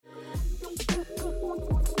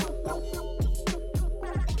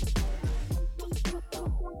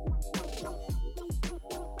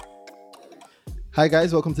Hi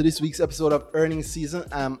guys, welcome to this week's episode of Earnings Season.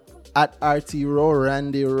 I'm at RT Row,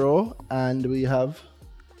 Randy Row, and we have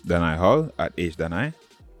Danai Hall at H Danai.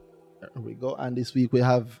 There we go. And this week we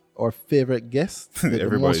have our favorite guest,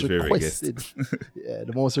 Everybody's favorite guest. Yeah,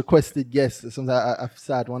 the most requested guest. Sometimes I've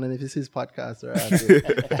started wondering if it's his podcast or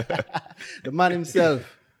the man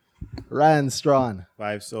himself, Ryan Strawn.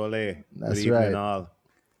 Five Soleil. That's Good right. evening all.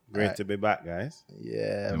 Great to be back, guys.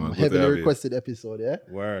 Yeah, man, good to heavily have you. requested episode. Yeah.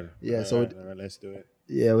 Word. Yeah, All so right, all right, let's do it.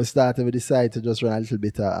 Yeah, we decided to just run a little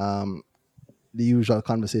bit of the usual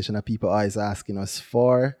conversation that people are always asking us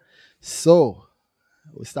for. So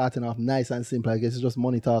we're starting off nice and simple. I guess it's just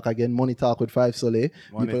money talk again. Money talk with Five Soleil.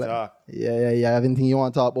 Money talk. Yeah. Have anything you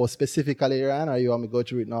want to talk about specifically, Ryan, or you want me to go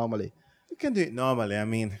through it normally? We can do it normally. I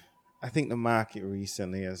mean, I think the market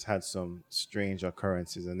recently has had some strange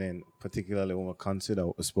occurrences, and then particularly when we consider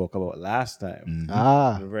what we spoke about last time,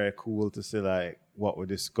 Mm-hmm. it's very cool to see like what we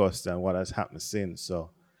discussed and what has happened since. So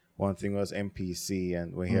one thing was MPC,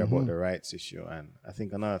 and we hear about the rights issue, and I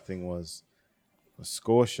think another thing was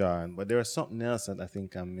Scotia, but there was something else that I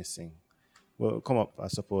think I'm missing. Well, come up, I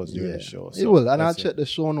suppose, during the show. It will, and I'll that's check the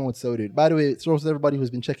show notes out. By the way, it throws everybody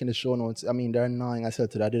who's been checking the show notes. I mean, they're annoying. I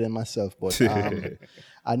said to I did it myself, but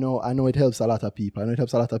I know it helps a lot of people. I know it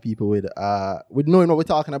helps a lot of people with knowing what we're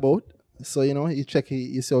talking about. So, you check,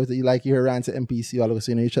 you see, you hear Ryan to MPC, all of a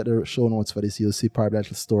sudden, you check the show notes for this, you'll see probably a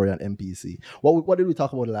little story on MPC. What did we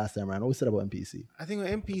talk about the last time, Ryan? What we said about MPC? I think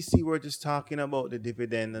with MPC, we're just talking about the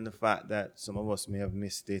dividend and the fact that some of us may have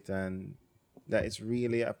missed it, and that it's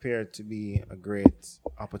really appeared to be a great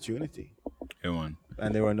opportunity. Yeah, man.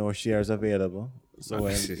 And there were no shares available. So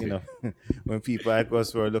when when people like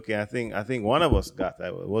us were looking, I think one of us got that.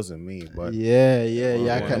 It wasn't me, but Yeah.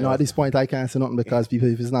 At this point, I can't say nothing because people,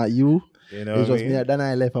 if it's not you, you know, it's what just I me. mean? Then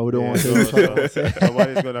I left and we don't want So to.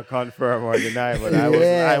 nobody's gonna confirm or deny, but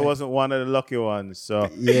I wasn't one of the lucky ones. So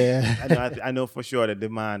Yeah. I know for sure the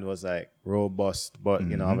demand was like robust, but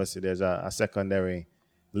obviously there's a secondary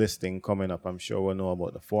listing coming up. I'm sure we'll know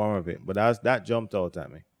about the form of it, but that jumped out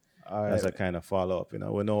at me. As a kind of follow up, we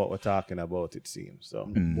know what we're talking about. It seems so.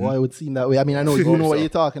 Boy, it would seem that way. I mean, I know you know what you're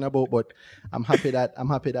talking about, but I'm happy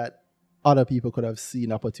that other people could have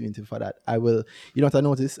seen opportunity for that. I will. You know what I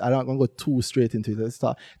noticed? I'm not gonna go too straight into it. Let's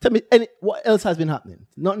talk. Tell me, what else has been happening?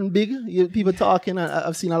 Nothing big. People talking.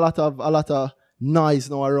 I've seen a lot of noise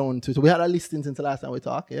now around too. So we had a listing since the last time we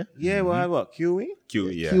talked. Yeah. Yeah. Well, what QE?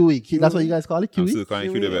 QE, yeah. QE. That's what you guys call it. I'm QE. still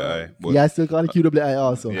calling it QWI. But Yeah, I still call it QWI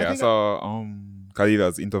also. yeah, I saw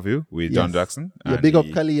Khalila's interview with John Jackson. Yeah, and big up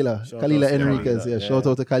he- Kalila. Shout Kalila out to Enriquez. Kalila, Yeah, yeah. shout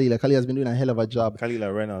out to Kalila. Kalila's been doing a hell of a job.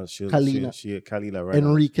 Kalila Reynolds. Kalila Reynolds.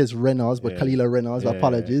 Enriquez Reynolds, but Yeah. Kalila Reynolds. Yeah,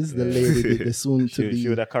 Apologies. The yeah. lady, the soon to be. She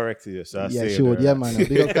would have corrected you. So I Yeah, say she would. Yeah, man.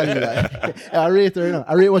 Big up Kalila. I rate her,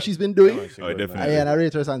 I rate what she's been doing. Oh, definitely. And I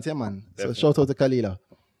rate her, son. Yeah, man. So Definitely. shout out to Kalila.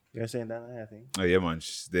 You're saying that, I think. Oh, yeah, man.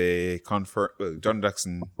 They confirm. John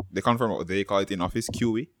Jackson. They confirm what they call it in office,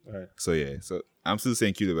 QE. Right. So yeah. So I'm still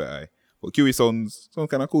saying QWI, but QE sounds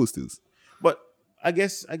kind of cool still. But I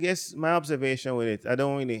guess my observation with it, I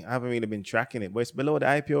haven't really been tracking it, but it's below the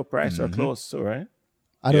IPO price or close, so right?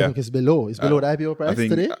 I don't Yeah. think it's below. It's below the IPO price I think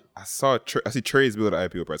today. I see trades below the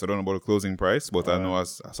IPO price. I don't know about the closing price, but I know I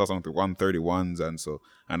saw something 131s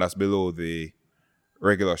and that's below the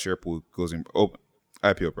regular share pool closing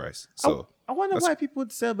IPO price. So I wonder why people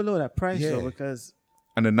would sell below that price though, because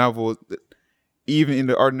and the NAV even in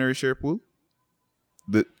the ordinary share pool,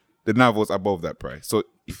 the NAV was above that price. So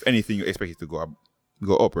if anything, you expect it to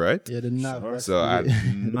go up, right? Yeah, the NAV. So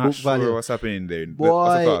I'm not Book sure value. what's happening there. Boy,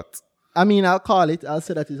 What's the thought? I mean, I'll call it. I'll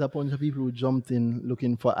say that it's a bunch of people who jumped in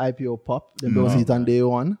looking for IPO pop. They don't see it on day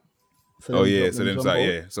one. So Oh them yeah, jump- so them them jump start, out.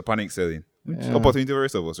 yeah. So panic selling. Yeah. Opportunity for the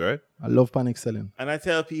rest of us, right? I love panic selling. and I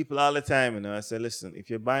tell people all the time, I say, listen, if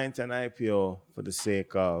you're buying an IPO for the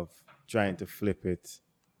sake of trying to flip it,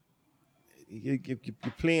 you're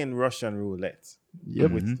playing Russian roulette.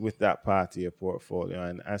 Yep. With that part of your portfolio.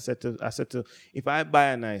 And I said to if I buy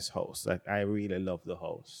a nice house, like I really love the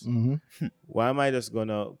house, why am I just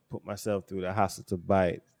gonna put myself through the hassle to buy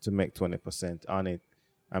it to make 20% on it?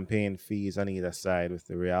 I'm paying fees on either side with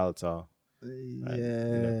the realtor.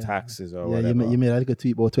 And, taxes or Yeah, whatever. you made a little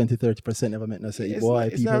tweet about 20-30% never meant no say, It's boy,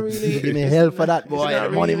 not- it's not really- people give me it's hell not- for that, it's boy.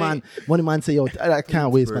 not Money really- man say, yo, I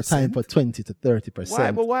can't waste my time for 20 to 30%. Why?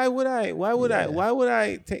 But why would I? Why would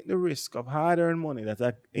I take the risk of hard-earned money that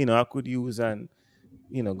I could use and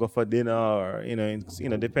go for dinner or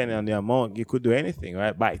depending on the amount, you could do anything,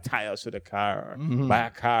 right? Buy tires for the car or buy a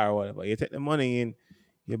car or whatever. You take the money in,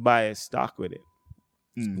 you buy a stock with it.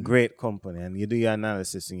 Great company, and you do your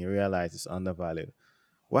analysis and you realize it's undervalued.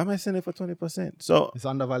 Why am I selling it for 20%? So It's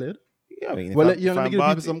undervalued? Yeah, I mean, Well, let me give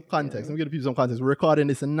people some context. Let me give people some context. We're recording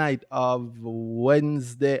this the night of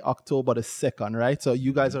Wednesday, October the 2nd, right? So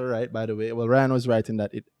you guys are right, by the way. Well, Ryan was right in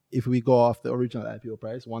that if we go off the original IPO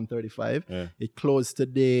price, 135, it closed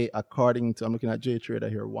today, according to, I'm looking at JTrader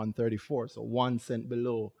here, 134. So 1 cent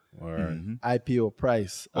below IPO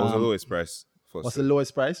price. What was the lowest price? What's the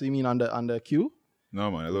lowest price? You mean on the Q?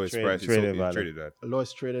 No, man, the lowest price traded at.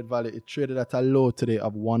 Lowest traded value. It traded at a low today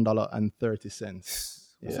of $1.30.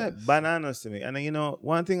 It's like bananas to me. And you know,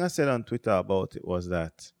 one thing I said on Twitter about it was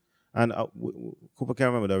that, and Cooper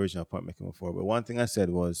can't remember the original point making before, but one thing I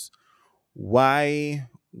said was why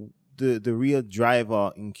the real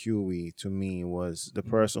driver in QE to me was the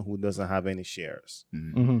person who doesn't have any shares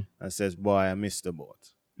and says, boy, I missed the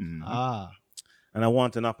boat. And I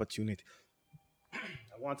want an opportunity.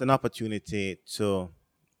 I want an opportunity to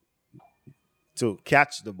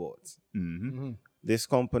catch the boat. This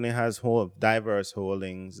company has diverse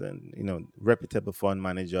holdings and, you know, reputable fund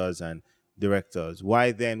managers and directors.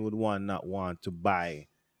 Why then would one not want to buy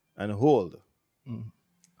and hold? You know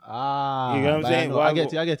what I'm saying? I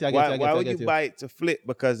get you. Why would you buy it to flip?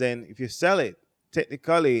 Because then if you sell it,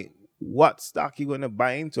 technically, what stock you going to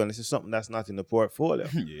buy into? And this is something that's not in the portfolio.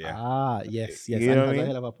 Yes. You know what I mean? A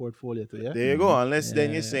hell of a portfolio too, yeah? There you go. Unless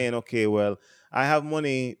then you're saying, okay, well, I have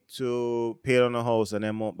money to pay on a house and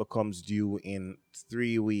then month becomes due in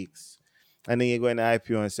 3 weeks. And then you're going to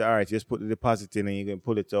IPO and say, all right, just put the deposit in and you're going to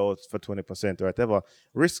pull it out for 20% or whatever.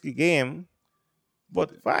 Risky game.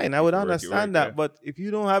 But fine, I would understand that. Yeah. But if you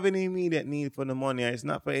don't have any immediate need for the money, and it's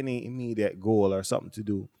not for any immediate goal or something to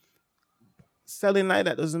do, selling like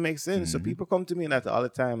that doesn't make sense. So people come to me like that all the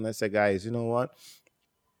time and they say, guys, you know what?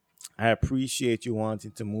 I appreciate you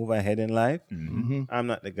wanting to move ahead in life. I'm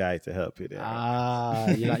not the guy to help you there.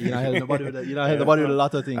 You're not helping nobody with a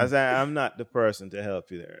lot of things. I say, I'm not the person to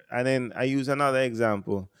help you there. And then I use another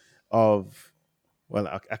example of, well,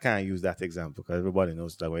 I can't use that example because everybody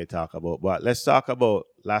knows that what you talk about. But let's talk about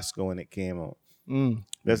Lasco when it came out.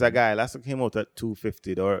 There's a guy, Lasco came out at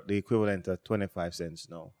 $2.50 or the equivalent of 25 cents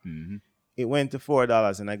now. It went to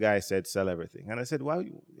 $4 and a guy said, sell everything. And I said, why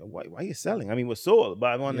are you selling? I mean, we're sold.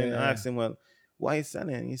 But I wanted to ask him, well, why are you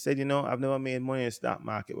selling? And he said, you know, I've never made money in the stock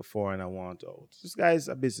market before and I want out. This guy's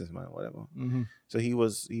a businessman, whatever. So he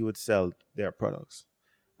would sell their products.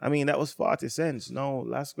 I mean, that was 40 cents. No,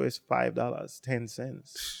 Lasco is $5, 10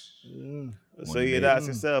 cents. So you'd ask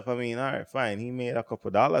yourself, I mean, all right, fine. He made a couple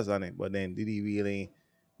dollars on it, but then did he really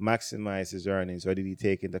maximize his earnings or did he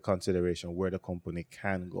take into consideration where the company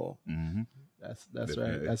can go? That's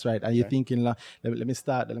right. That's right. And you're thinking, let me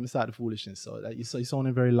start the foolishness. So that you're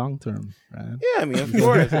sounding very long term, right? Yeah, I mean, of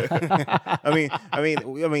course.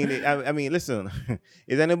 I mean, listen,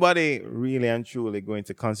 is anybody really and truly going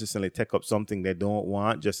to consistently take up something they don't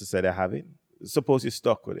want just to say they have it? Suppose you're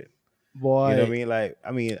stuck with it. Boy. You know what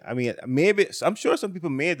I mean? I mean, maybe I'm sure some people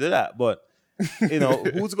may do that, but you know,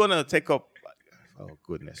 who's gonna take up? Oh,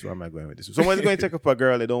 goodness, where am I going with this? Someone's going to take up a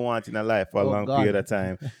girl they don't want in their life for a long period of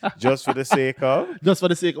time just for the sake of? Just for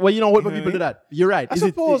the sake. Well, you know what? When people do that, you're right. I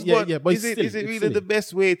suppose, but is it really the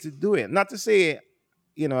best way to do it? Not to say,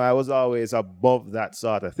 you know, I was always above that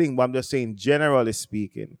sort of thing, but I'm just saying, generally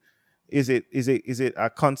speaking, is it a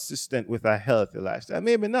consistent with a healthy lifestyle?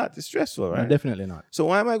 Maybe not. It's stressful, right? No, definitely not. So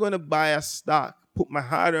why am I going to buy a stock, put my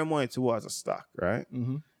hard-earned money towards a stock, right?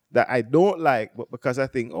 That I don't like, but because I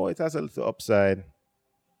think, it has a little upside,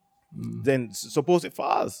 then suppose it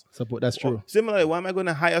falls. That's true. Or, similarly, why am I going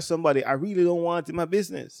to hire somebody I really don't want in my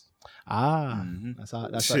business? That's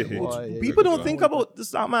boy. People don't think about the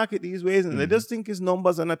stock market these ways, and they just think it's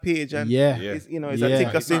numbers on a page, and it's, you know, it's a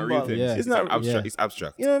ticker symbol. It's not abstract. It's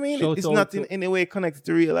abstract. You know what I mean? It's not in any way connected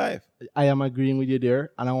to real life. I am agreeing with you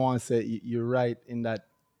there, and I want to say you're right in that.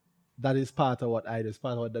 That is part of what I do, it's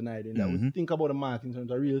part of what Denied in that we think about the market in terms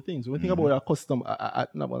of real things. We think about our customer,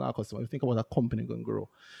 not about our customer, we think about a company going to grow.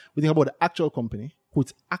 We think about the actual company, who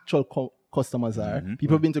its actual customers are.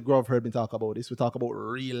 People have been to Grove, heard me talk about this. We talk about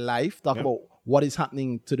real life, talk about what is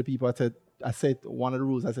happening to the people. I said one of the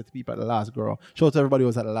rules I said to people at the last grow. Shout out to everybody who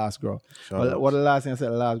was at the last grow. What the last thing I said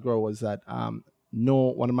at the last grow was that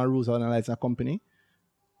one of my rules of analyzing a company,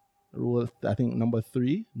 rule, I think number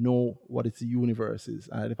 3, know what its universe is.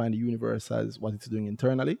 I define the universe as what it's doing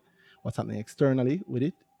internally, what's happening externally with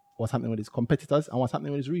it, what's happening with its competitors, and what's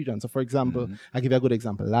happening with its region. So, for example, I'll give you a good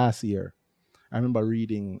example. Last year, I remember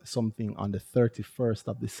reading something on the 31st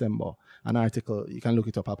of December, an article, you can look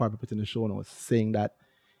it up, I'll probably put it in the show notes, saying that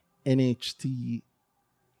NHT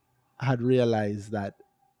had realized that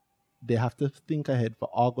they have to think ahead for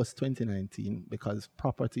August 2019 because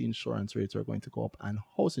property insurance rates are going to go up and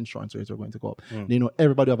house insurance rates are going to go up. They know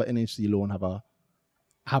everybody who have an NHT loan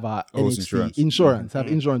have a House insurance, have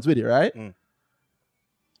insurance with it, right?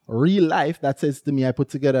 Real life, that says to me, I put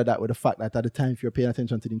together that with the fact that at the time, if you're paying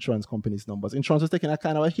attention to the insurance company's numbers, insurance was taking a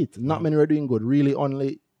kind of a hit. Not many were doing good. Really,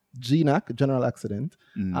 only GNAC, General Accident,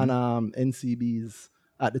 and NCB's,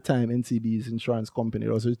 at the time, NCB's insurance company.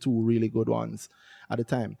 Those are the two really good ones at the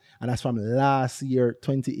time. And that's from last year,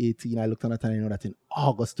 2018. I looked on it and I know that in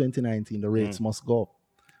August 2019, the rates must go up.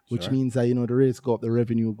 Which means that, the rates go up, the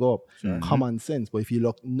revenue go up. Common sense. But if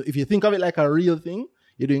you think of it like a real thing,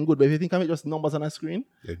 you're doing good. But if you think of it just numbers on a screen,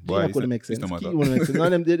 it wouldn't make sense. None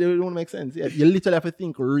of them, they don't make sense. Yeah, you literally have to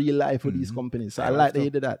think real life with these companies. So I like that you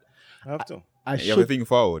did that. I have to. You have to think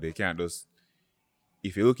forward. They can't just...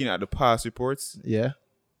 If you're looking at the past reports, the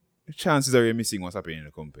chances are you're missing what's happening in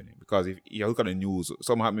the company. Because if you look at the news,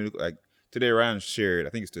 something happened, like today Ryan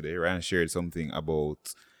shared something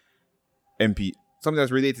about something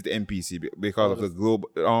that's related to MPC because of the global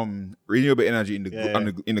renewable energy in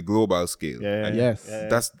the global scale.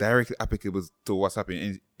 That's directly applicable to what's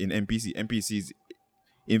happening in MPC. MPC is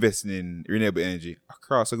investing in renewable energy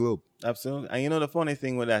across the globe. Absolutely. And the funny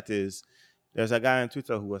thing with that is, there's a guy on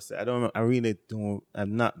Twitter who was,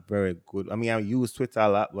 I'm not very good. I mean, I use Twitter a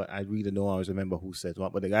lot, but I really don't always remember who said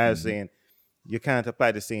what. But the guy was saying, you can't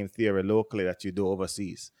apply the same theory locally that you do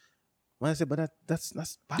overseas. When I said, but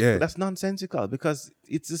that's nonsensical, because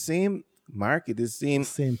it's the same market, it's the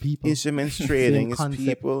same people, instruments trading, it's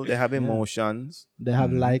people, they have emotions, they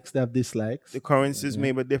have likes, they have dislikes. The currencies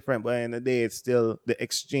may be different, but in the day, it's still the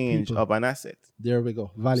exchange of an asset. There we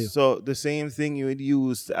go, value. So the same thing you would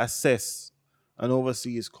use to assess an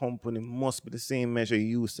overseas company must be the same measure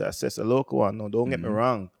you use to assess a local one. No, don't get me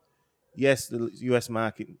wrong. Yes, the US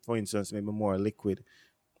market, for instance, may be more liquid,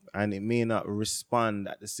 and it may not respond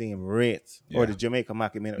at the same rate, or the Jamaica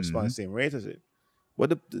market may not respond at the same rate as it.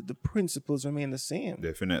 But the principles remain the same.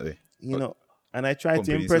 Definitely. And I try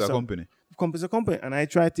to impress company's a company, and I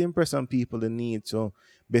try to impress on people the need to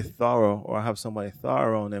be thorough or have somebody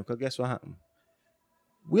thorough on them. Because guess what happens?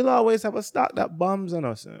 We'll always have a stock that bombs on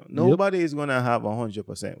us. Nobody is going to have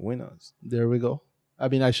 100% winners. There we go. I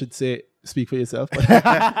mean, I should say, speak for yourself.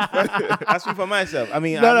 I speak for myself. I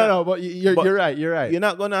mean, no, but you're right. You're right. You're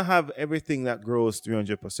not going to have everything that grows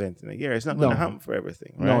 300% in a year. It's not going to happen for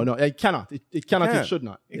everything. Right? No, it cannot. It cannot. It should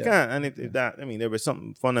not. It can't. And if that, I mean, there was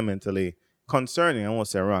something fundamentally concerning. I won't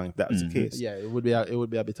say wrong if that was the case. Yeah, it would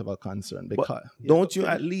be a bit of a concern. Because don't you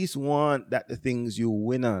at least want that the things you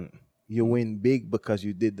win on, you win big because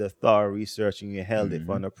you did the thorough research and you held it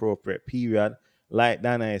for an appropriate period? Like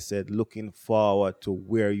Dana said, looking forward to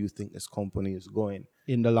where you think this company is going.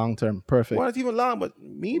 In the long term. Perfect. Well, not even long, but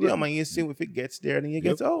medium. And you see if it gets there, then it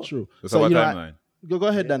gets out. True. That's our timeline. Go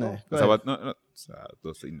ahead, Dana. That's our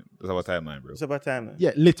timeline, bro. It's about timeline.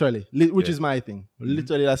 Yeah, literally. Which is my thing.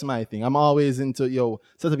 Literally, that's my thing. I'm always into,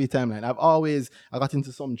 set up your timeline. I got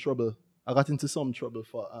into some trouble.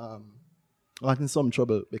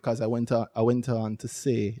 Because I went on to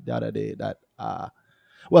say the other day that,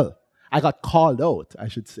 I got called out, I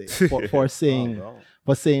should say, for saying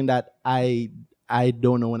that I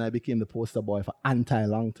don't know when I became the poster boy for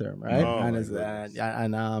anti-long term, right?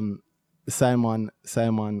 Simon,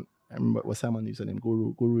 I remember what Simon used to name,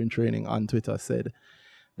 Guru in Training on Twitter said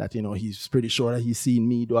that, he's pretty sure that he's seen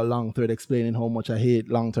me do a long thread explaining how much I hate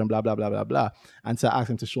long term, blah, blah, blah, blah, blah. And so I asked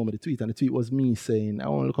him to show me the tweet, and the tweet was me saying, I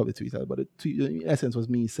won't look up the tweet, but the tweet in essence was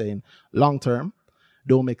me saying, long term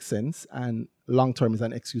don't make sense, and long term is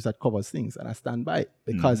an excuse that covers things, and I stand by it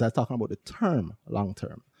because I'm talking about the term long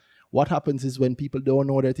term. What happens is when people don't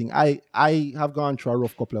know their thing. I have gone through a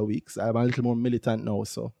rough couple of weeks. I'm a little more militant now,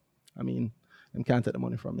 so I mean, them can't take the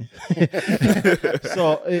money from me.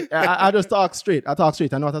 So I just talk straight. I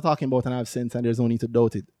know what I'm talking about, and I have sense, and there's no need to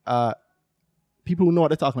doubt it. People who know what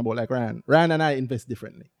they're talking about, like Ryan and I invest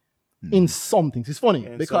differently in some things. It's funny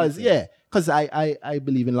because I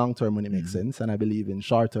believe in long term when it makes sense, and I believe in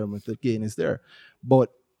short term if the gain is there.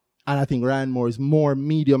 And I think Ryan Moore is more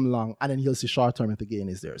medium long, and then he'll see short term if the gain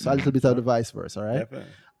is there. So a little bit of the vice versa, right?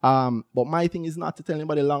 Definitely. But my thing is not to tell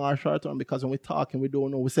anybody long or short term, because when we talk and we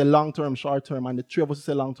don't know, we say long term, short term, and the three of us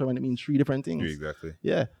say long term, and it means three different things. Exactly.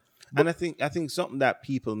 Yeah. And I think something that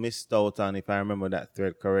people missed out on, if I remember that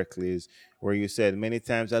thread correctly, is where you said many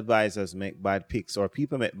times advisors make bad picks, or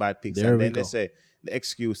people make bad picks, and then they say the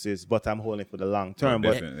excuse is, but I'm holding for the long term.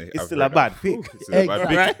 But it's still a bad pick.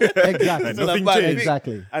 Exactly.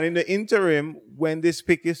 Exactly. And in the interim, when this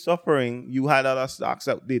pick is suffering, you had other stocks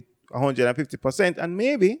that did 150%, and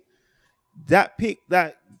maybe that pick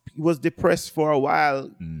that was depressed for a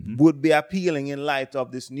while would be appealing in light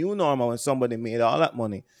of this new normal when somebody made all that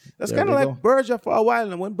money. That's kind of like Berger for a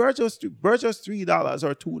while. And when Berger was $3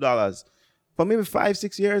 or $2 for for maybe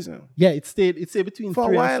 5-6 years now. Yeah, it stayed between For a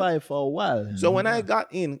 3 and while. 5 for a while. So when I got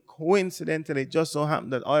in, coincidentally, it just so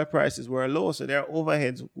happened that oil prices were low, so their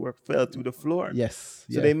overheads fell to the floor. Yes.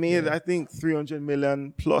 So they made, I think, 300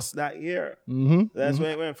 million plus that year. Mm-hmm. That's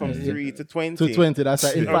when it went from 3 to 20. To 20, that's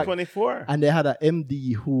right. In Or fact, 24. and they had an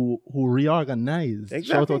MD who reorganized. Exactly.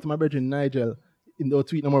 Shout out to my brother Nigel. In the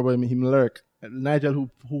tweet no more about him lurk.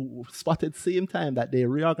 Nigel who spotted same time that they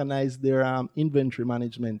reorganized their inventory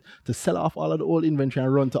management to sell off all of the old inventory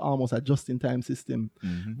and run to almost a just-in-time system.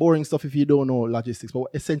 Boring stuff if you don't know logistics, but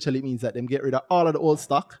essentially it means that them get rid of all of the old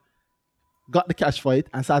stock, got the cash for it,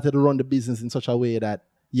 and started to run the business in such a way that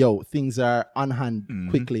things are on hand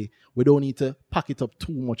quickly. We don't need to pack it up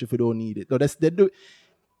too much if we don't need it.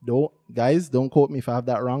 No, don't quote me if I have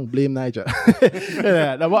that wrong. Blame Nigel.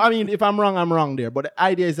 Yeah, I mean, if I'm wrong, I'm wrong there. But the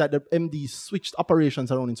idea is that the MD switched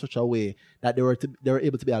operations around in such a way that they were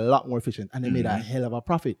able to be a lot more efficient, and they made a hell of a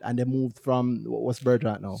profit. And they moved from what's Bird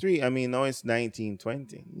right now? I mean, now it's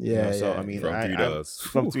 1920. Yeah, So yeah. I mean, From $3.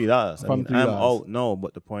 From $3. From $3. I'm out no,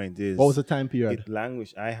 but the point is, What was the time period? it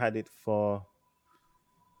languished. I had it for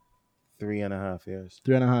 3.5 years.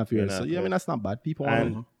 3.5 years. 3.5 So yeah, I mean that's not bad. People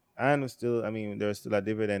And want and still, I mean, there's still a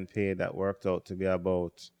dividend paid that worked out to be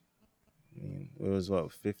about, I mean, it was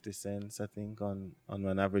 50 cents, I think, on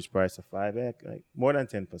an average price of 5, like more than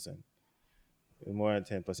 10%. More than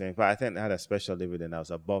 10%. In fact, I think they had a special dividend that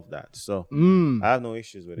was above that. So I have no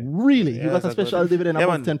issues with it. Really? Yeah, You got a that's special good. dividend Yeah,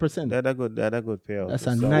 above man. 10%? They had a good payout. That's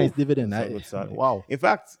a So, nice dividend. it's a good solid. Wow. In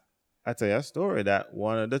fact, I tell you a story that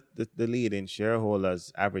one of the leading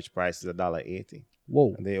shareholders' average price is $1.80.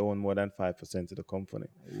 Whoa. And they own more than 5% of the company.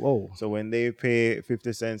 Whoa. So when they pay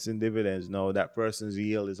 50 cents in dividends, now that person's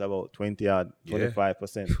yield is about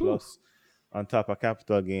 25% plus, on top of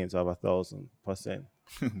capital gains of 1,000%.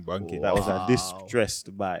 Bank it. That was a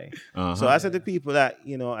distressed buy. So I said to people that,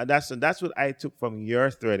 and that's what I took from your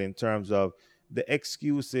thread in terms of the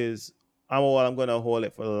excuses. I'm going to hold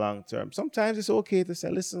it for the long term. Sometimes it's okay to say,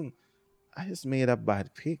 listen, I just made a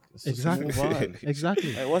bad pick. Let's just Exactly. move on.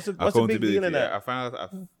 Exactly. Like, what's the big deal in that? I find out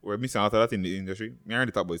we're missing out of that in the industry. Me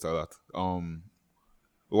already talked about it a lot.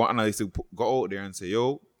 We want analysts to go out there and say,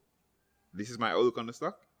 yo, this is my outlook on the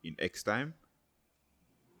stock in X time.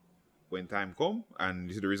 When time come and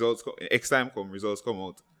this is the results X time come, results come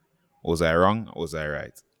out. Was I wrong? Or was I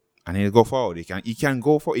right? And he'll go forward. He can at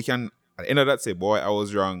the end of that say, boy, I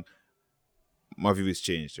was wrong. My view is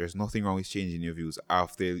changed. There's nothing wrong with changing your views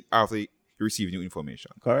after you receive new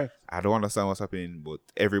information. Correct. I don't understand what's happening, but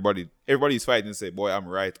everybody's fighting and say, boy, I'm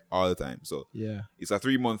right all the time. So Yeah. it's a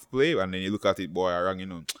 3-month play, and then you look at it, boy, I'm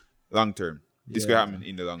wrong, long term. This could happen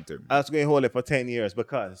in the long term. I was going to hold it for 10 years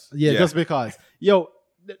because. Yeah, Yeah. just because. Yo,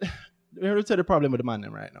 we're going to tell the problem with the man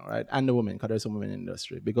them right now, right? And the women, because there's some women in the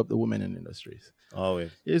industry. Big up the women in the industries.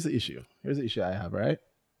 Always. Here's the issue I have, right?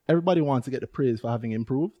 Everybody wants to get the praise for having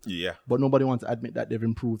improved, Yeah. but nobody wants to admit that they've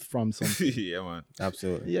improved from something. Yeah, man.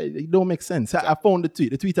 Absolutely. Yeah, it don't make sense. I found the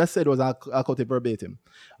tweet. The tweet I said was, I'll quote it verbatim.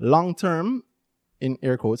 Long term, in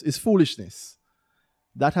air quotes, is foolishness.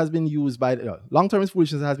 That has been used by, long term is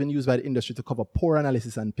foolishness that has been used by the industry to cover poor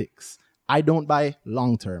analysis and picks. I don't buy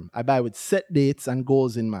long term. I buy with set dates and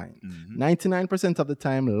goals in mind. 99% of the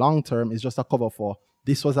time, long term is just a cover for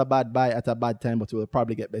this was a bad buy at a bad time, but it will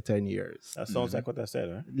probably get better in years. That sounds like what I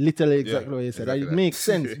said, right? Literally exactly what you said. exactly It that. makes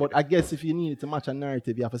sense, but I guess if you need it to match a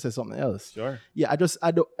narrative, you have to say something else. Sure. Yeah,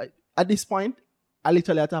 at this point, I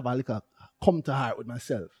literally have to have a little come to heart with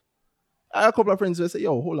myself. I have a couple of friends who say,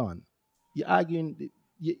 yo, hold on. You're arguing.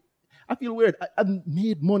 I feel weird. I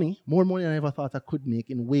made money, more money than I ever thought I could make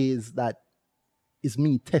in ways that is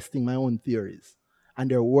me testing my own theories. And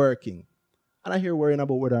they're working. And I hear worrying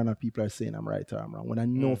about whether or not people are saying I'm right or I'm wrong, when I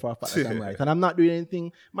know for a fact that I'm right. And I'm not doing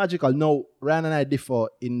anything magical. No, Ryan and I differ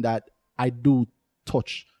in that I do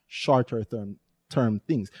touch shorter term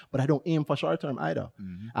things, but I don't aim for short term either.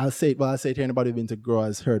 I'll say it to anybody who's been to Grow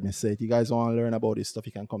has heard me say it. You guys want to learn about this stuff,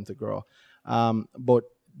 you can come to Grow. But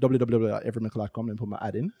www.everymickle.com, let me put my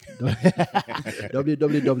ad in.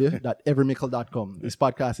 www.everymickle.com. This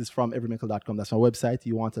podcast is from everymickle.com. That's my website.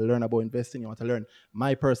 You want to learn about investing, you want to learn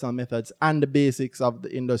my personal methods and the basics of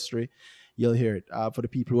the industry, you'll hear it. For the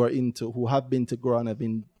people who have been to Grow and have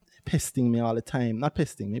been pesting me all the time, not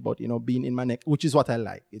pesting me, but being in my neck, which is what I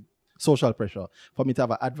like. Social pressure. For me to have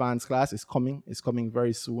an advanced class is coming. It's coming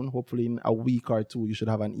very soon. Hopefully in a week or two, you should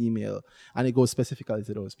have an email. And it goes specifically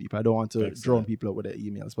to those people. I don't want to drown people out with the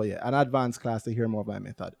emails. But yeah, an advanced class to hear more of my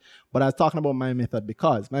method. But I was talking about my method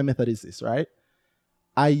because my method is this, right?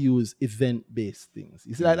 I use event-based things.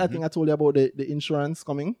 You see that thing I told you about the insurance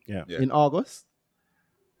coming Yeah. in August?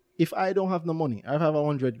 If I don't have no money, I have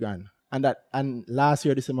 100 grand. And last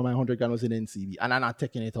year, December, my 100 grand was in NCB. And I'm not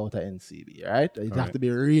taking it out of NCB, right? It have to be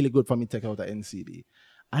really good for me to take out of NCB.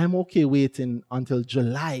 I'm okay waiting until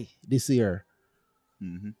July this year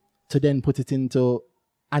to then put it into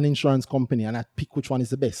an insurance company and I pick which one is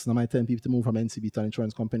the best. Now, I'm telling people to move from NCB to an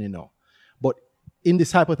insurance company now. But in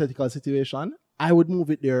this hypothetical situation, I would move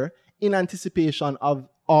it there in anticipation of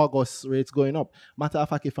August rates going up. Matter of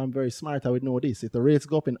fact, if I'm very smart, I would know this. If the rates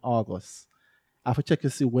go up in August, I have to check to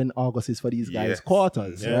see when August is for these guys'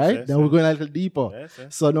 quarters, right? Then we're going a little deeper.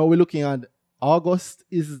 So now we're looking at August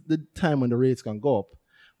is the time when the rates can go up.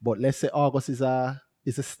 But let's say August is a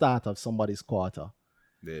start of somebody's quarter.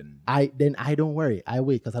 Then I don't worry. I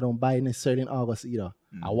wait because I don't buy necessarily in August either.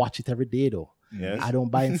 I watch it every day though. I don't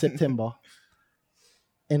buy in September.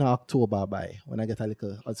 In October I buy. When I get a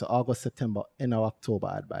little, so August, September, in October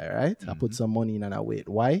I'd buy, right? I put some money in and I wait.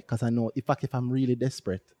 Why? Because I know if I'm really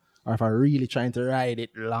desperate or if I'm really trying to ride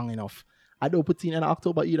it long enough, I don't put in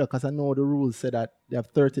October either because I know the rules say that they have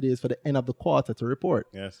 30 days for the end of the quarter to report.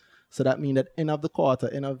 Yes. So that means that end of the quarter,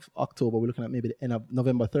 end of October, we're looking at maybe the end of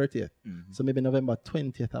November 30th. So maybe November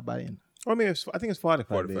 20th I buy in. Or maybe I think it's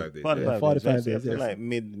 45 days. 45 days. Yes. Like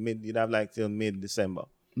mid, you'd have like till mid-December.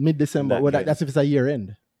 Mid-December. Well, that's if it's a year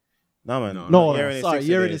end. No, man. No,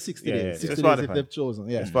 year end is 60 days. 60 days if they've chosen.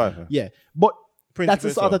 Yeah. It's 45. Yeah. But that's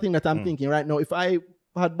the sort of thing that I'm thinking right now. If I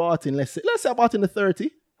had bought in, let's say I bought in the 30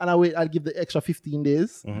 and I'll give the extra 15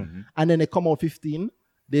 days and then they come out 15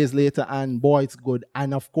 days later and boy, it's good.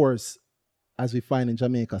 And of course, as we find in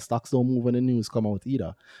Jamaica, stocks don't move when the news come out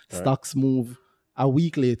either. Stocks move a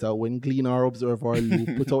week later when Gleaner or Observer or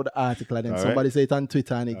Loop put out the article and then somebody say it on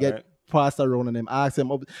Twitter and it get passed around and them ask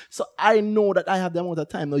them. So I know that I have the amount of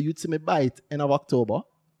time. Now you'd see me buy it end of October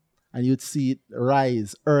and you'd see it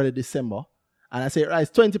rise early December. And I say it rise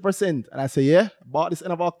 20%. And I say, yeah, bought this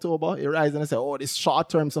end of October. It rise and I say, oh, this short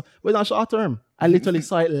term. So we're not short term. I literally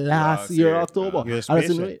saw it last year, October.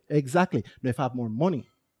 Exactly. Now if I have more money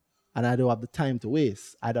and I don't have the time to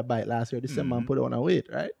waste, I'd have buy it last year, December and put it on a wait,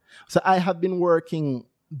 right? So I have been working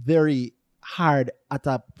very hard at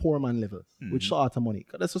a poor man level with shorter money.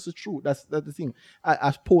 That's just the truth. That's the thing.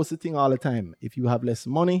 I post the thing all the time. If you have less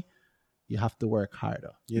money, you have to work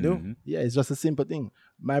harder. You do? Yeah, it's just a simple thing.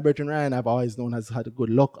 My brethren Ryan, I've always known, has had a good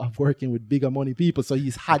luck of working with bigger money people. So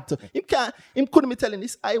he's had to. Him couldn't be telling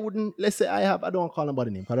this. I wouldn't. Let's say I don't call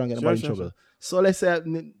nobody name. I don't get nobody in trouble. Sure. So let's say,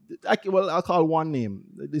 I'll call one name.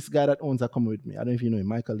 This guy that owns a company with me. I don't know if you know him,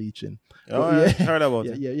 Michael Leachin. Oh, yeah. Heard about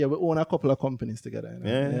him. Yeah. We own a couple of companies together. You know?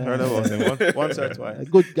 Yeah, heard about him. Once or twice.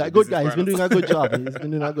 Good guy. He's been doing a good job.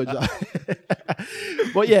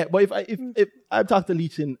 But if I talk to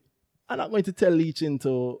Leachin, I'm not going to tell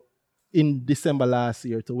Leachin in December last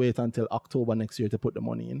year to wait until October next year to put the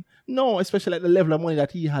money in. No, especially at the level of money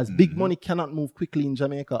that he has. Big money cannot move quickly in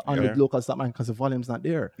Jamaica on the local stock market because the volume's not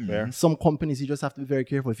there. Some companies, you just have to be very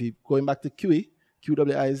careful. If you going back to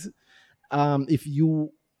QWIs, if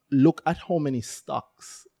you look at how many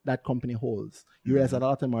stocks that company holds, you realize that a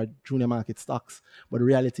lot of them are junior market stocks. But the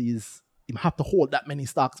reality is, you have to hold that many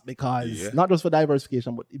stocks because not just for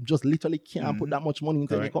diversification, but you just literally can't put that much money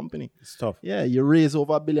into any company. It's tough. Yeah, you raise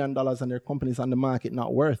over $1 billion and their companies on the market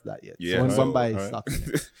not worth that yet. Yeah, so when buy stocks,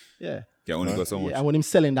 can only go so much. And when him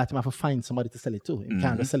selling that, he have to find somebody to sell it to. He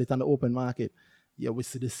can't just sell it on the open market. Yeah, we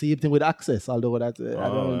see the same thing with Access. Although that I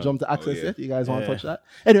don't jump to Access yet. You guys want to touch that?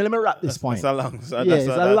 Anyway, let me wrap this point. It's a long.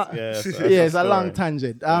 It's a long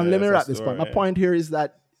tangent. Let me wrap this point. My point here is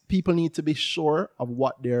that people need to be sure of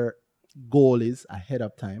what their goal is ahead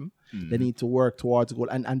of time. They need to work towards the goal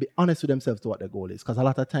and be honest with themselves to what their goal is. Because a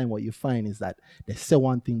lot of time what you find is that they say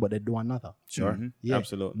one thing but they do another. Sure. Yeah.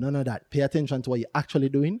 Absolutely. None of that. Pay attention to what you're actually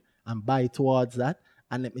doing and buy towards that.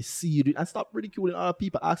 And let me see you do it. And stop ridiculing other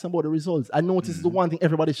people, asking about the results. I notice the one thing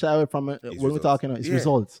everybody shy away from when we're talking about is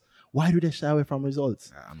results. Why do they shy away from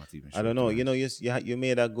results? I'm not even sure. I don't know. You know, you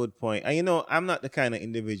made a good point. And you know, I'm not the kind of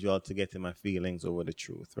individual to get in my feelings over the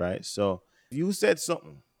truth, right? So you said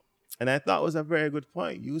something, and I thought it was a very good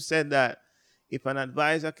point. You said that if an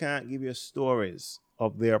advisor can't give you stories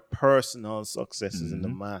of their personal successes in the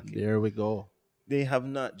market, there we go. They have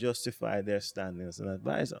not justified their standing as an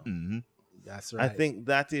advisor. That's right. I think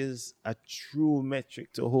that is a true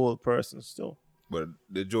metric to hold persons to. But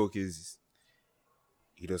the joke is,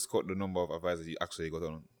 he just cut the number of advisors he actually got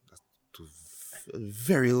on to a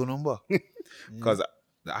very low number. Because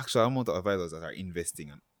the actual amount of advisors that are investing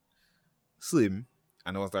and slim,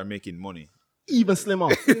 and the ones that are making money, even slimmer.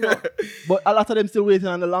 But a lot of them still waiting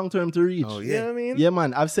on the long term to reach. Oh, yeah. You know what I mean? Yeah,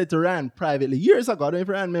 man. I've said to Rand privately years ago, I don't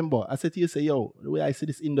even remember. I said to you, yo, the way I see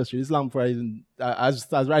this industry, this long before I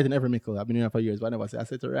was writing every mickle. I've been here for years, but I never say. I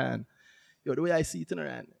said to Rand, yo, the way I see it in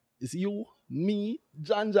Rand, it's you, me,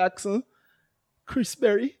 John Jackson, Chris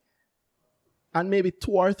Berry, and maybe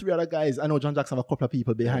 2 or 3 other guys. I know John Jackson have a couple of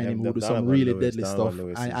people behind him who do some really deadly stuff.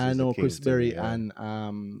 I know Chris Berry and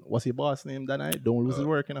what's his boss name that night? Don't lose his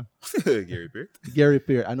work, you know. Gary Peart. Gary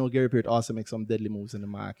Peart. I know Gary Peart also makes some deadly moves in the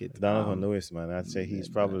market. Donovan Lewis, man. I'd say he's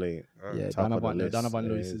probably Donovan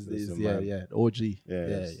Lewis is OG.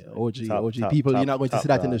 OG. Top, People, top, you're not going to see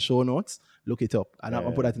that in the show notes. Look it up. I'm not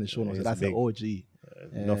going to put that in the show notes. So that's an OG.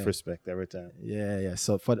 Enough respect every time. Yeah.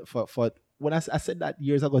 So for when I said that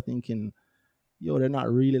years ago, thinking, yo, there are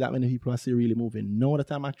not really that many people I see really moving. Now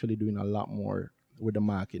that I'm actually doing a lot more with the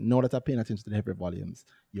market, now that I'm paying attention to the heavy volumes,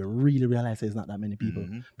 you really realize there's not that many people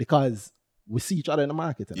because we see each other in the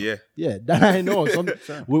market. You know? Yeah, that I know.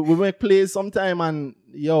 We make plays sometime and,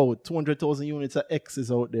 200,000 units of X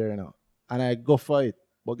is out there, you know, and I go for it.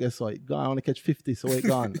 But guess what? I only catch 50, so it's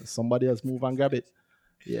gone. Somebody else move and grab it.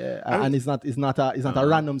 Yeah, and it's not a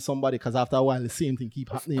random somebody because after a while the same thing keep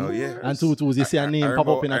happening. Oh yeah, and two you see a name pop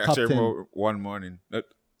up in a top 10. One morning,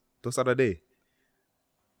 just other day,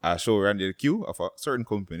 I show Randy the queue of a certain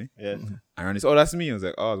company. Yeah, and Randy's, that's me. I was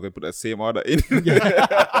like, I was gonna put that same order in.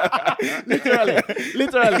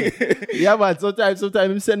 literally. Yeah, but sometimes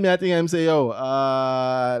he send me a thing and say,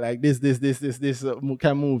 like this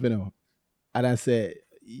can move, you know, and I say.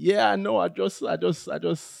 Yeah, no, I just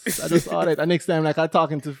ordered. And next time, like I'm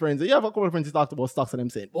talking to friends, you have a couple of friends who talked about stocks and them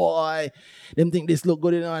saying, boy, them think this look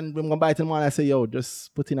good, you know, and I'm gonna buy it tomorrow. And I say,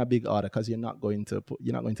 just put in a big order because you're not going to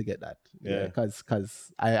get that. Yeah.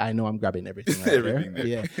 Because I know I'm grabbing everything. Right everything there.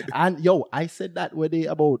 Yeah. And I said that with the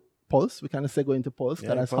about Pulse. We kind of segue into Pulse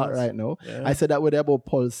because that's hot right now. Yeah. I said that with the about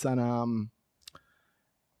Pulse and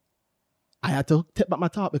I had to take back my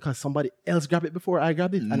thought because somebody else grabbed it before I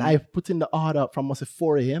grabbed it. And I put in the order from must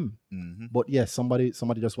 4 a.m. But yes, somebody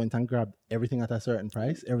just went and grabbed everything at a certain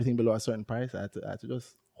price, everything below a certain price. I had to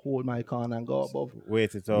just hold my con and go above.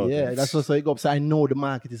 Wait it out. Yeah, that's just how it goes. So I know the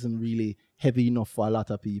market isn't really heavy enough for a lot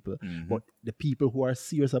of people. But the people who are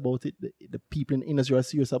serious about it, the people in the industry who are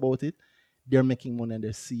serious about it, they're making money and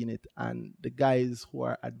they're seeing it. And the guys who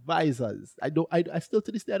are advisors, I still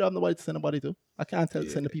to this day I don't have nobody to send anybody to. I can't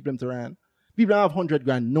send the people them to Rand. People don't have 100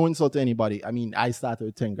 grand, no insult to anybody. I mean, I started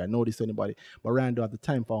with 10 grand, no this to anybody. But Rand don't have the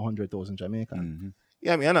time for 100,000 Jamaican.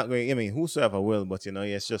 Yeah, I mean, I'm not going, whosoever will, but,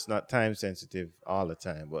 it's just not time sensitive all the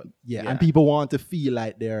time. But yeah, and people want to feel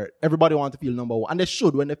like everybody want to feel number one. And they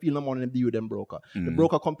should when they feel number one and deal with them broker. The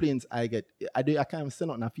broker complaints I get, I can't even say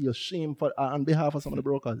nothing. I feel shame on behalf of some of the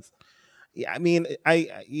brokers. Yeah, I mean, I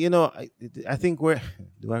think do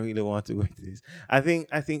I really want to go into this? I think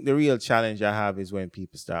the real challenge I have is when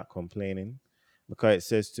people start complaining, because it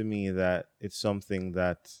says to me that it's something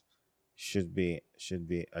that should be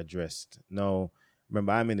addressed. Now,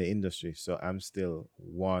 remember, I'm in the industry, so I'm still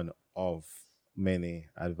one of many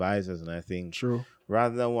advisors, and I think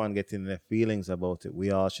rather than one getting their feelings about it,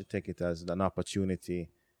 we all should take it as an opportunity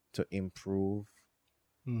to improve.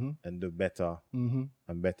 And do better and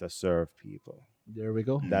better serve people. There we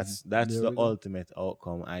go. That's the ultimate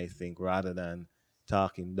outcome, I think, rather than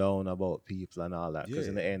talking down about people and all that. Because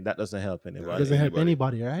in the end, that doesn't help anybody. It doesn't help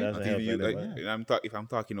anybody, right? Doesn't help anybody. If I'm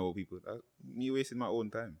talking about people, me wasting my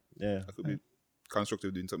own time. Yeah, I could be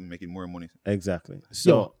constructive doing something, making more money. Exactly.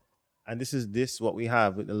 So, and this is what we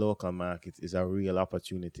have with the local market is a real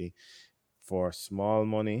opportunity for small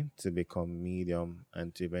money to become medium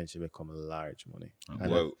and to eventually become large money.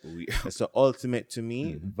 It's the ultimate, to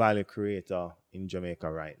me, value creator in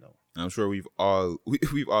Jamaica right now. I'm sure we've all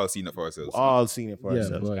seen it for ourselves. All seen it for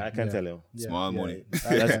ourselves. Boy, I can tell you. Small money.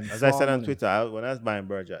 As I said on Twitter, when I was buying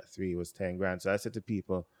Burge at 3, it was 10 grand. So I said to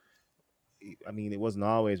people, I mean, it wasn't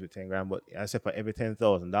always with 10 grand, but I said for every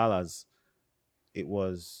 $10,000, it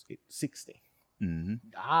was 60.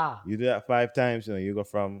 Mm-hmm. You do that 5 times, you go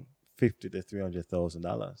from $50,000 to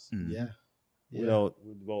 $300,000. Yeah.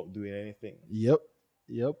 Without doing anything. Yep.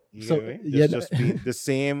 You get me? Just be the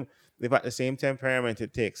same. They've got the same temperament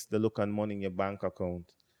it takes to look on money in your bank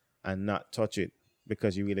account and not touch it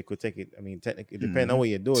because you really could take it. I mean, technically, depending on what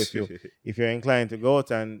you do. If you're inclined to go out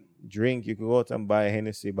and drink, you could go out and buy a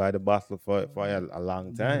Hennessy, buy the bottle for a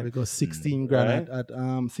long time. Yeah, because 16 grand at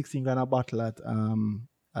 16 grand a bottle at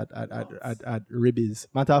Ribbies.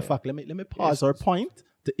 Matter of fact, let me pause or point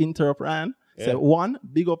to interrupt Ryan. So one,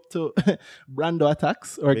 big up to Brando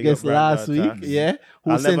Attacks, our guest last week,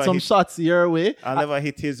 who sent some shots your way. I'll never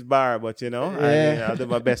hit his bar, but I'll do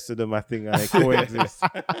my best to do my thing and I coexist.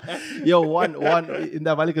 one in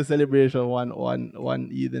the Valika celebration, one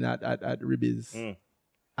evening at Ribbies,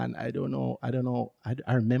 and I don't know.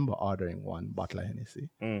 I remember ordering one bottle of Hennessy.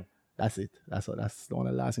 That's it. That's the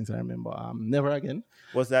only last thing I remember. Never again.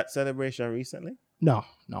 Was that celebration recently? No,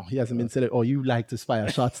 he hasn't been selected. Oh, you like to fire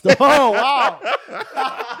shots, though? Oh, wow.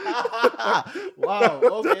 Wow.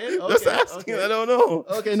 Okay. Just asking. I don't know.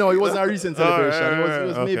 Okay, no, it wasn't a recent celebration. It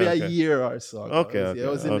was maybe a okay. year or so ago. Okay, It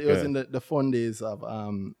was in the fun days of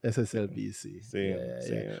SSLBC. See.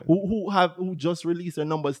 Who just released their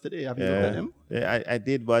numbers today? Have you looked at them? Yeah, I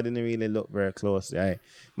did, but I didn't really look very closely.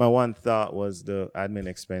 My one thought was the admin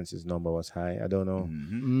expenses number was high. I don't know,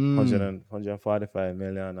 145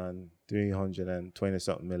 million and 320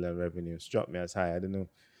 something million revenue struck me as high. I don't know.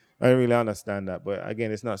 I don't really understand that, but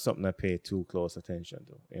again, it's not something I pay too close attention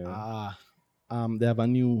to. You know? They have a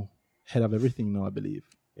new head of everything now, I believe.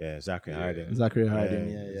 Yeah, Zachary Harding. Zachary Harding,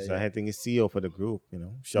 yeah. So I think he's CEO for the group. You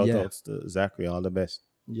know, shout outs to Zachary, all the best.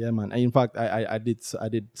 Yeah, man. And in fact, I did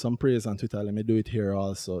some praise on Twitter. Let me do it here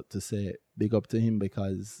also to say big up to him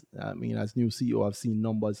because, I mean, as new CEO, I've seen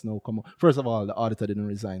numbers now come up. First of all, the auditor didn't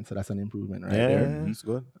resign, so that's an improvement there. Yeah, that's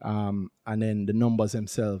good. And then the numbers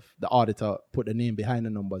themselves, the auditor put the name behind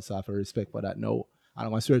the numbers, so I have a respect for that now. And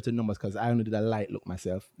I'm going to swear to the numbers because I only did a light look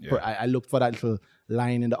myself. Yeah. I looked for that little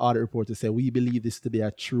line in the audit report to say, we believe this to be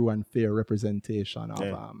a true and fair representation of...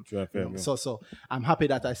 true and fair, So I'm happy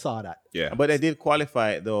that I saw that. Yeah. But I did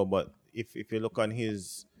qualify it though, but if you look on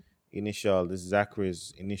his initial, this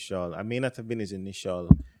Zachary's initial, I may not have been his initial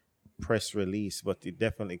press release, but it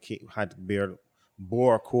definitely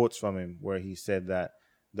bore quotes from him where he said that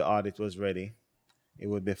the audit was ready, it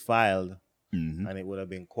would be filed, and it would have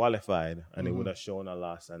been qualified, and it would have shown a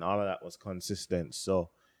loss, and all of that was consistent. So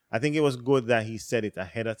I think it was good that he said it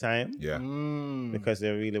ahead of time. Yeah. Because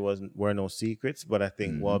there really were no secrets. But I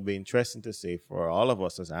think what would be interesting to see for all of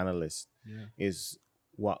us as analysts is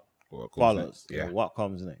what follows. Yeah. What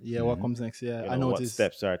comes next. Yeah, what comes next? Yeah, I noticed what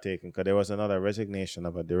steps are taken. Because there was another resignation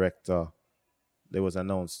of a director that was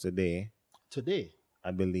announced today. Today? I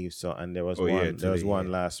believe so. And there was one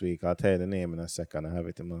last week. I'll tell you the name in a second. I have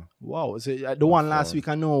it in my... Wow. So the one last week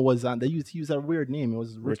I know was, they used to use a weird name. It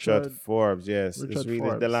was Richard Forbes, yes. Richard it's really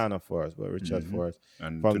Forbes. Delano Forbes, but Richard Forbes.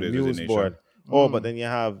 And from the news board. But then you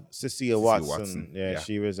have Cecile Watson. Yeah,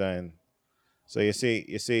 she resigned. So you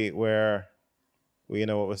see where, you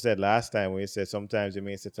know what was said last time, where you said sometimes you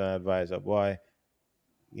may sit and advise a boy,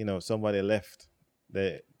 you know, somebody left.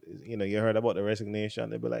 You know, you heard about the resignation,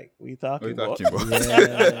 they'd be like, what are you talking about?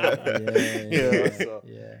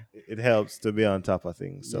 It helps to be on top of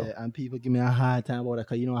things. So. Yeah, and people give me a hard time about it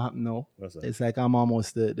because you know what happened now? It's like I'm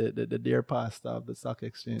almost the dear pastor of the stock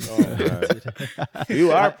exchange.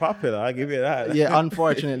 You are popular, I'll give you that. Yeah,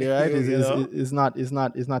 unfortunately, right? It's not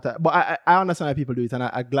that. But I understand why people do it, and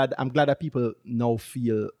I'm glad that people now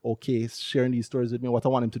feel okay sharing these stories with me. What I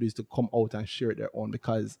want them to do is to come out and share it their own,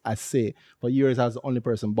 because I say for years I was the only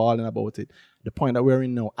person balling about it. The point that we're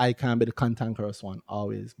in now, I can't be the cantankerous one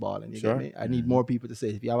always balling. You get me? I need more people to say,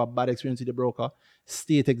 if you have a bad experience with the broker,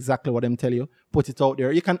 state exactly what them tell you, put it out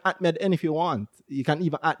there. You can add med if you want. You can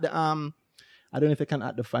even add the I don't know if they can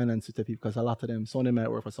add the finance to people, because a lot of them, some of them might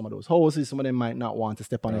work for some of those houses, some of them might not want to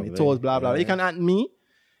step on any toes, blah blah. You can add me.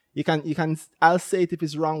 You can. I'll say it if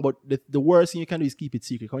it's wrong, but the worst thing you can do is keep it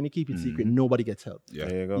secret. When you keep it secret, nobody gets help. Yeah,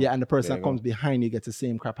 there you go. Yeah, and the person that comes behind you gets the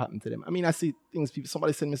same crap happen to them. I mean, I see things.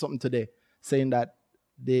 Somebody sent me something today saying that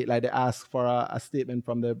they asked for a statement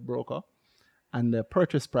from the broker, and the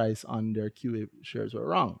purchase price on their QA shares were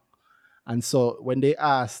wrong. And so when they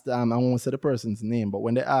asked, I won't say the person's name, but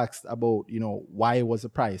when they asked about, you know, why was the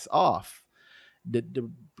price off, they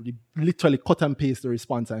literally cut and paste the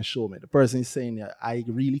response and show me. The person is saying, yeah, I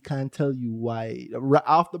really can't tell you why. Right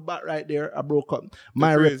off the bat right there, I broke up.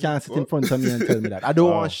 My rep can't sit in front of me and tell me that. I don't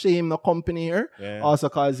want to shame the company here. Yeah. Also,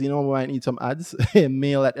 because, you know, we might need some ads.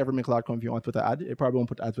 Mail at everymail.com if you want to put an ad. They probably won't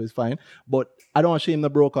put ads, but it's fine. But I don't want to shame the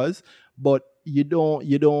brokers. But you don't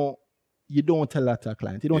tell that to a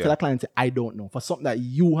client. You don't tell a client, I don't know. For something that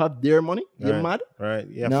you have their money, you're mad? Right.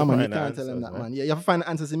 No, man, you can't tell them that, man. Yeah, you have to find the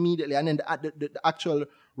answers immediately. And then the actual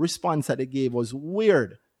response that they gave was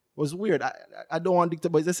weird. I don't want to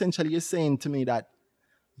dictate, but it's essentially you're saying to me that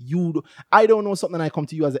I don't know something, I come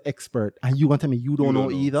to you as an expert, and you want to tell me you don't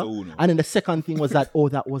know either. So and then the second thing was that,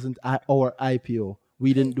 that wasn't our IPO.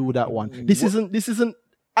 We didn't do that one. This isn't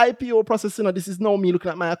IPO processing. This is now me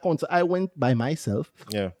looking at my account. So I went by myself.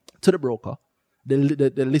 Yeah. To the broker,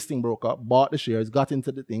 the listing broker, bought the shares, got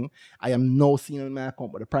into the thing. I am now seeing in my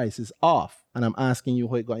account, but the price is off. And I'm asking you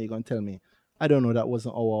how you're going to tell me, I don't know, that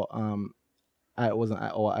wasn't our it wasn't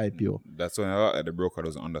our IPO. That's when a lot of the broker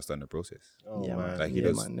doesn't understand the process. Oh, Yeah, man. Like he Yeah,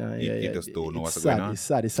 does, man. he just don't know It's what's sad, going on. It's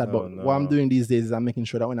sad. It's sad. Oh, But no. what I'm doing these days is I'm making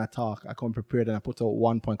sure that when I talk, I come prepared and I put out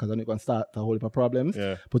one point because I'm not going to start a whole heap of problems.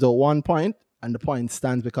 Yeah. Put out one point, and the point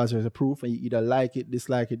stands because there's a proof, and you either like it,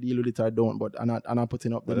 dislike it, deal with it, or don't. But I'm not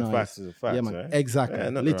putting up the But the noise. facts is the facts, Yeah, man. right? Exactly. Yeah,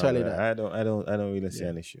 nothing wrong Literally with that. I don't really see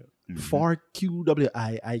an issue. For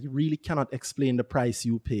QWI, I really cannot explain the price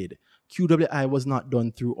you paid. QWI was not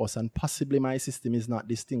done through us, and possibly my system is not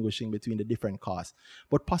distinguishing between the different costs,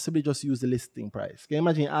 but possibly just use the listing price. Can you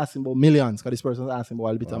imagine asking about millions because this person's asking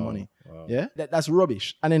about a bit of money? Wow. Yeah, that's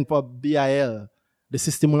rubbish. And then for BIL, the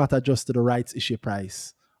system will not adjust to the rights issue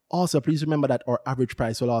price. Also, please remember that our average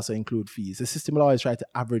price will also include fees. The system will always try to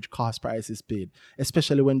average cost prices paid,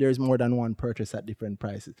 especially when there's more than one purchase at different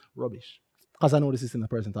prices. Rubbish. Because I know the system the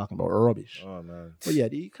person talking about. Rubbish. Oh, man. But yeah,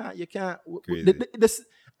 you can't. Crazy.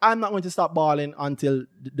 I'm not going to stop balling until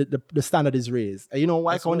the standard is raised. And you know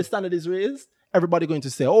why? That's 'Cause when the good. standard is raised, everybody going to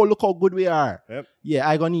say, "Oh, look how good we are." Yep. Yeah,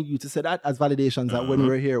 I gonna need you to say that as validations that when we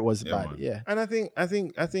were here it was Yeah, bad. man. Yeah. And I think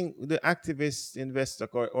the activist investor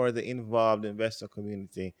or the involved investor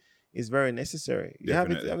community is very necessary. You have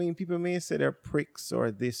it. Definitely. I mean, people may say they're pricks or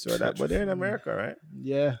this or that, but they're in America, right?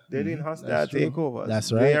 Yeah. They're doing hostile That's true. takeovers. That's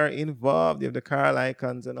They right. are involved. You have the Carl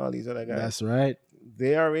Icahns and all these other guys. That's right.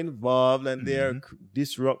 They are involved and they are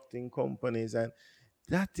disrupting companies, and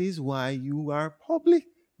that is why you are public.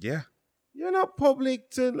 Yeah, You're not public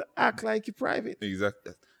to act like you're private.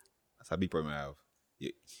 exactly. That's a big problem I have.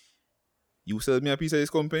 You sell me a piece of this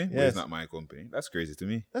company, but Yes. it's not my company. That's crazy to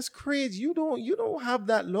me. That's crazy. You don't have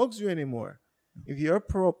that luxury anymore. If you're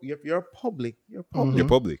public, you're public. You're Mm-hmm.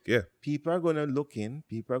 public, yeah. People are gonna look in.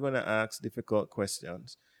 People are gonna ask difficult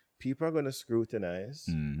questions. People are gonna scrutinize,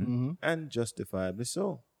 Mm-hmm. and justifiably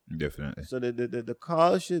so. Definitely. So the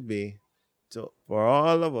call should be for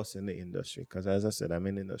all of us in the industry, because as I said, I'm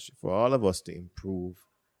in the industry, for all of us to improve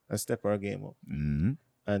and step our game up Mm-hmm.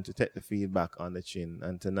 and to take the feedback on the chin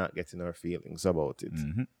and to not get in our feelings about it.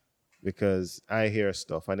 Mm-hmm. Because I hear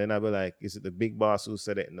stuff and then I'll be like, is it the big boss who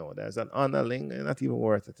said it? No, there's an underling and not even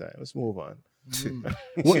worth the time. Let's move on.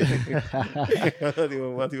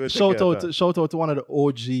 Not even Shout out to one of the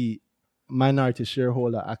OG minority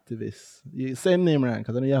shareholder activists. Same name, Ryan,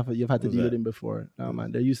 because I know you've had to Who's deal that? with him before. No,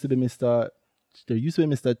 man. There used to be Mr.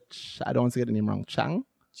 I don't want to get the name wrong. Chang?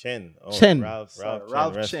 Chen. Oh, Chen. Ralph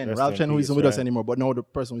Chen. Rest Ralph in Chen, who peace, isn't with us right? anymore, but now the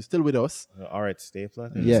person who's still with us. All right, Stapler. I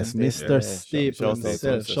think Yes, it's Mr. Staple Shout out to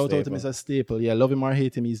himself. Mr. Shout out to Mr. Staple. Yeah, love him or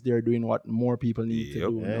hate him, he's there doing what more people need to Yep.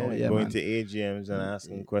 do. Yeah, Yeah, going man. to AGMs and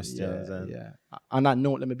asking questions. Yeah, and yeah. On that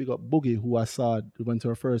note, let me big up Boogie, who I saw went to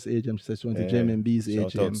her first AGM. She said she went to Yeah. JMB's Shout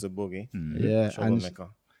out AGM. to Boogie. Yeah, and Troublemaker.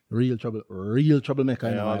 real troublemaker.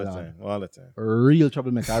 Yeah, in all my the lad. time. All the time. Real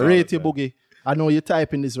troublemaker. I All rate the you, time. Boogie. I know you're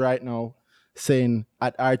typing this right now, saying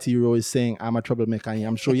at RT Row is saying I'm a troublemaker. And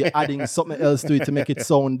I'm sure you're adding something else to it to make it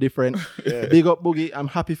sound different. Big up, Boogie. I'm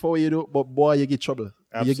happy for what you do, but boy, you get trouble. You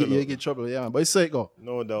Absolutely. get trouble, yeah, man. But it's so it go.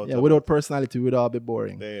 No doubt. Yeah, about without personality, we'd all be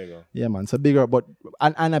boring. it. There you go. Yeah, man. So big up, but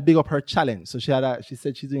and I big up her challenge. So she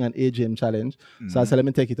said she's doing an AGM challenge. So I said, let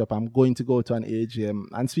me take it up. I'm going to go to an AGM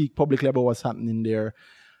and speak publicly about what's happening there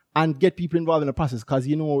and get people involved in the process. Because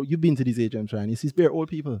you know, you've been to these AGMs, right? You see, it's bare old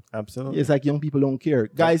people. Absolutely. It's like young people don't care.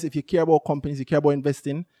 Guys, if you care about companies, you care about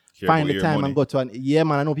investing, Care find about the your time money. and go to an yeah,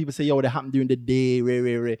 man. I know people say, yo, they happen during the day,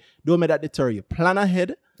 Don't let that deter you. Plan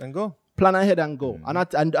ahead. And go. Plan ahead and go. I'm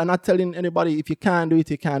not telling anybody if you can't do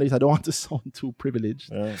it, you can't do it. I don't want to sound too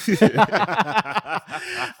privileged. Yeah.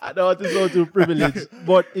 I don't want to sound too privileged.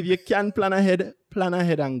 But if you can plan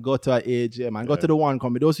ahead and go to an AGM and go to the one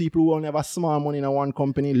company. Those people who only have a small money in a one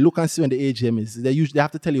company, look and see when the AGM is. They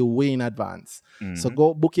have to tell you way in advance. So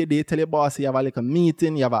go book your day, tell your boss you have a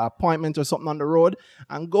meeting, you have an appointment or something on the road,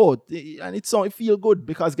 and go. And it feel good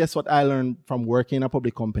because guess what I learned from working in a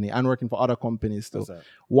public company and working for other companies too. What's that?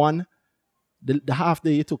 One, the half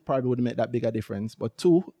day you took probably would make that bigger difference. But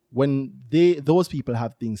two, when those people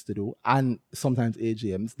have things to do, and sometimes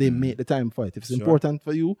AGMs, they make the time for it. If it's important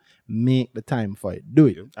for you, make the time for it. Do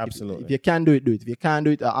it. Absolutely. If you can do it, do it. If you can't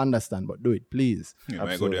do it, I understand, but do it, please. You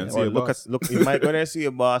might go there and see Or your boss. you might go there and see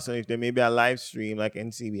your boss, and if there may be a live stream, like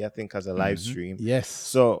NCB, I think has a live stream. Yes.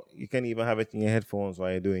 So you can even have it in your headphones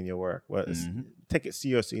while you're doing your work. Well, take it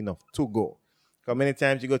seriously enough to go. Because many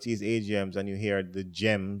times you go to these AGMs and you hear the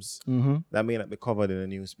gems that may not be covered in the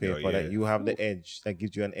newspaper, that you have the edge, that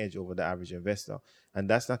gives you an edge over the average investor. And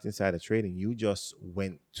that's not insider trading. You just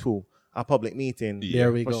went to a public meeting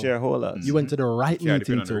There we for go. shareholders. You went to the right Yeah,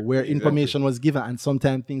 meeting depending on too, the- where exactly. information was given, and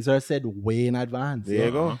sometimes things are said way in advance. There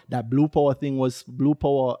you go. That Blue Power thing was Blue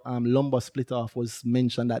Power lumber split off was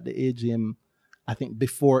mentioned at the AGM, I think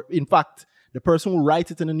before. In fact, The person who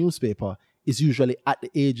writes it in the newspaper is usually at the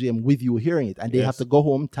AGM with you hearing it. And they have to go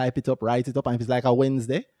home, type it up, write it up. And if it's like a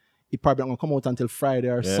Wednesday, it probably not going to come out until Friday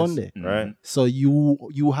or Sunday. Right. So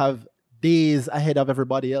you have days ahead of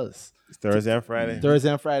everybody else. It's Thursday and Friday. Thursday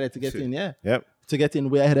and Friday to get in, Yep. to get in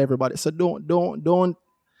way ahead of everybody. So don't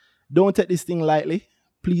take this thing lightly.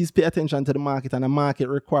 Please pay attention to the market, and the market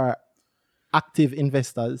require active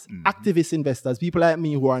investors, activist investors, people like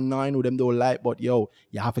me who are annoying with them don't like, but you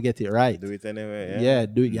have to get it right. Do it anyway. Yeah,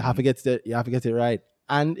 do it. You have to get it right.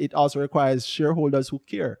 And it also requires shareholders who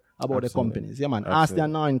care about the companies. Yeah, man. Ask the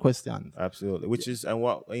annoying questions. Absolutely. Which is and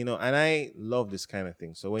I love this kind of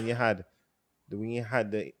thing. So when you had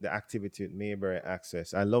the activity with Mayberry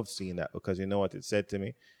Access, I love seeing that because you know what it said to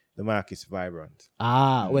me? The market's vibrant.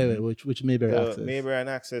 Wait, which Mayberry Access? Mayberry and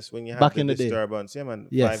Access when you had back the in the disturbance. Day. Yeah, man.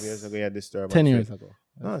 Yes. 5 years ago you had disturbance. 10 years ago.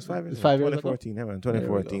 No, it's 5 years ago. 2014, yeah, man.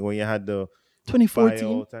 2014 when you had the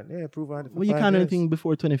 2014? Yeah, prove on it. Well, you can't do anything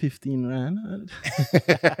before 2015, man.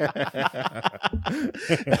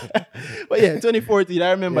 But yeah, 2014,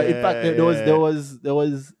 I remember. In fact, there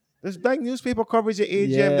was there's black newspaper coverage at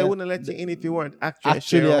AGM. They wouldn't let you in if you weren't actually a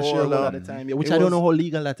shareholder at the time. Yeah, which I don't know how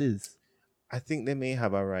legal that is. I think they may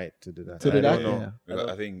have a right to do that. I don't know.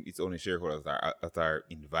 I think it's only shareholders that are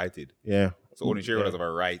invited. Yeah. So only shareholders have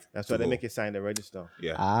a right. That's why they make you sign the register.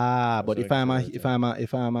 Yeah. But if I'm a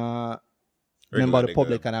member of the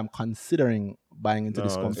public and I'm considering buying into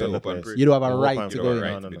this company, you don't have a right to go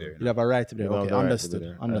in. You have a right to be there. Okay,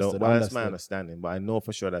 understood. Well, that's my understanding, but I know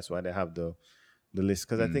for sure that's why they have the list,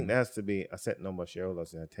 because I think there has to be a set number of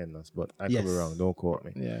shareholders in attendance, but I could be wrong. Don't quote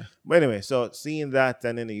me. Yeah. But anyway, so seeing that,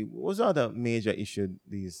 and then what was other major issue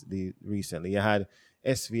these recently? You had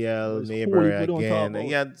SVL, Mayberry again, and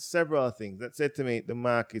you had several things that said to me the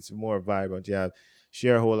market's more vibrant. You have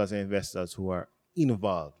shareholders and investors who are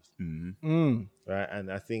involved, right?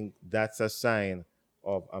 And I think that's a sign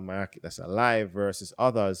of a market that's alive versus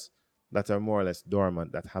others that are more or less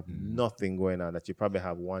dormant, that have nothing going on, that you probably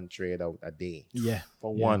have one trade out a day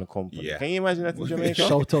for one company. Yeah. Can you imagine that in Jamaica?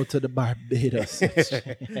 Shout out to the Barbados.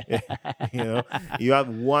 You have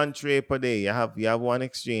one trade per day. You have one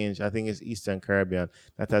exchange. I think it's Eastern Caribbean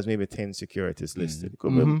that has maybe 10 securities listed.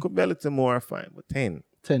 Could be a little more, fine, but 10.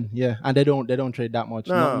 10, yeah, and they don't trade that much.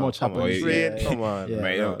 Not much happens. Come on, you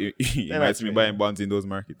might see me buying bonds in those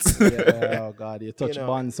markets. Oh God, you touch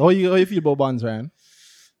bonds. How you feel about bonds, Ryan?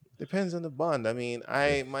 Depends on the bond. I mean,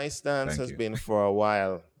 my stance has been for a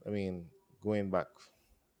while. I mean, going back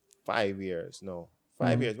 5 years. No,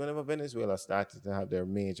 5 years. Whenever Venezuela started to have their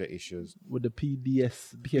major issues with the BSA.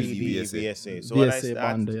 So what I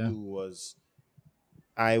started to do was,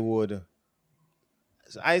 I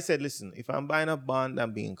said, listen, if I'm buying a bond,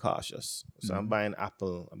 I'm being cautious. So I'm buying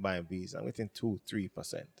Apple, I'm buying Visa. I'm getting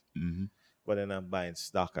 2-3%. But then I'm buying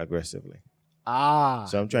stock aggressively.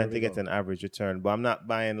 So I'm trying to get an average return, but I'm not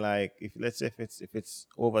buying if it's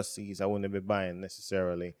overseas, I wouldn't be buying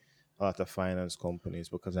necessarily a lot of finance companies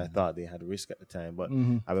because I thought they had risk at the time. But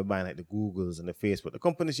I've been buying the Googles and the Facebook, the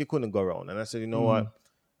companies you couldn't go around. And I said, you know what?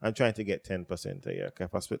 I'm trying to get 10% a year. Okay,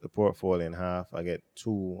 if I split the portfolio in half, I get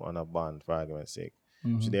 2 on a bond for argument's sake.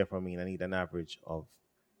 So therefore, I need an average of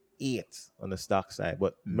 8 on the stock side,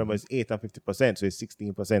 but remember it's 8 and 50%, so it's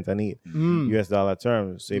 16% I need US dollar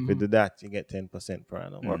terms. So if you do that, you get 10% per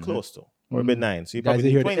annum or close to, or a bit 9. So you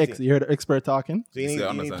probably need 20. You heard the expert talking. So you need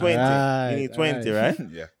 20. You need 20, right?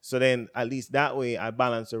 Yeah. So then at least that way I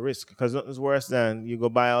balance the risk, because nothing's worse than you go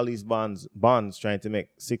buy all these bonds trying to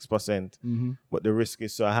make 6%, but the risk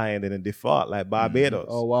is so high and then a default like Barbados.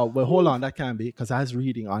 Oh wow! Well, hold on, that can't be, because I was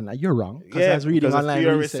reading online. You're wrong. Because I was reading online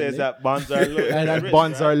recently. Says that bonds are low, and that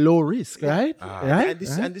bonds are low risk, right? And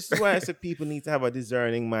this is why I said people need to have a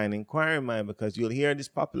discerning mind, inquiring mind, because you'll hear this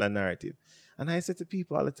popular narrative. And I said to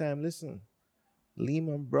people all the time, listen,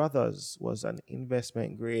 Lehman Brothers was an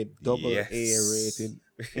investment grade AA rated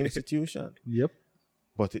institution. Yep.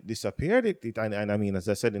 But it disappeared. And I mean, as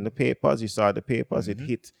I said in the papers, you saw the papers, it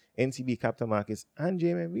hit NCB Capital Markets and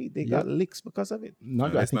JMB. They got licks because of it.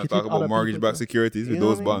 Let's not talk about mortgage-backed securities with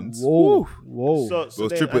those bonds. Whoa. So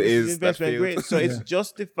those triple A's investment grade. So it's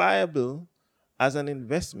justifiable as an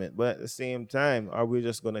investment, but at the same time, are we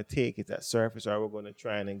just going to take it at surface, or are we going to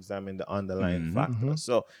try and examine the underlying factors?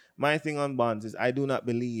 So my thing on bonds is I do not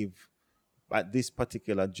believe at this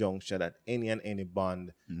particular juncture that any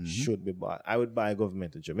bond should be bought. I would buy a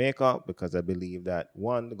government of Jamaica because I believe that,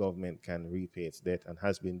 one, the government can repay its debt and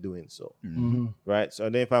has been doing so. Right? So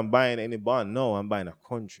then if I'm buying any bond, no, I'm buying a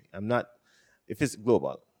country. I'm not, if it's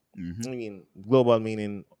global. I mean, global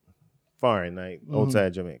meaning foreign, like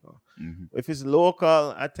outside Jamaica. Mhm. If it's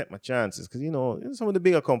local, I take my chances because some of the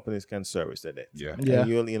bigger companies can service the debt. Yeah. And Yeah.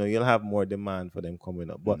 you'll have more demand for them coming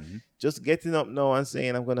up. But just getting up now and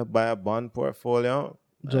saying I'm gonna buy a bond portfolio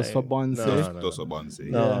Just for bonds' no, sake? no, no, Those are bonds.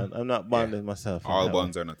 no, Yeah. I'm not bonding myself. in All that way.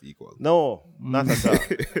 bonds are not equal. No, not at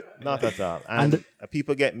all. Not at all. And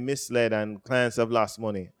people get misled and clients have lost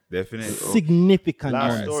money. Definitely. Significant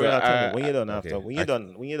Last money. story so I'll tell you. I- When you're done okay. after. When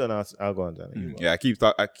you're done, I'll go on to you. Yeah,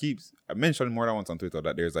 I mentioned more than once on Twitter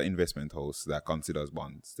that there's an investment house that considers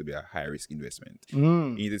bonds to be a high risk investment. You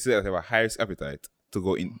need to say that they have a high risk appetite to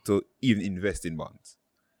go in to even invest in bonds.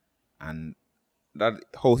 And that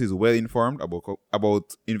house is well informed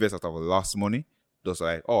about investors that have lost money. Just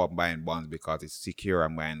like, I'm buying bonds because it's secure.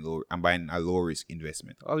 I'm buying a low risk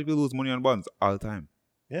investment. All people lose money on bonds all the time.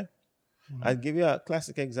 Yeah. I'll give you a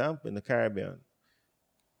classic example in the Caribbean.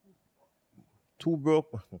 Two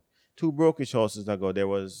brokerage houses ago, there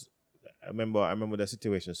was, I remember the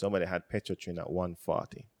situation. Somebody had Petrotrin at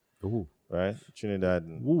 140, Ooh. right? Trinidad,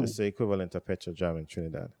 that's the equivalent of Petrojam in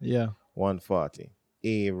Trinidad. Yeah. 140,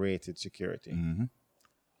 A-rated security. Mm-hmm.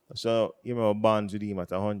 So, bonds redeem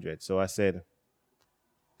at 100. So I said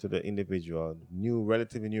to the individual,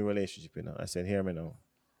 relatively new relationship, I said, hear me now,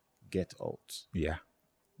 get out. Yeah.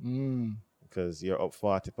 Because you're up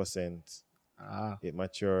 40%. It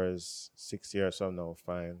matures 6 years from now,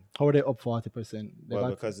 fine. How are they up 40%?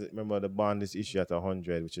 Because remember the bond is issued at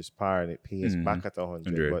 100, which is par, and it pays back at 100.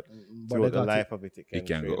 100. But But throughout they the got life of it, it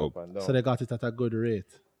can go trade up. and down. So they got it at a good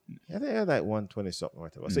rate. Yeah, they had like 120 something,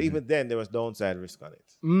 whatever. So even then, there was downside risk on it.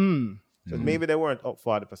 So Mm. maybe they weren't up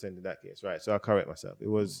 40% in that case, right? So I correct myself. It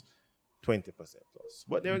was 20% plus.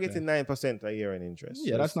 But they were getting 9% a year in interest.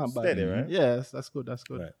 Yeah, So that's it's not bad. steady, right? Yes, that's good. That's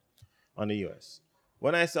good. Right. On the US.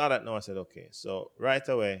 When I saw that now, I said, okay, so right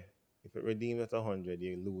away, if it redeems at 100,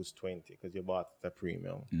 you lose 20 because you bought at a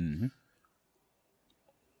premium. Mm-hmm.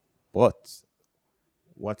 But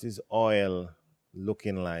what is oil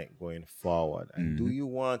looking like going forward? And do you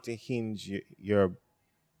want to hinge your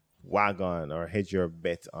wagon or hedge your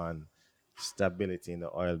bet on stability in the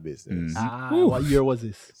oil business? What year was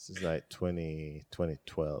this? This is like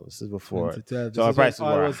 2012. This is before. 2012. So our This is when prices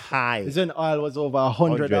oil were was- high. This is when oil was over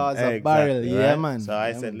 $100 a Exactly, barrel. Yeah, right? man. So I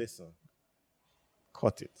Yeah, said, man. listen,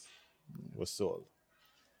 cut it. It was sold.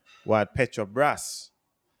 While Petrobras,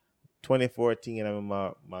 2014, I'm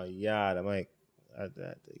in my yard. I'm like, I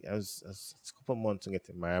was a couple months to get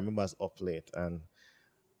to married. I remember I was up late and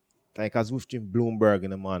like I was watching Bloomberg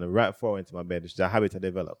in the morning, right forward into my bed, which is a habit I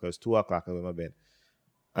developed because 2 o'clock I was in my bed.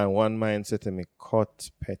 And one man said to me,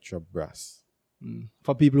 cut Petrobras.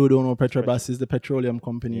 For people who don't know, Petrobras is the petroleum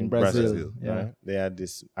company in Brazil. Yeah. Right? They had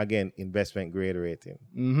this, again, investment grade rating.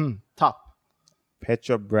 Mm-hmm. Top.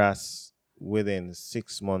 Petrobras, within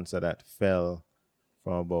 6 months of that, fell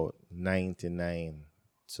from about 99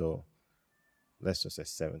 to, let's just say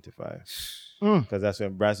 75. Because that's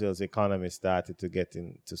when Brazil's economy started to get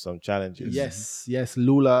into some challenges. Yes.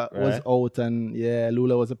 Lula was Right? out, and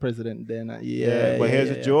Lula was the president then. But here's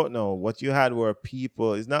a joke now. What you had were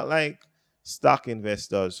people, it's not like stock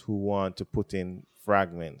investors who want to put in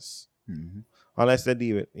fragments. Unless they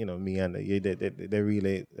deal with, me and they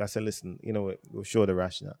really, I said, listen, we'll show the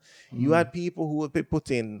rationale. You had people who would be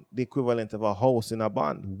putting the equivalent of a house in a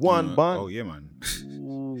bond. One bond. Oh, yeah, man.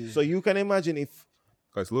 So you can imagine if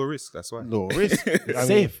Because low risk, that's why. low risk.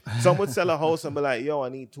 Safe. Some would sell a house and be like, yo, I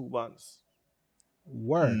need 2 bonds.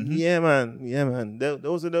 Word. Yeah, man.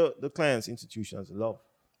 Those are the clients institutions love.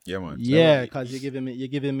 Yeah, man. Yeah, because you're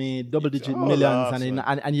giving me double-digit Oh, millions, awesome.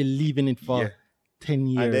 and you're leaving it for Yeah. 10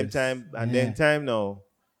 years. And then time now,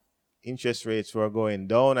 interest rates were going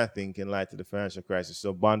down, I think, in light of the financial crisis.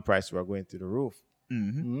 So bond prices were going through the roof,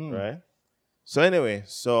 right? So anyway,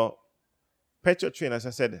 Petrotrin, as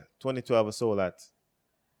I said, 2012 was sold at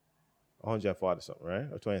 140 something, right?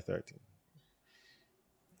 Or 2013.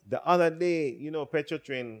 The other day,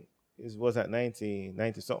 Petrotrin was at 90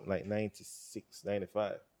 something, like 96,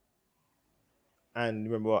 95. And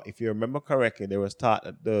remember, if you remember correctly, there was thought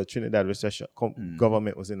that the Trinidad recession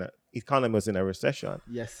government economy was in a recession.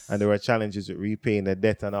 Yes. And there were challenges with repaying the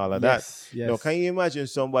debt and all of that. Yes. Now, can you imagine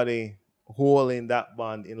somebody holding that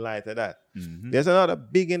bond in light of that? There's another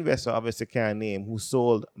big investor, obviously can't name, who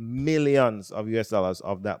sold millions of US dollars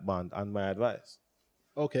of that bond on my advice.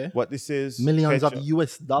 Okay. What this is Millions of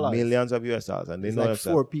US dollars. Millions of US dollars. And they It's know like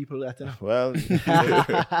themselves. 4 people that. Well,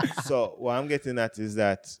 so what I'm getting at is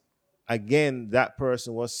that, again, that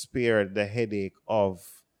person was spared the headache of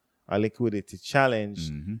a liquidity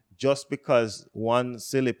challenge just because one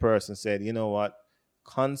silly person said, you know what,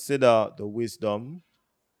 consider the wisdom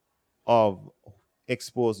of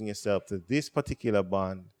exposing yourself to this particular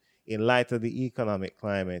bond in light of the economic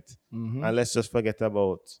climate, and let's just forget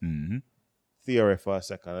about theory for a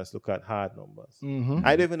second. Let's look at hard numbers.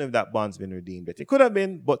 I don't even know if that bond's been redeemed, but it could have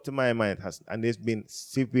been, but to my mind it hasn't. And there's been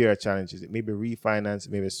severe challenges. It may be refinanced,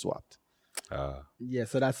 maybe swapped. Yeah,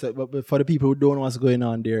 so that's it. But for the people who don't know what's going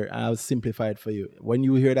on there, I'll simplify it for you. When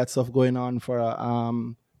you hear that stuff going on for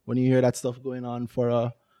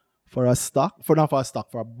a stock, for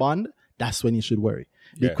a bond, that's when you should worry.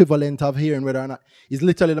 The equivalent of hearing whether or not is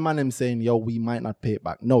literally the man them saying, "Yo, we might not pay it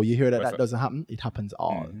back." No, you hear that doesn't happen. It happens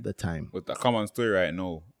all the time. With the common story right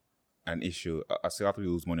now, an issue. I see a lot of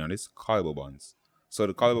people lose money on this callable bonds. So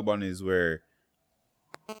the callable bond is where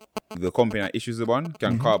the company that issues the bond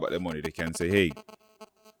can call back the money. They can say, "Hey,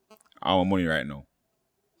 I want money right now,"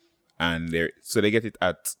 and they get it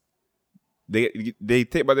at they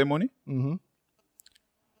take back their money.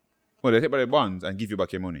 Well, they take back their bonds and give you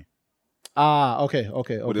back your money. Okay.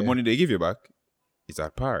 But the money they give you back is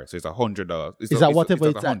at par, so it's $100. Is that whatever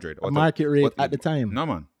it's at market rate at the time? No,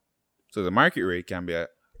 man. So the market rate can be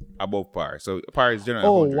above par. So par is generally.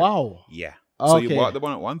 Oh 100. wow. Yeah. So you bought the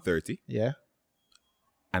bond at 130. Yeah.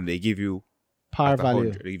 And they give you par value.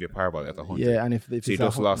 100. They give you par value at 100. Yeah, and if so you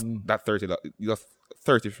just lost that 30. You lost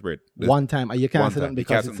 30 spread. One time, and you cancel them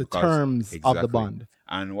because it's the terms of the bond.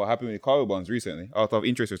 And what happened with the callable bonds recently? Out of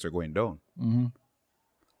interest rates are going down.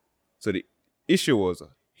 So the issue was,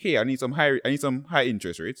 hey, I need some high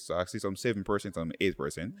interest rates. So I see some 7%, some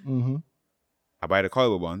 8%. I buy the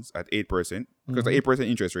callable bonds at 8% because the 8%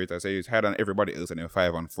 interest rate I say is higher than everybody else, and they're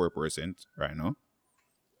 5 and 4% right now.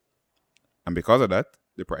 And because of that,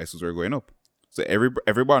 the prices were going up. So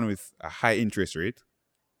every bond with a high interest rate,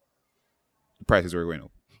 the prices were going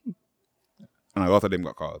up, and a lot of them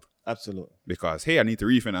got called. Absolutely. Because hey, I need to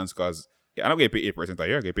refinance because I'm not going to pay 8% a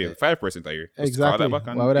year. I get paid 5% a year. Exactly.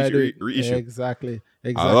 Why would I do? Reissue. Exactly.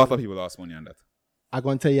 A lot of people lost money on that. I'm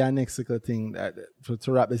going to tell you a next thing that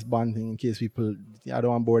to wrap this bond thing in case people, I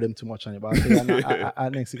don't want to bore them too much on it, but I'll tell you a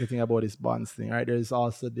next thing about this bonds thing, right? There's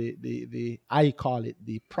also the I call it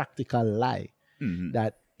the practical lie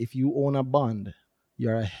that if you own a bond,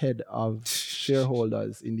 you're ahead of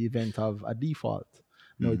shareholders in the event of a default.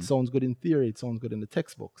 No, it sounds good in theory, it sounds good in the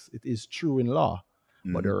textbooks. It is true in law.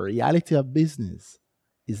 But the reality of business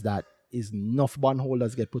is that enough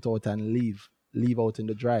bondholders get put out and leave out in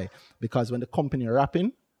the dry. Because when the company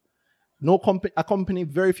wrapping,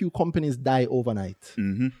 very few companies die overnight.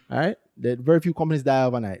 All right? Very few companies die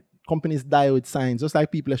overnight. Companies die with signs, just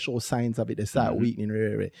like people that show signs of it, they start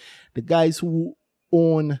weakening. The guys who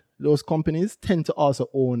own those companies tend to also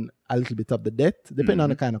own a little bit of the debt, depending on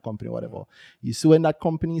the kind of company, whatever. You see when that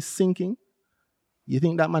company is sinking, you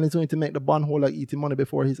think that man is going to make the bondholder eating money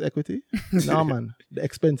before his equity? No, man. The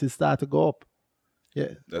expenses start to go up. Yeah.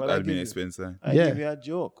 That'd be an expense. I give you a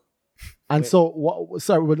joke. And so,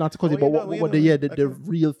 sorry, we're not to cut it, but the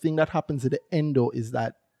real thing that happens at the end, though, is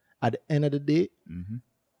that at the end of the day,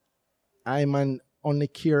 I only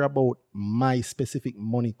care about my specific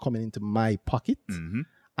money coming into my pocket.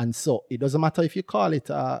 And so it doesn't matter if you call it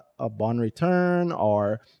a bond return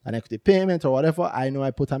or an equity payment or whatever. I know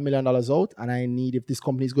I put $1 million out, and I need, if this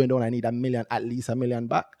company is going down, I need at least $1 million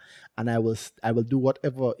back. And I will do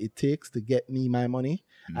whatever it takes to get me my money.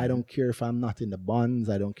 I don't care if I'm not in the bonds.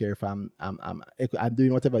 I don't care if I'm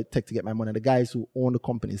doing whatever it takes to get my money. The guys who own the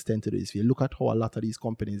companies tend to do this. If you look at how a lot of these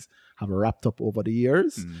companies have wrapped up over the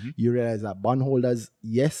years, you realize that bondholders,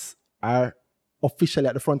 yes, are officially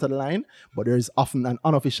at the front of the line, but there is often an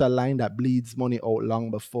unofficial line that bleeds money out long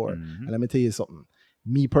before. And let me tell you something.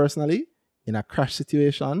 Me personally, in a crash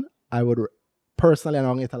situation, I would personally, and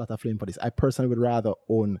I'm going to get a lot of flame for this, I personally would rather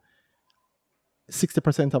own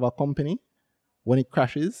 60% of a company when it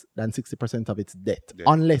crashes than 60% of its debt.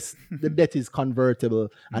 Unless the debt is convertible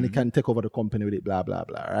and it can take over the company with it, blah, blah,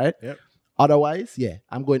 blah, right? Yep. Otherwise, yeah,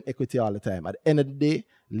 I'm going equity all the time. At the end of the day,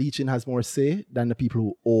 Leachin has more say than the people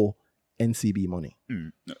who owe NCB money.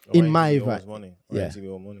 In my view.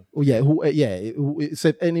 So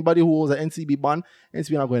if anybody who owes an NCB bond,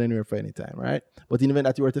 NCB not going anywhere for any time, right? But in the event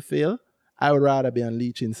that you were to fail, I would rather be on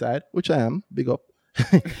Leachin side, which I am, big up,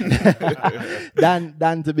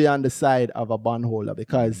 than to be on the side of a bondholder,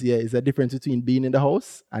 because it's a difference between being in the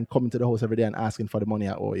house and coming to the house every day and asking for the money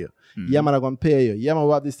I owe you. Yeah, man, I'm gonna pay you. Yeah, man,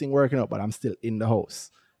 we have this thing working out, but I'm still in the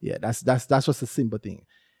house. Yeah, that's just a simple thing.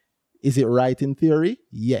 Is it right in theory?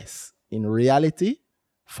 Yes. In reality,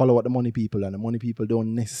 follow what the money people, and the money people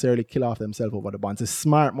don't necessarily kill off themselves over the bonds. The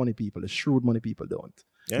smart money people, the shrewd money people don't.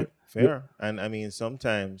 Yeah, fair. And I mean,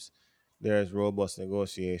 sometimes there's robust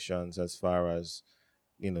negotiations as far as,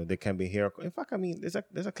 they can be here. In fact, I mean, there's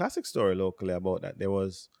a classic story locally about that. There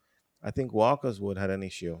was, I think Walkerswood had an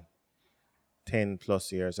issue 10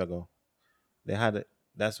 plus years ago. They had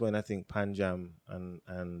that's when I think Panjam and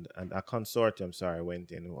a consortium,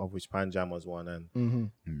 went in, of which Panjam was one,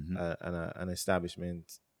 and an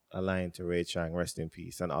establishment aligned to Ray Chang, rest in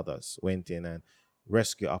peace, and others went in and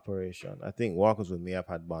rescue operation. I think Walkers may have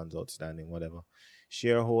had bonds outstanding, whatever.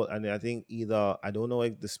 Shareholder, and I think I don't know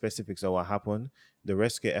the specifics of what happened. The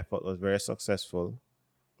rescue effort was very successful.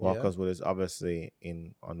 Walkers is obviously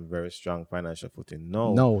on very strong financial footing.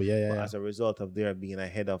 But as a result of their being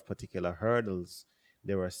ahead of particular hurdles,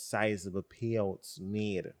 there were sizable payouts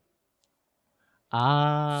made.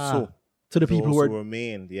 So to the people who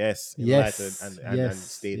remained, and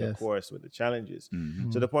stayed the course with the challenges.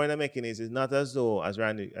 So the point I'm making is not as though, as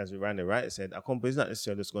Randy Wright said, a company is not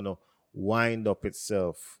necessarily just going to wind up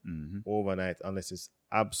itself overnight unless it's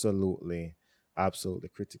absolutely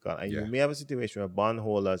critical. And you may have a situation where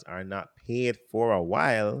bondholders are not paid for a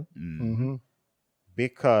while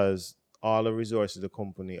because all the resources of the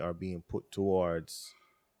company are being put towards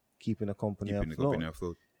keeping the company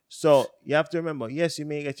afloat. So you have to remember, yes, you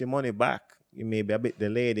may get your money back. You may be a bit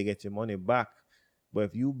delayed to get your money back. But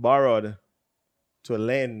if you borrowed to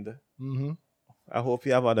lend, I hope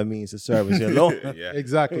you have other means to service your loan.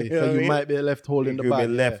 Exactly. So you might be left holding the bag. You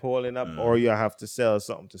be left holding up, or you have to sell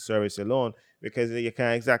something to service your loan, because you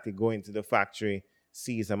can't exactly go into the factory,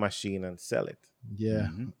 seize a machine, and sell it. Yeah.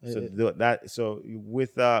 So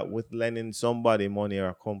with lending somebody money or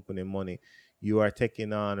a company money, you are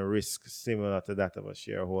taking on a risk similar to that of a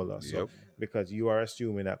shareholder. So because you are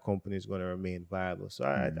assuming that company is going to remain viable. So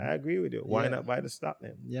I agree with you. Why not buy the stock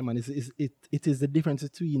then? Yeah, man. It is the difference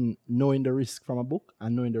between knowing the risk from a book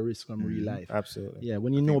and knowing the risk from real life. Absolutely. Yeah,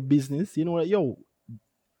 when you know business, you know what,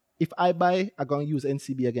 if I buy, I'm going to use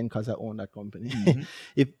NCB again because I own that company.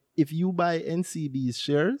 If you buy NCB's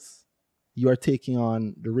shares, you are taking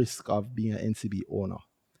on the risk of being an NCB owner.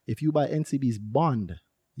 If you buy NCB's bond,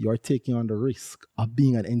 you are taking on the risk of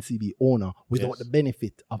being an NCB owner without the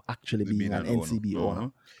benefit of actually being an NCB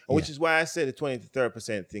owner. Which is why I said the 20 to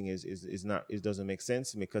 30% thing is not, it doesn't make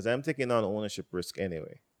sense to me, because I'm taking on ownership risk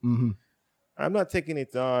anyway. I'm not taking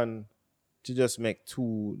it on to just make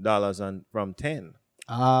 $2 from 10.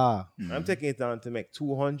 I'm taking it on to make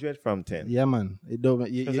 200 from 10. Yeah, man.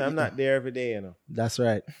 Because I'm not there every day, That's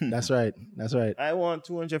right. I want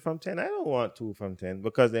 200 from 10. I don't want 2 from 10,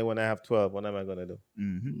 because then when I have 12, what am I going to do?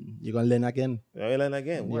 You're going to learn again. I learn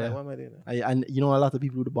again. Why am I doing that? And you know, a lot of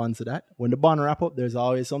people do the bonds to that. When the bond wrap up, there's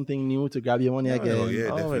always something new to grab your money again.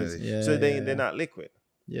 Definitely. So they're not liquid.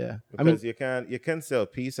 Yeah. Because you can sell a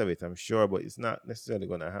piece of it, I'm sure, but it's not necessarily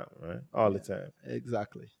going to happen, right? All the time.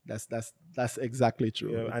 Exactly. That's exactly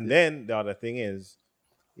true. And then the other thing is,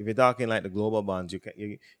 if you're talking like the global bonds,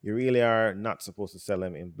 you really are not supposed to sell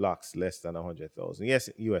them in blocks less than 100,000. Yes,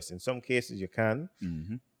 US, in some cases you can,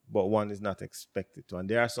 but one is not expected to. And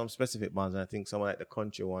there are some specific bonds, and I think some like the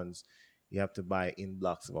country ones, you have to buy in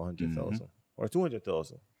blocks of 100,000 or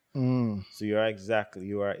 200,000. So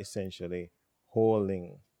you are essentially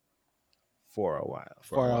holding for a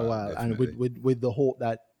while. And with the hope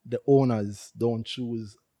that the owners don't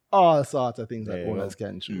choose all sorts of things that owners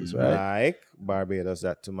can choose, right? Like Barbados,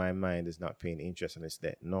 that to my mind is not paying interest on its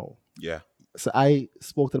debt. No. Yeah. So I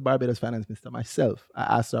spoke to the Barbados finance minister myself.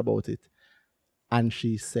 I asked her about it, and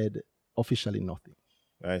she said officially nothing.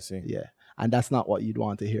 I see. Yeah. And that's not what you'd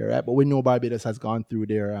want to hear, right? But we know Barbados has gone through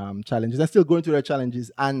their challenges. They're still going through their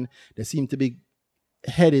challenges, and they seem to be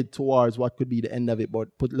headed towards what could be the end of it. But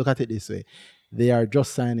look at it this way: they are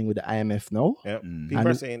just signing with the IMF now. Yep. People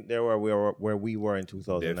are saying they're where we were in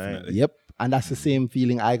 2009. Definitely. Yep. And that's the same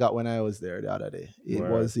feeling I got when I was there the other day. It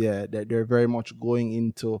was, they're very much going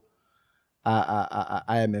into a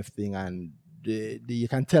IMF thing, and you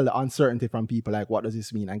can tell the uncertainty from people, like, what does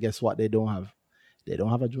this mean? And guess what? They don't have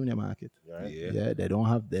a junior market. Right. Yeah. They don't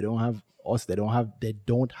have us. They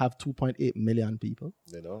don't have 2.8 million people.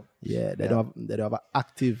 They don't. Yeah. They don't have an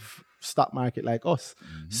active stock market like us.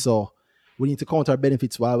 So we need to count our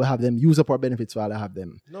benefits while we have them, use up our benefits while I have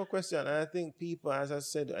them. No question. And I think people, as I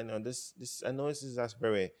said, I know this is a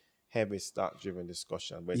very heavy stock driven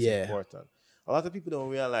discussion, but it's important. A lot of people don't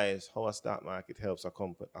realize how a stock market helps a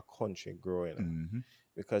country growing.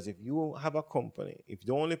 Because if you have a company, if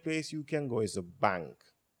the only place you can go is a bank,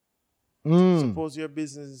 suppose your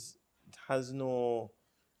business has no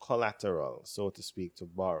collateral, so to speak, to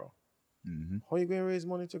borrow, how are you going to raise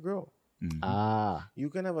money to grow? You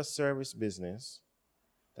can have a service business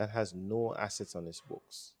that has no assets on its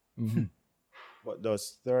books, but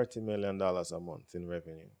does $30 million a month in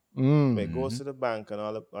revenue. But it goes to the bank, and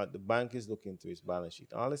the bank is looking to its balance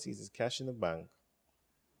sheet. All it sees is cash in the bank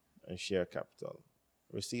and share capital.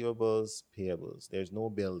 Receivables, payables. There's no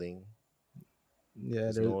building. Yeah,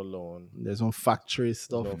 There's no loan. there's no factory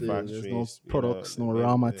stuff. No There's no factories, products, you no know,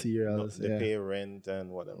 raw they materials. they yeah. pay rent and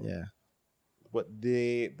whatever. Yeah. But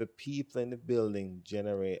the people in the building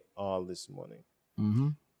generate all this money. Mm-hmm.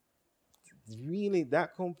 Really,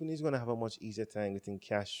 that company is going to have a much easier time getting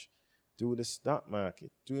cash through the stock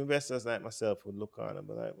market. Two investors like myself would look on and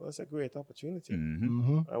be like, well, that's a great opportunity.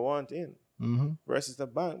 Mm-hmm. I want in. Mm-hmm. Versus the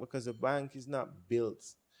bank, because the bank is not built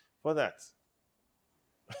for that.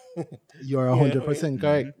 You're 100%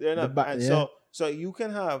 correct. They're not. And yeah. so you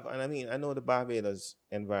can have, and I mean, I know the Barbados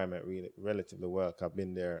environment really relatively well. I've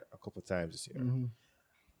been there a couple of times this year. Mm-hmm.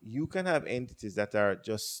 You can have entities that are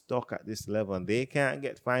just stuck at this level and they can't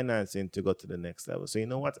get financing to go to the next level. So you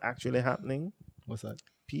know what's actually happening? What's that?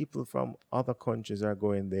 People from other countries are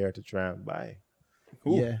going there to try and buy.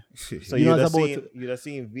 Yeah. So You know you'd have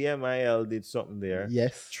seen VMIL did something there.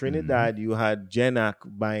 Yes. Trinidad, you had Genac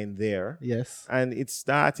buying there. Yes. And it's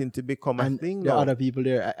starting to become a thing there now. are other people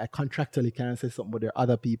there. I contractually can't say something, but there are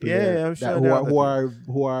other people Yeah, there I'm sure that there are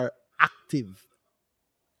who are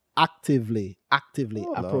actively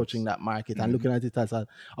Oh, approaching that market and looking at it as an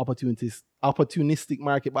opportunistic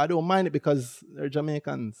market. But I don't mind it because they're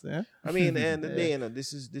Jamaicans. Yeah. I mean, and the day,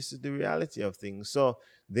 this is the reality of things. So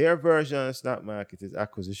their version of stock market is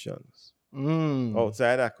acquisitions,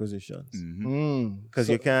 outside acquisitions, because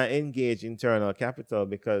you can't engage internal capital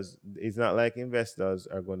because it's not like investors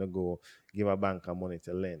are going to go give a banker money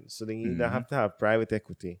to lend. So they either have to have private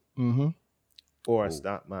equity or a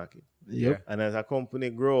stock market. Yep. And as a company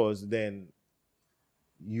grows, then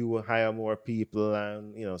you will hire more people,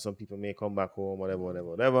 and some people may come back home,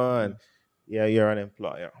 whatever, and you're an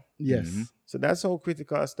employer. Yes. So that's how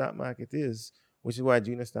critical a stock market is, which is why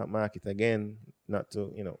junior stock market, again, not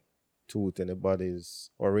to toot anybody's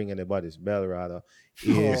or ring anybody's bell, rather,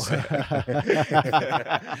 is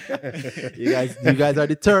you guys are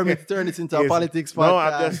determined to turn this into a politics podcast. No,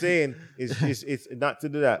 I'm just saying it's not to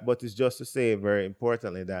do that, but it's just to say very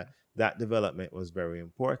importantly that development was very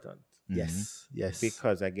important. Yes.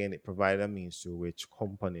 Because again, it provided a means through which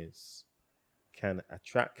companies can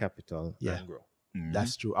attract capital and grow.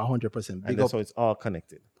 That's true, 100%. And that's how it's all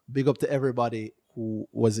connected. Big up to everybody who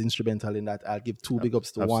was instrumental in that. I'll give two big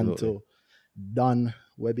ups to one to Don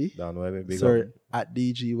Webby. Big Sir, up. at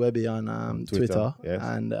DG Webby on Twitter. Yes.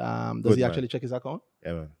 And does Good he man. actually check his account?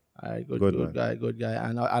 Yeah, man. All right, Good good guy.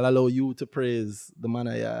 And I'll allow you to praise the man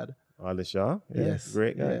I had. Ali Shah. Yeah, Yes.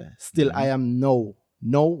 great guy. Yeah. Still, I am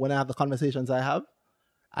when I have the conversations I have,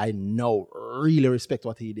 I really respect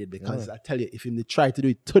what he did, because I tell you, if he tried to do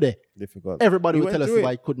it today, Difficult. everybody He would tell us went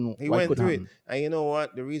why it couldn't. He why went couldn't through happen. it. And you know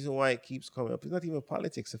what? The reason why it keeps coming up is not even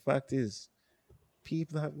politics. The fact is,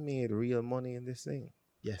 people have made real money in this thing.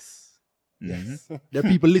 Yes. Yes. There are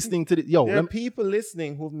people listening to this. There are people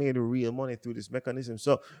listening who've made real money through this mechanism.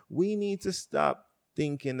 So we need to stop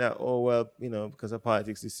thinking that, because of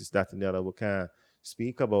politics, this is that and the other, we can't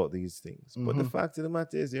speak about these things. But the fact of the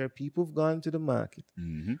matter is, there are people who've gone to the market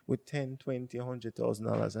with $10, $20,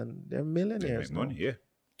 $100,000 and they're millionaires. They make money, yeah.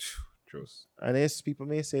 True. And yes, people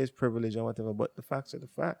may say it's privilege or whatever, but the facts are the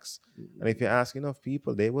facts. And if you ask enough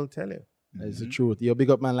people, they will tell you. That's the truth. You're a big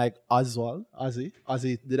up man like Oswald. Ozzy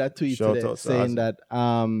did a tweet Shout today out to saying Ozzy.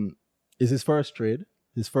 that is his first trade,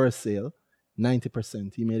 his first sale,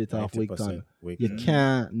 90%. He made it off 90% Wigton. Wigton. You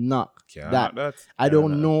can't knock Can't that. knock that. I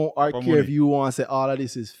don't know or For care money. if you want to say all of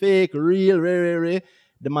this is fake, real, rare.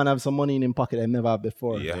 The man have some money in his pocket I've never had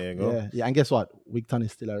before. Yeah. There you go. Yeah. And guess what? Wigton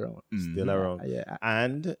is still around. Still around. Yeah.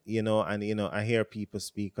 And I hear people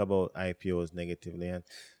speak about IPOs negatively. And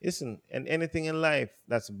listen, and anything in life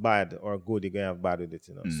that's bad or good, you're gonna have bad with it,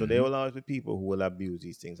 So there will always be people who will abuse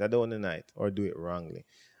these things. I don't deny it or do it wrongly.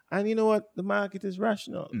 And you know what? The market is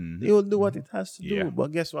rational. It will do what it has to do. Yeah.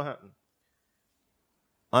 But guess what happened?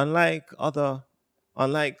 Unlike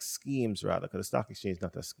schemes, rather, because the stock exchange is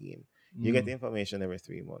not a scheme. You get information every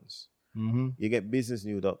 3 months. You get business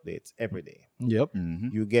news updates every day. Yep.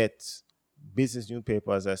 You get business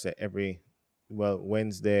newspapers, as I say, every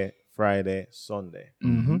Wednesday, Friday, Sunday.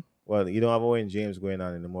 Well, you don't have Owen James going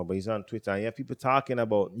on anymore, but he's on Twitter. And you have people talking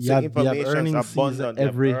about You have earnings abundant season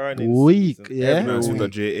every earnings week. season Yeah. every Finance week. with the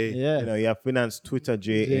JA. Yeah. You have Finance Twitter,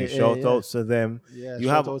 JA, JA, shout yeah. outs to them. Yeah, You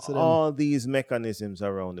shout have outs to them. all these mechanisms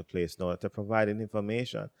around the place now that are providing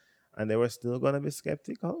information. And they were still going to be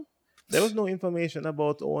skeptical. There was no information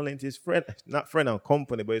about Olin, his friend, not friend and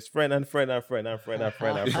company, but his friend and friend and friend and friend and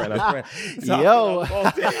friend and friend and friend. Yo.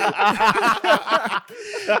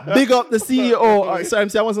 Big up the CEO. Sorry,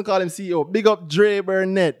 I wasn't calling him CEO. Big up Dre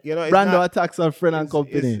Burnett. You know, it's Brando not- attacks on friend and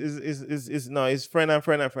company. It's friend and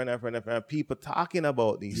friend and friend and friend and friend. People talking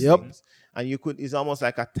about these Yep. things. And it's almost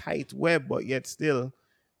like a tight web, but yet still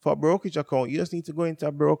for a brokerage account, you just need to go into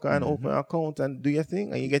a broker and open an account and do your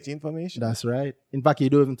thing, and you get your information. That's right. In fact, you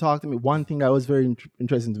don't even talk to me. One thing that was very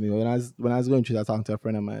interesting to me when I was going through that, talking to a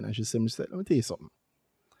friend of mine, and she said, "Let me tell you something.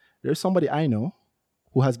 There's somebody I know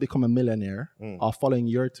who has become a millionaire or following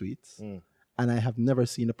your tweets, and I have never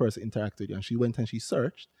seen the person interact with you." And she went and she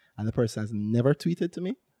searched, and the person has never tweeted to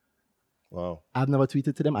me. Wow. I've never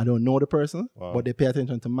tweeted to them. I don't know the person, but they pay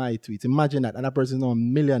attention to my tweets. Imagine that. And that person is now a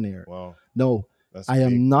millionaire. Wow. No. That's I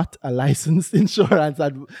am not a licensed insurance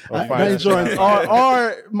or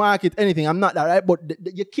market anything. I'm not that, right? But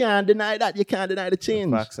you can't deny that. You can't deny the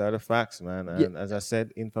change. The facts are the facts, man. And as I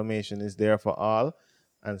said, information is there for all.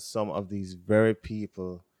 And some of these very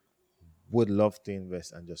people would love to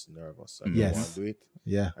invest and just nervous. And don't want to do it.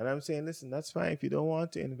 Yeah. And I'm saying, listen, that's fine. If you don't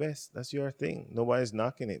want to invest, that's your thing. Nobody's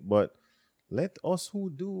knocking it. But let us who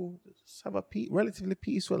do have a relatively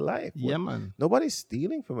peaceful life. Yeah, man. Nobody's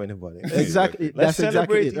stealing from anybody. Exactly. Let's That's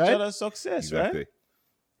celebrate exactly it, right? each other's success, right?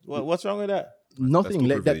 What's wrong with that? Nothing.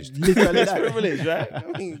 That's Literally That's that. privilege, right? I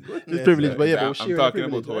mean, goodness. It's privilege, but I'm sharing talking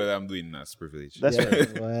privilege, about right? what I'm doing as privilege. That's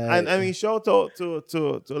right. Right. And I mean, shout out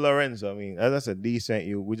to Lorenzo. I mean, as I said, decent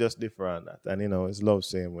you. We just differ on that. And, it's love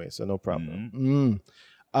same way, so no problem.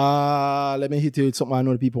 Let me hit you with something I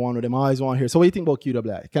know the people want to know. Them always want to hear. So what do you think about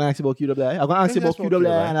QWI? Can I ask you about QWI? I'm going to ask you about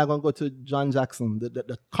QWI, and I'm going to go to John Jackson,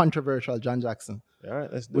 the controversial John Jackson. All right,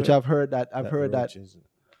 let's do which it. I've heard that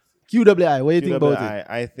QWI, what do you think about it?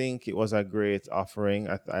 I think it was a great offering.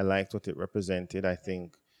 I liked what it represented. I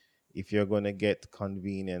think if you're going to get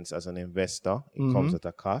convenience as an investor, it comes at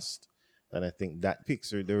a cost. And I think that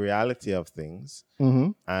pictures the reality of things.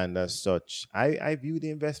 And as such, I view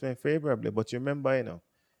the investment favorably. But you remember,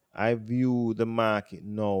 I view the market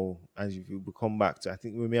now, as if we come back to, I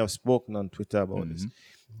think we may have spoken on Twitter about this.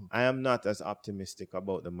 I am not as optimistic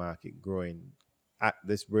about the market growing at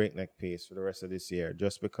this breakneck pace for the rest of this year,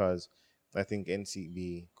 just because I think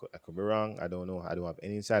NCB, I could be wrong, I don't know, I don't have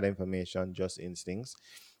any inside information, just instincts.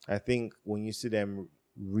 I think when you see them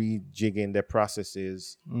rejigging their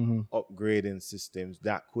processes, upgrading systems,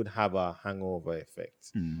 that could have a hangover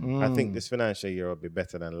effect. I think this financial year will be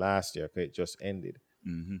better than last year because it just ended.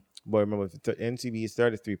 But remember, if NCB is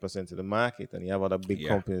 33% of the market and you have other big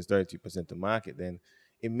companies 32% of the market, then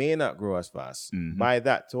it may not grow as fast. By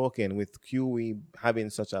that token, with QE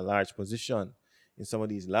having such a large position in some of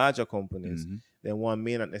these larger companies, then one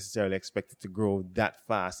may not necessarily expect it to grow that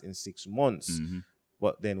fast in 6 months.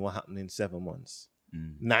 But then what happened in 7 months?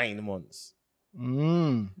 9 months.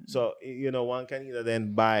 So, one can either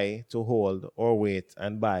then buy to hold or wait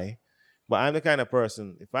and buy. But I'm the kind of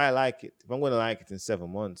person, if I like it, if I'm going to like it in 7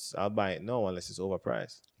 months, I'll buy it now unless it's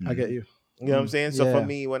overpriced. I get you. You know what I'm saying? So for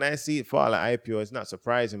me, when I see it fall at IPO, it's not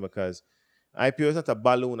surprising because IPO is not a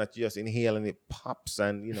balloon that you just inhale and it pops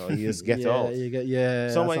and, you just get off.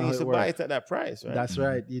 Someone needs to buy it at that price, right? That's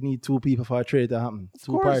right. You need 2 people for a trade to happen. Of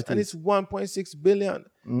Two course, parties. and it's 1.6 billion.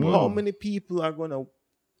 How many people are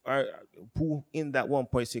who in that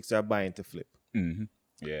 1.6 are buying to flip?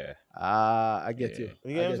 Yeah. I get you.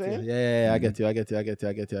 You know what I'm saying? Yeah, I get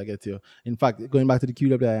you. In fact, going back to the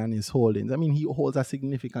QWI and his holdings, I mean, he holds a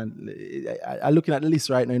significant. I'm looking at the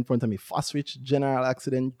list right now in front of me. Fosrich, General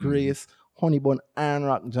Accident, Grace, Honeybun, Iron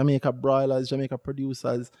Rock, Jamaica Broilers, Jamaica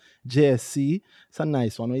Producers, JSC. It's a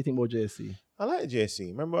nice one. What do you think about JSC? I like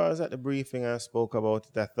JC. Remember I was at the briefing and I spoke about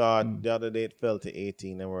it. I thought the other day it fell to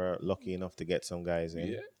 18 and we're lucky enough to get some guys in.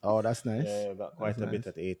 Yeah. Oh, that's nice. Yeah, got quite a bit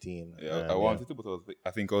at 18. Yeah, I wanted to, but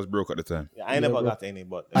I think I was broke at the time. Yeah, I never got any,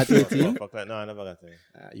 but at 18? No, I never got any.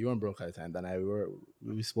 You weren't broke at the time, then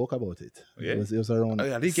we spoke about it. Yeah? It was around. Oh,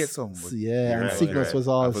 yeah, I did get some. But And right, Cygnus right. was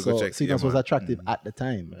I have to go also check. Cygnus Yeah, was man. attractive at the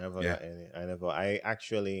time. I never got any. I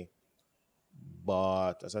actually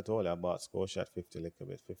bought, as I told you, I bought Scotia at 50 little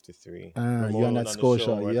bit, 53. You're on that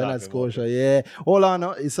Scotia. You're on that Scotia. Yeah. Hold on.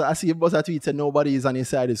 No. I see a buzz at tweet said nobody is on your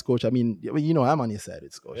side with Scotia. I mean, I'm on your side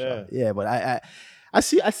with Scotia. Yeah, but I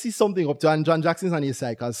see something up to, and John Jackson's on his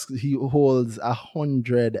side because he holds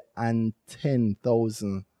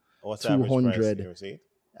 110,000. What's the average price you see?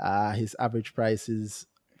 His average price is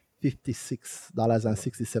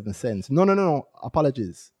 $56.67. No.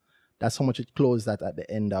 Apologies. That's how much it closed at the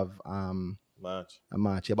end of March.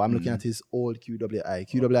 Yeah, but I'm looking at his old QWI.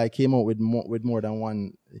 QWI came out with more than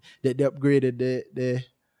one. They upgraded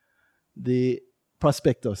the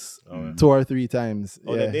prospectus 2 or 3 times.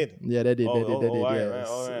 Oh, they did? Yeah, they did. Oh, They did. all right, Yeah.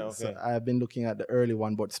 all right, okay. So I've been looking at the early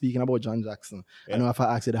one. But speaking about John Jackson, I know if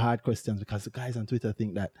I ask you the hard questions because the guys on Twitter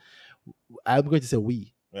think that I'm going to say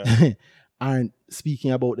we aren't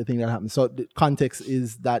speaking about the thing that happened. So the context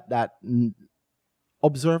is that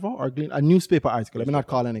Observer or a newspaper article. Let me not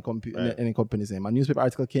call any company's name. A newspaper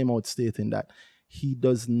article came out stating that he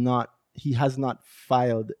has not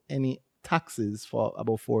filed any taxes for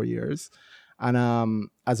about 4 years, and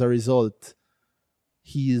as a result,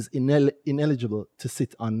 he is ineligible to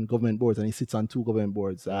sit on government boards, and he sits on 2 government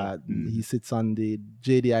boards. He sits on the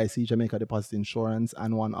JDIC, Jamaica Deposit Insurance,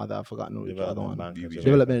 and one other, I've forgotten which other one.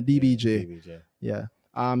 Development, DBJ. Yeah.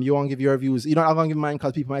 You want to give your views? You don't have to give mine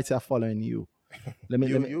because people might say I'm following you. Let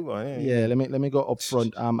me go up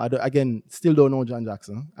front. Again, still don't know John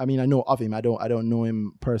Jackson. I mean, I know of him. I don't know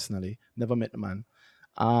him personally. Never met the man.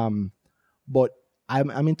 But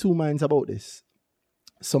I'm in 2 minds about this.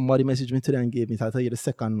 Somebody messaged me today and gave me. So I'll tell you the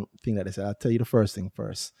second thing that they said. I'll tell you the first thing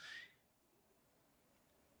first.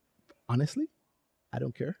 Honestly, I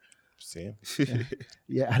don't care. Same.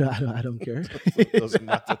 Yeah, I don't care. It doesn't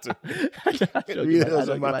matter to me. It really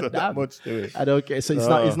doesn't matter that much to me. I don't care. So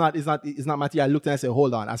it's not matter. I looked and I said,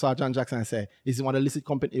 hold on. I saw John Jackson and I said, is it one of the listed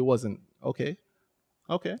company? It wasn't. Okay.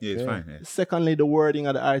 Yeah, it's fine. Yeah. Secondly, the wording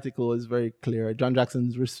of the article was very clear. John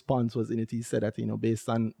Jackson's response was in it. He said that, based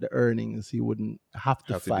on the earnings, he wouldn't have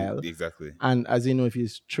to file. Exactly. And as you know, if you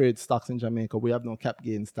trade stocks in Jamaica, we have no cap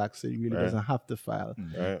gains tax, so he really doesn't have to file.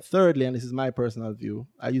 Right. Thirdly, and this is my personal view,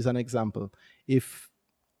 I use an example. If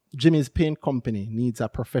Jimmy's paint company needs a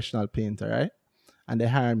professional painter, right? And they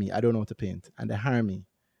hire me, I don't know how to paint, and they hire me.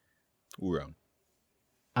 Who wrong?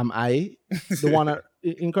 Am I the one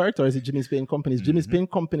incorrect, or is it Jimmy's Paint Company's? Jimmy's Paint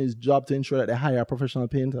Company's job to ensure that they hire a professional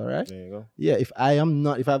painter, right? There you go. Yeah, if I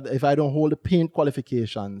don't hold the paint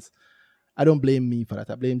qualifications, I don't blame me for that.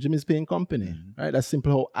 I blame Jimmy's Paint Company, right? That's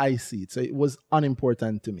simply how I see it. So it was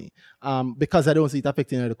unimportant to me. Because I don't see it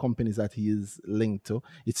affecting any of the companies that he is linked to.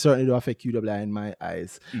 It certainly don't affect QWI in my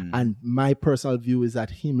eyes. And my personal view is that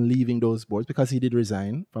him leaving those boards, because he did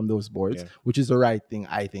resign from those boards, which is the right thing,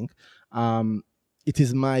 I think. It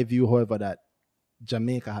is my view, however, that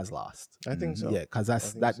Jamaica has lost. I think so. Yeah, because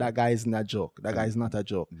that guy isn't a joke. That guy is not a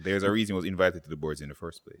joke. There's a reason he was invited to the boards in the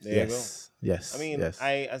first place. There you go. Yes. I mean, as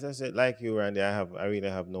I said, like you, Randy, I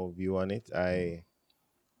really have no view on it.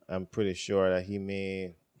 I'm pretty sure that he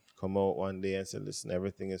may come out one day and say, listen,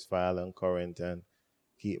 everything is filed and current and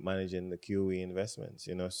keep managing the QE investments,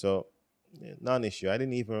 So, non-issue. I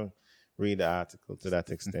didn't even read the article to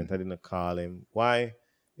that extent. I didn't call him. Why?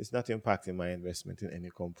 It's not impacting my investment in any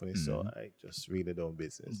company, so I just really don't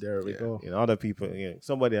business. There we go. Other people,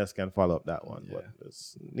 somebody else can follow up that one, but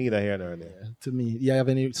it's neither here nor there. Yeah. To me, you have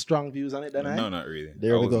any strong views on it, then? No, not really.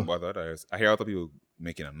 There we go. Bothered. I hear other people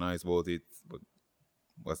making a noise about it, but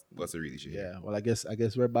what's the real issue? Yeah, well, I guess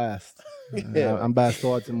we're biased. I'm biased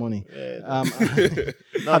towards the money.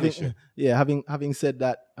 Having said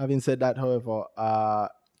that, however,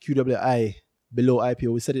 QWI below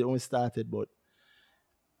IPO, we said it when we started, but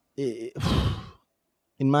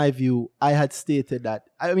in my view, I had stated that.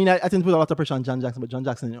 I mean, I tend to put a lot of pressure on John Jackson, but John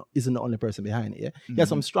Jackson isn't the only person behind it. Yeah, he has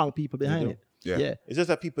some strong people behind it. Yeah. It's just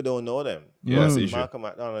that people don't know them. Yeah, that's the issue. Malcolm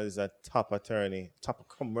McDonald is a top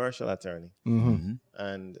commercial attorney,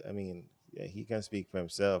 and I mean, he can speak for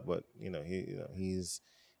himself. But he's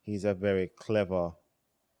a very clever,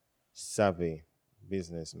 savvy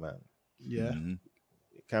businessman. Yeah.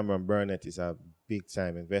 Cameron Burnett is a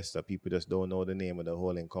big-time investor. People just don't know the name of the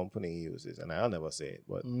holding company he uses, and I'll never say it,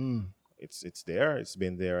 but it's there. It's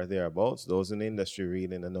been there or thereabouts. Those in the industry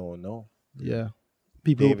really know. Yeah.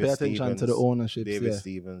 People who pay attention to the ownerships. David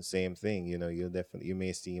Stevens, same thing. You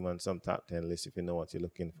may see him on some top 10 list if you know what you're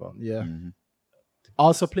looking for. Yeah.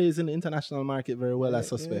 Also plays in the international market very well, I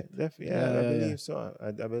suspect. I believe so.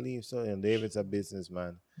 I believe so. And David's a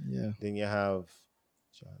businessman. Yeah. Then you have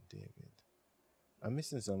John David. I'm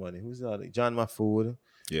missing somebody. Who's the other? John Mahfood.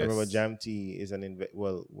 Yes. I remember Jam T is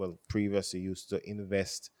previously used to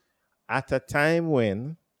invest at a time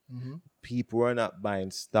when people were not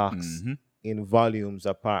buying stocks in volumes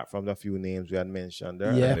apart from the few names we had mentioned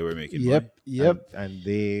there. Yeah. They were making money. Yep. And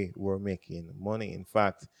they were making money. In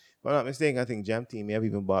fact, if I'm not mistaken, I think Jam T may have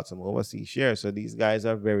even bought some overseas shares. So these guys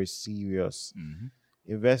are very serious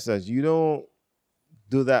investors. You don't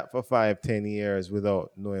do that for 5-10 years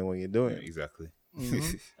without knowing what you're doing. Yeah, exactly.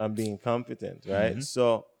 And being competent, right?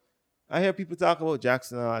 So I hear people talk about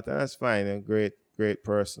Jackson a lot, and that's fine. A great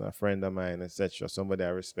person, a friend of mine, etc. Somebody I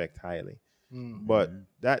respect highly. But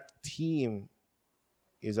that team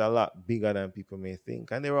is a lot bigger than people may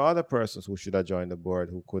think. And there were other persons who should have joined the board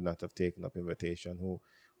who could not have taken up invitation, who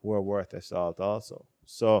are worth a salt also.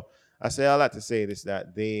 So I say all that to say this,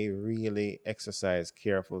 that they really exercise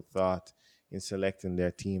careful thought in selecting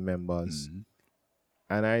their team members.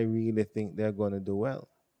 And I really think they're going to do well.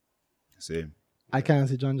 Same. I can't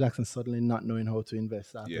see John Jackson suddenly not knowing how to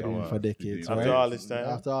invest after Yeah. doing it for decades. After right? all this time?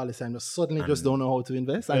 After all this time, just suddenly just don't know how to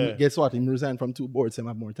invest. And guess what? He resigned from 2 boards, he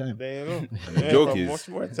have more time. There you go. The joke is much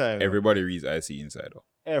more time. everybody reads IC Insider.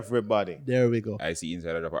 Everybody. There we go. IC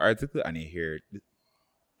Insider drop an article and you hear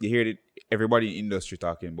it. Everybody in industry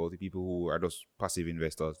talking about it. People who are just passive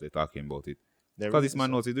investors, they're talking about it. Because this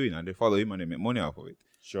man knows what he's doing and they follow him and they make money off of it.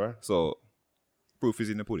 Sure. So proof is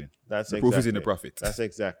in the pudding. That's proof is in the profit. That's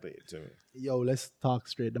exactly it to me. Yo, let's talk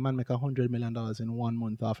straight. The man make $100 million in 1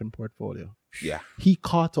 month off in portfolio. Yeah. He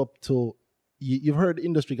caught up to, you've heard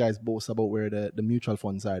industry guys boast about where the mutual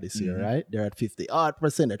funds are this year, right? They're at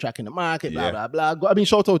 50%. They're tracking the market, blah, Yeah. blah, blah. I mean,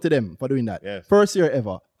 shout out to them for doing that. Yes. First year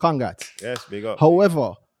ever. Congrats. Yes, big up.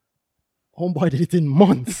 However, homeboy did it in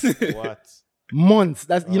months. What? Months.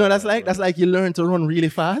 That's that's like you learn to run really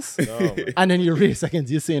fast No, man. and then you race against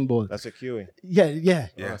Usain Bolt. That's a QE. Yeah. Yeah.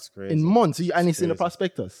 That's crazy. In months, and it's in the crazy.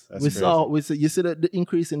 prospectus. That's We see you see the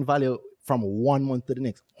increase in value from 1 month to the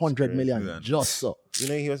next. 100 million Yeah. just so. You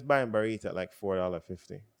know, he was buying Barita at like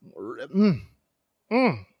 $4.50.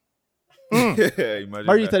 Imagine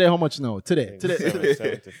Barita that. today how much now? Today.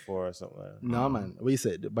 74 or something like that. No man. What you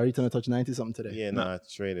said? The Barita not touch 90 something today. Yeah, no,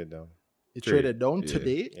 it's traded though. It Traded. traded down Yeah.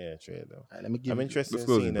 today. Yeah, traded though. Alright, let me give I'm you- interested in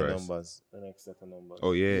Disclosing seeing the price. numbers, the next set of numbers.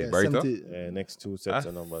 Oh yeah, Yeah, Barita? 70 Yeah, next 2 sets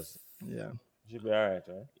of numbers. Yeah. Should be all right,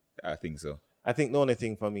 right? I think so. I think the only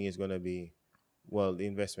thing for me is going to be, well, the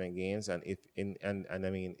investment gains, and I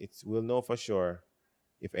mean, we'll know for sure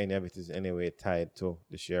if any of it is anyway tied to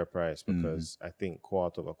the share price, because I think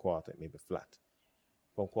quarter over quarter it may be flat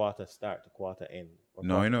from quarter start to quarter end. Or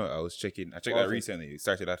No, quarter- I know. I checked that Quarter. recently. It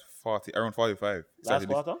started at 40, around 45. Last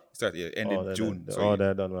quarter? Ended June.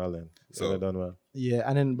 They're done well then. So- They're done well. Yeah,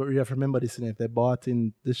 and then but you have to remember this, and if they bought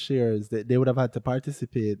in the shares, they would have had to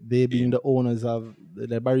participate. They being the owners of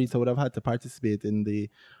the Barita would have had to participate in the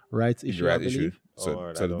rights issue, I right believe. issue. Oh,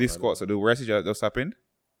 alright, I So don't- this I don't- quarter, so the rights issue that just happened.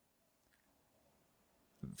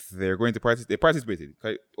 They're going to participate. They participated.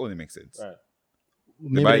 'Cause it only makes sense. Right. They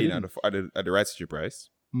Maybe buy they in didn't. at the rights issue price,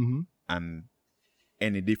 Mhm. and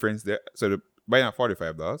any difference there. So they buy at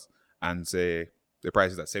 $45 and say the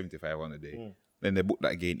price is at 75 on the day. Then they book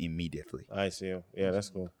that gain immediately. I see you. Yeah, that's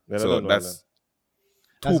cool. They're So done well that's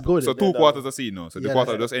That's good. So They're two done. quarters are seen now. So the Yeah,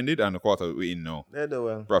 quarter that's- just ended and the quarter we in now. then. They do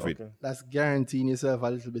well. Profit. Okay. That's guaranteeing yourself a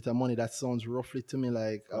little bit of money. That sounds roughly to me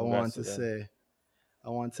like I want to say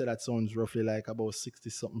that sounds roughly like about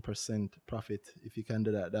 60-something% profit if you can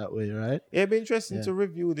do that way, right? Yeah, it'd be interesting Yeah. to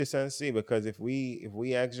review this and see, because if we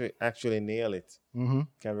actually nail it, Mm-hmm.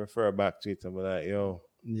 can refer back to it and be like, yo,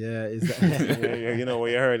 Yeah, is that? you know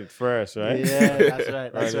where you heard it first, right? Yeah, that's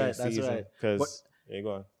right. That's right. That's right. Because you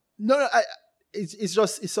go on. No,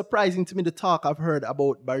 it's surprising to me the talk I've heard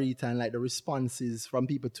about Barita and like the responses from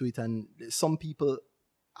people to it, and some people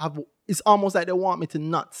it's almost like they want me to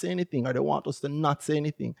not say anything, or they want us to not say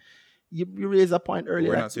anything. You raised a point earlier.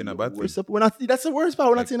 We're that not saying a bad thing. We're not. That's the worst part.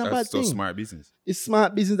 We're not saying a bad That's so thing. smart business. It's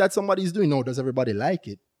smart business that somebody's doing. No, does everybody like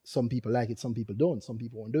it? Some people like it, some people don't. Some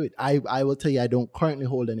people won't do it. I will tell you, I don't currently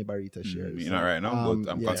hold any Barita shares. You're not right now, but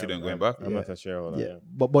I'm yeah. considering going back. I'm not a shareholder. Yeah,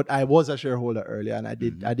 but I was a shareholder earlier, and I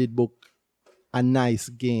did book a nice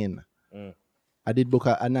gain. I did book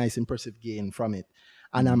a nice impressive gain from it,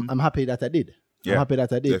 and I'm happy that I did. Yeah, I'm happy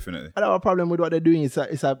that I did. definitely. I don't have a problem with what they're doing. It's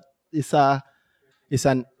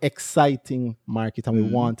an exciting market, and we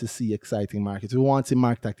want to see exciting markets. We want to see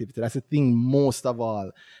market activity. That's the thing most of all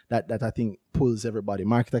that I think pulls everybody.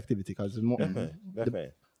 Market activity, because Definitely.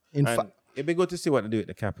 in And fact, it'd be good to see what they do at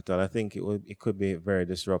the capital. I think it could be very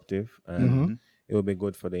disruptive, and it would be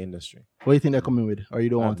good for the industry. what do you think they're coming with, or you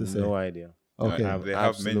don't I want to have say? no idea. Okay. They have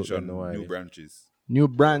absolutely mentioned no idea. new branches, New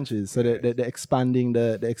branches, so they're expanding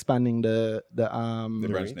the branch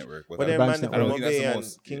reach. network. But then, branch man, network. I don't think that's the and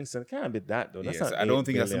most- Kingston can't be that though. That's Yes, not I don't 8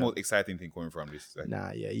 think that's the billion. most exciting thing coming from this. Like,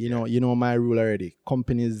 Nah, yeah, you know my rule already.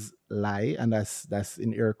 Companies lie, and that's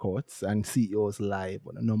in air quotes, and CEOs lie,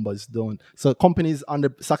 but the numbers don't. So companies on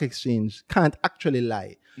the stock exchange can't actually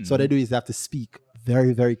lie. So what they do is they have to speak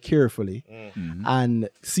very, very carefully. And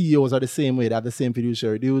CEOs are the same way. They have the same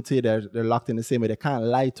fiduciary duty. They're locked in the same way. They can't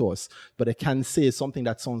lie to us, but they can say something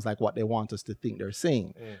that sounds like what they want us to think they're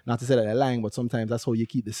saying. Not to say that they're lying, but sometimes that's how you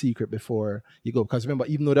keep the secret before you go. Because remember,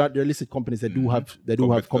 even though they're listed companies, they do have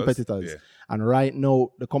competitors. Yeah. And right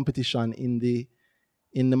now, the competition in the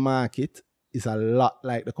market is a lot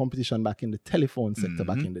like the competition back in the telephone sector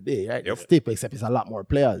back in the day, right? Yep. It's stiff, except it's a lot more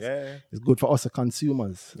players. Yeah. It's good for us as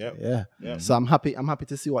consumers. Yep. Yeah. So I'm happy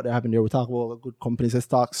to see what they're having there. We talk about good companies. Let's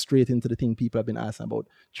talk straight into the thing people have been asking about.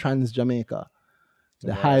 Trans Jamaica.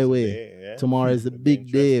 The highway. day, yeah. Tomorrow is the It'll be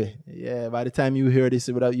big day. Yeah. By the time you hear this,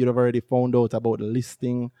 you'd have already found out about the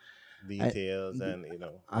listing. details and and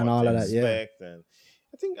what all to of that, yeah. expect. And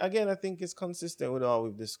I think it's consistent with all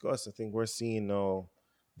we've discussed. I think we're seeing now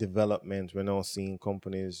development. We're now seeing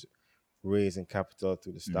companies raising capital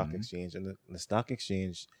through the stock exchange, and the stock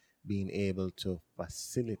exchange being able to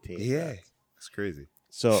facilitate that. It's crazy.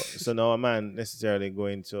 So now a man necessarily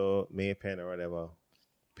going to Maypen or whatever,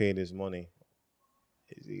 pay this money.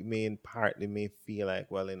 It may feel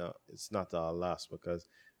like, well, it's not all lost because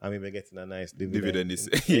I mean we're getting a nice dividend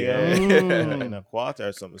in a quarter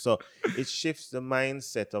or something. So it shifts the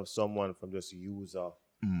mindset of someone from just user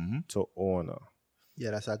to owner.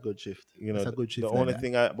 Yeah, that's a good shift. That's a good shift. The only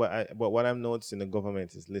thing but what I'm noticing, the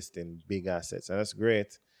government is listing big assets, and that's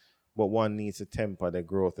great, but one needs to temper the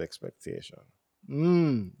growth expectation.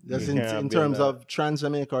 That's in terms of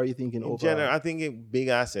Trans-Jamaica, or are you thinking overall? In general, I think big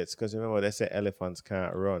assets, because remember they say elephants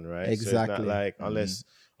can't run, right? Exactly. So it's not like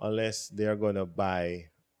unless they're gonna buy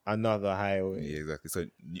another highway. Yeah, exactly. So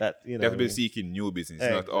that you have to be seeking new business.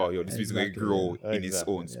 Exactly. Not this business going to grow in its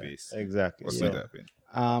own space. Exactly. What's going to happen?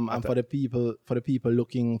 And for the people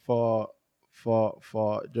looking for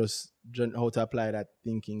just how to apply that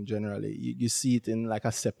thinking generally, you see it in like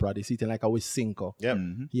a separate, you see it in like a Wisynco. Yep.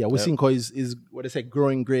 Yeah, Wisynco is what they say,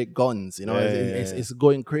 growing great guns. It's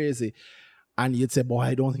going crazy. And you'd say, boy,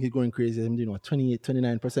 I don't think it's going crazy.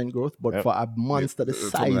 29% growth. But for a monster the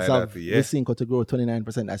size of Wisynco to grow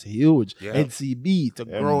 29%, that's huge. Yeah. NCB to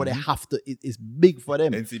grow, they have to, it's big for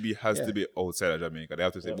them. NCB has to be outside of Jamaica. They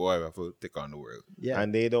have to say, boy, I have to take on the world. Yeah.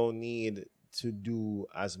 And they don't need to do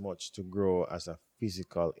as much to grow as a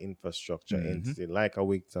physical infrastructure entity like a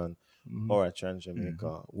Wigton or a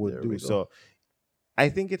Trans-Jamaica would do. So I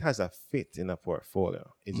think it has a fit in a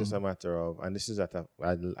portfolio. It's just a matter of, and this is at a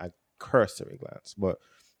cursory glance, but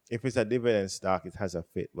if it's a dividend stock, it has a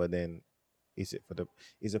fit. But then, is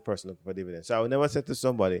a person looking for dividends? So I would never say to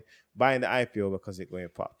somebody buying the IPO because it's going to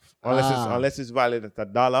pop, unless it's valued at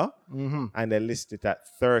 $1 and they list it at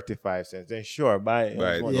 35 cents. Then sure, buy it.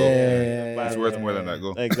 It's worth more than that.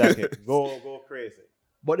 Go exactly. Go crazy.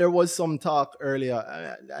 But there was some talk earlier.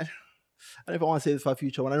 I don't know if I want to say this for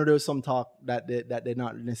future one. I know there was some talk that they're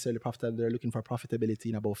not necessarily profitable. They're looking for profitability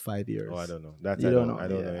in about 5 years. Oh, I don't know. I don't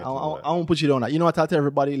know. I won't put you on that. You know what? I'll tell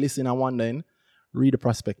everybody listening and wondering, read the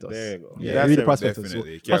prospectus. There you go. Yeah, read the prospectus.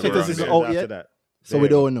 Prospectus isn't out yet. So we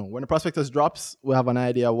don't know. When the prospectus drops, we have an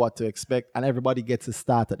idea of what to expect, and everybody gets to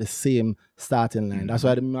start at the same starting line. That's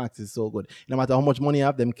why the max is so good. No matter how much money you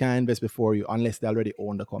have, them can't invest before you unless they already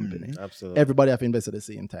own the company. Absolutely. Everybody have to invest at the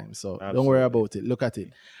same time. So don't worry about it. Look at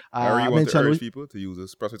it. I want to urge people to use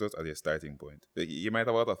this prospectus as a starting point. Like, you might have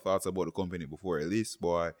a lot of thoughts about the company before, at least,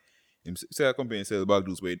 boy. Say a company sells bag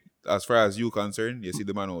juice, but as far as you're concerned, you see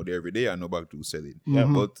the man out there every day and no bag juice selling.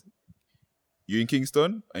 But you're in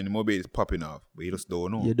Kingston and the mobile is popping off, but you just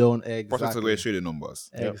don't know. You don't, exactly. Prospectus are going to show the numbers.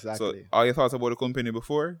 Exactly. So all your thoughts about the company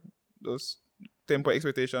before, those temper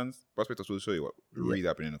expectations, prospectus will show you what really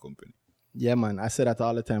happening in the company. Yeah, man. I say that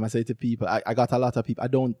all the time. I say to people, I got a lot of people. I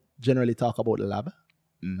don't generally talk about the lab.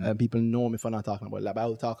 People know me for not talking about lab. I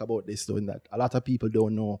will talk about this, doing that. A lot of people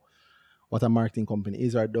don't know what a marketing company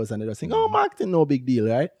is or does, and they just think, oh, marketing, no big deal,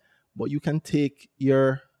 right? But you can take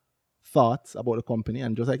your thoughts about the company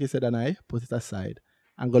and just like you said, and I put it aside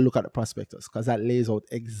and go look at the prospectus, because that lays out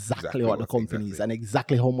exactly what the company is and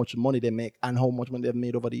exactly how much money they make and how much money they've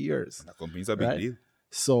made over the years. That company's a big deal.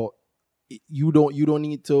 So you don't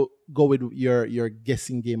need to go with your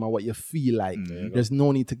guessing game or what you feel like. There's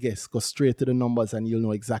no need to guess. Go straight to the numbers and you'll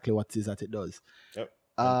know exactly what it is that it does. Yep.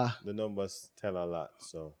 The numbers tell a lot.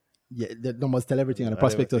 So yeah, the numbers tell everything, and the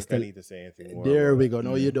prospectus tell. I need to say anything more. There we go.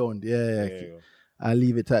 No, you don't. Yeah. I'll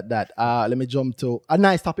leave it at that. Let me jump to a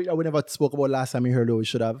nice topic that we never spoke about last time we heard, though we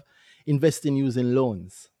should have. Investing using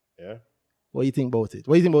loans. Yeah. What do you think about it?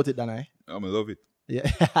 What do you think about it, Danai? I love it. Yeah.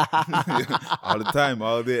 All the time,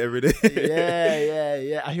 all day, every day.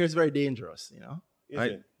 Yeah. I hear it's very dangerous,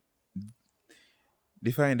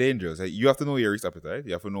 Define dangerous. Like, you have to know your risk appetite.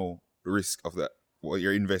 You have to know the risk of that, what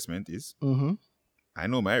your investment is. I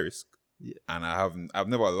know my risk. Yeah. And I've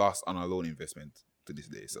never lost on a loan investment to this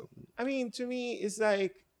day. So I mean, to me, it's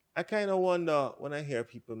like I kind of wonder when I hear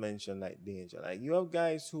people mention like danger. Like, you have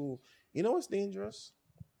guys who, you know what's dangerous?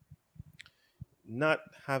 Not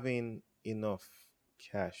having enough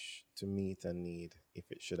cash to meet a need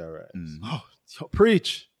if it should arise. Oh,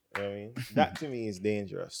 preach. You know what I mean? That to me is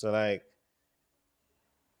dangerous. So like,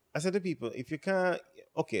 I said to people, if you can't,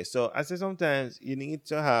 okay, so I say sometimes you need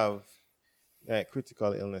to have like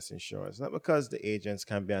critical illness insurance, not because the agents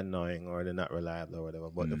can be annoying or they're not reliable or whatever,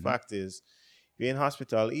 but the fact is, if you're in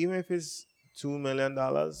hospital, even if it's $2 million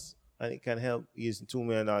and it can help. Using $2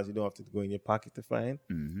 million, you don't have to go in your pocket to find.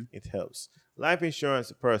 Mm-hmm. It helps. Life insurance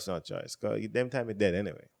is a personal choice because them time is dead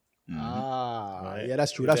anyway. Ah, Right. yeah,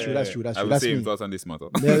 that's true. That's true. That's true. That's I true. will That's same me. thoughts on this matter.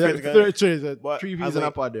 Yeah, But three I'm views and like,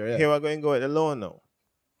 a pod there. Yeah. Here we're going to go with the loan now.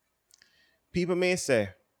 People may say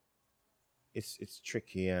it's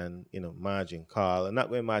tricky and margin call, and not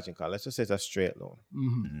going margin call. Let's just say it's a straight loan.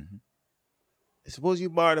 Mm-hmm. Mm-hmm. Suppose you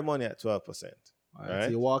borrow the money at 12%. All Right. So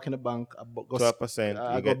you walk in the bank. I go 12%.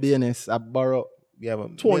 I you go get BNS. I borrow you have a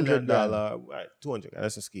 $200 $1,000,000, right? 200.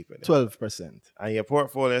 Let's just keep it. 12%. And your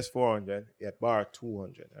portfolio is 400. You borrow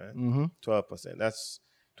 200. Right? Mm-hmm. 12%. That's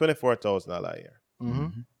 $24,000 a year.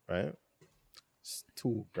 Mm-hmm. Right? It's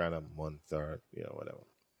 $2,000 a month or whatever.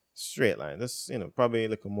 Straight line. That's probably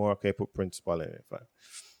look more okay. Put principal in it. Fine.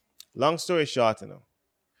 Long story short,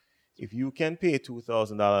 if you can pay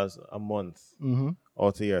 $2,000 a month Mm-hmm.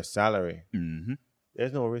 out of your salary, Mm-hmm.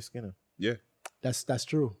 there's no risk, Yeah. That's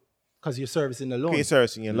true. Because you're servicing the loan. You're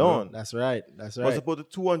servicing your loan. That's right. That's But right. suppose the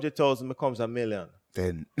 200,000 becomes $1 million.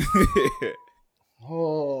 Then.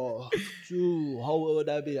 Oh, true. How would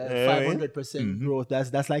that be? Yeah, 500% growth.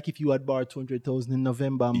 That's like if you had borrowed 200,000 in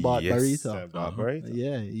November and bought Yes. Barita. Right?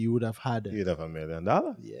 Yeah, you would have had it. You'd have $1 million.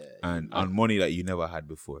 Yeah. And on money that you never had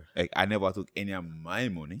before. Like I never took any of my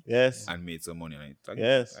money Yes. and made some money on it. Like,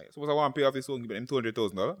 Yes. Like, suppose I want to pay off this loan, give them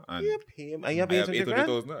 $200,000 and You pay him and you have I have $800,000.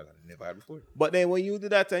 $800,000 I never had before. But then when you do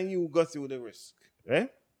that and you go through the risk, right?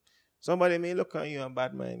 Somebody may look at you and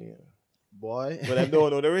bad mind you. Boy. But they don't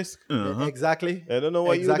know the risk. Uh-huh. Exactly. They don't know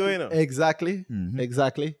what exactly. you're doing. Exactly. Mhm.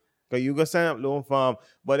 Exactly. Because you go sign up loan farm,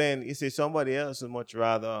 but then you see somebody else would much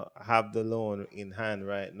rather have the loan in hand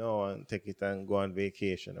right now and take it and go on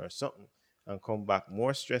vacation or something and come back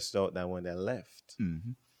more stressed out than when they left.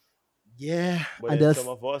 Mhm. Yeah. But And then that's some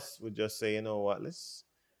of us would just say, you know what, let's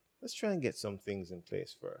try and get some things in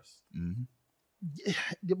place first. Mhm.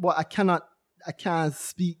 but I can't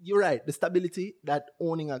speak. You're right. The stability that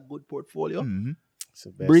owning a good portfolio Mhm. It's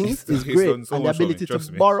the best. brings It's is done great. so And the much for me, ability trust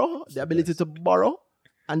to me. borrow, the ability to borrow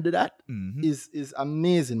and do that Mhm. is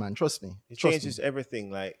amazing, man. Trust me. It Trust changes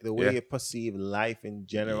everything, like the way Yeah. you perceive life in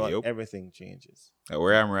general. Yep. Everything changes. Like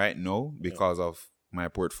where I'm right now, because of my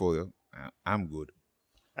portfolio, I'm good.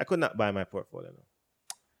 I could not buy my portfolio. No.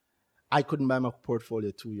 I couldn't buy my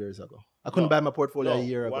portfolio 2 years ago. I couldn't buy my portfolio a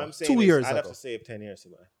year what ago. I'm saying 2 is years I'd ago. have to save 10 years to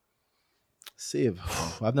buy. Save.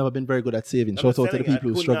 I've never been very good at saving. I'm Shout just out to the telling you, people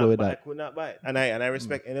I who could struggle not with buy- that. I could not buy it. And I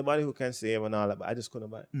respect anybody who can save and all that, but I just couldn't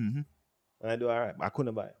buy it. Mhm. And I do all right, but I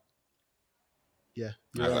couldn't buy it. Yeah,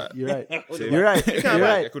 I you're right. got- You're right. Save. You're right. You You're can't buy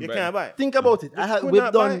right. it. couldn't You buy can't it. buy it. Think about it. could We've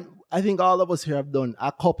not buy done. I think all of us here have done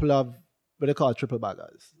a couple of what they call triple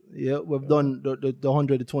baggers. Yeah, we've done the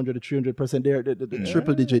 100, the 200, the 300%. There, the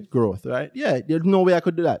triple digit growth, right? Yeah, there's no way I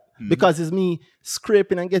could do that because it's me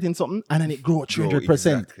scraping and getting something, and then it grow 300%,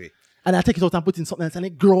 Exactly. and I take it out and put in something else, and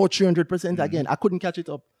it grow 300% again. I couldn't catch it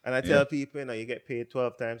up. And I tell people, you get paid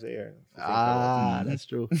 12 times a year. Think Ah, that's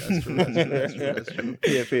true. That's true. That's true. That's true. That's true. about it.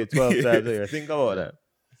 You get paid 12 times a year. Think about that.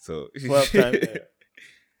 So 12 times a year.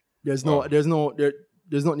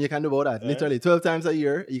 There's nothing you can do about that. Literally, 12 times a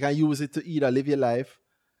year, you can use it to either live your life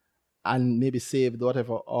and maybe save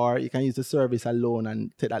whatever, or you can use the service alone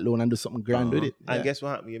and take that loan and do something grand with it. And Yeah. guess what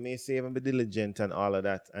happened? You may save and be diligent and all of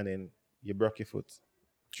that, and then you broke your foot.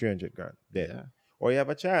 300 grand dead. Yeah. Or you have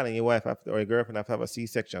a child and your wife or your girlfriend have to have a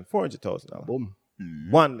C-section, $400,000. Boom.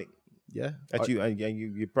 One thing Yeah. that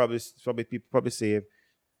you probably people probably save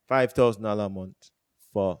 $5,000 a month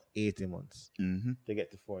for 80 months Mhm. to get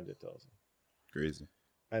to 400,000. Crazy.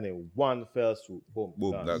 And then one fell swoop, boom,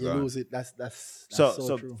 Boom, done. that- You gone. lose it. That's So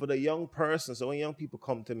so true. for the young person, so when young people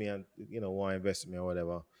come to me and want to invest in me or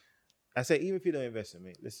whatever, I say even if you don't invest in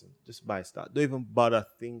me, listen, just buy stock. Don't even bother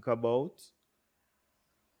think about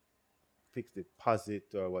fixed deposit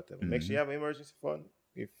or whatever. Make sure you have an emergency fund.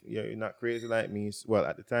 If you're not crazy like me, well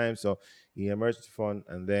at the time, so you emergency fund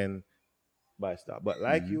and then buy stock. But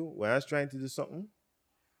like you, when I was trying to do something,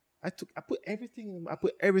 I put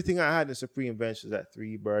everything I had in Supreme Ventures at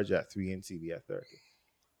 3, Burge at 3, NCB at 30.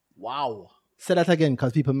 Wow. Say that again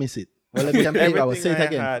because people miss it. Well, let me say Everything it I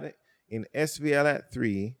again. had in SVL at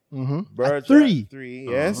 3, Mm-hmm. Burge At 3. at 3,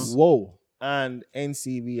 yes, Whoa. and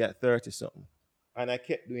NCB at 30 something. And I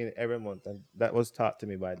kept doing it every month, and that was taught to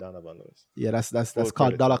me by Donovan Lewis. Yeah, that's Full called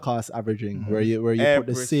credit. dollar cost averaging, where you put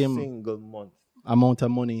Every the same single month. amount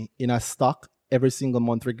of money in a stock every single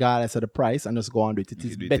month, regardless of the price, and just go on with it. It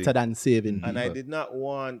is do better it. than saving. And I people. did not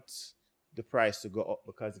want the price to go up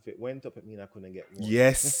because if it went up, it means I couldn't get more.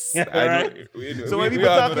 Yes. Right. I know. We So when we people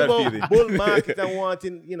all talk know that about feeling. bull market and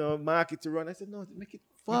wanting, market to run, I said, no, make it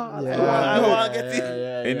fall. Yeah. I want to get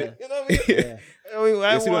in. And You know what I mean?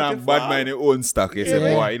 I you see when want I'm to bad fall. mind your own stock. You say,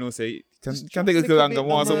 Yeah. boy, you know, say, can take a little longer,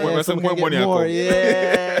 want some more, some more money. More. I come.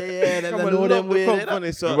 Yeah. Then Come I on, know love them the way.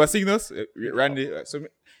 company. So Remember Signals? Randy, so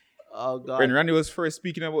Oh God. when Randy was first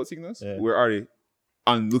speaking about Signals, Yeah. we were already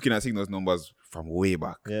on looking at Signals numbers from way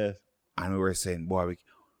back. yeah. And we were saying, boy,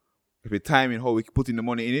 if we timing how we put in the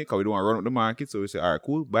money in it, because we don't want to run up the market. So we say, all right,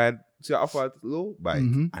 cool, buy it. See offer it low, buy it.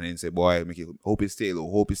 Mhm. And then say, boy, make it, hope it stay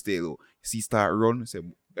low. See start run. We say,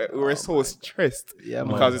 we were so stressed. Yeah,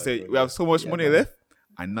 man. Because we say, we have so much money man. left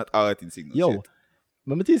and not all that in Signals. Yo, yet.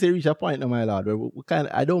 but me say reach a point now, my lord, where we can,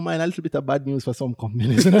 I don't mind a little bit of bad news for some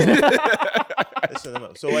companies.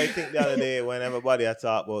 Listen, so I think the other day when everybody had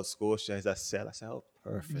talked about Scotia is a sell, I said, oh,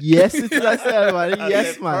 perfect. Yes, it's a sell, man. I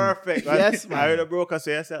Yes, said, man. Perfect. Yes, I heard man. a broker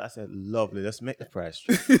say I sell. I said, lovely. Let's make the price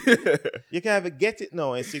true. You can't even get it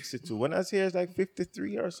now in 62. When I was here, it's like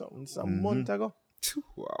 53 or something, some month ago.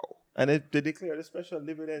 Wow. And they declared a special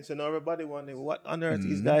dividend. So now everybody wondering what on earth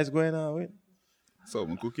these guys going on with. So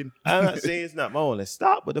I'm cooking. I'm not saying it's not my only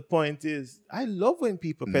stock, but the point is, I love when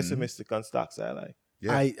people pessimistic on stocks I like.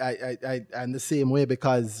 Yeah. I'm the same way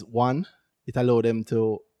because one, it allowed them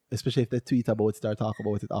to, especially if they tweet about it, start talk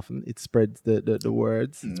about it often. It spreads the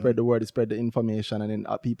words, it spread the word, it spread the information, and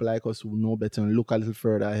then people like us who know better and look a little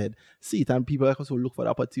further ahead see it, and people like us who look for the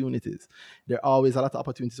opportunities. There are always a lot of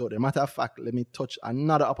opportunities out there. Matter of fact, let me touch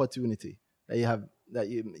another opportunity that you have that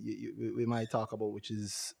we might talk about, which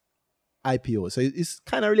is IPO. So it's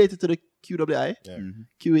kind of related to the QWI, Yeah.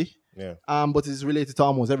 QE. Yeah. But it's related to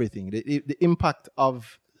almost everything. The impact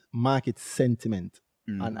of market sentiment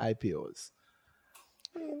on IPOs.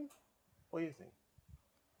 What do you think?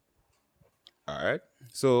 All right.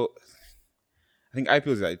 So I think IPO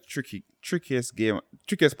is like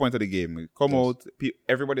trickiest point of the game. We come out,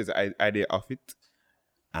 everybody's idea of it,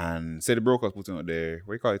 and say the brokers putting out their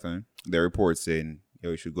what you call it, their report saying,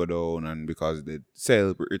 yo, it should go down, and because the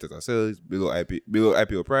sell returns are sales below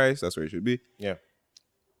IPO price, that's where it should be. Yeah.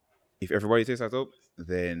 If everybody takes that up,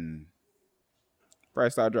 then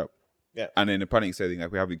price start drop. Yeah. And then the panic selling,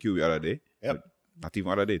 like we have the QE the other day. Yep. Not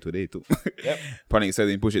even other day, today too. Yep. Panic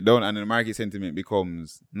selling, push it down, and then the market sentiment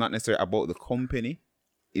becomes not necessarily about the company.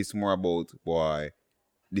 It's more about why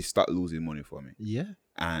they start losing money for me. Yeah.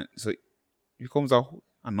 And so it becomes a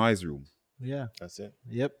noise room. Yeah. That's it.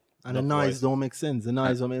 Yep. And the Enough noise noise. don't make sense. The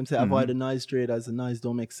noise don't make sense. Avoid the noise traders. The noise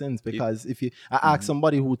don't make sense because if you, I asked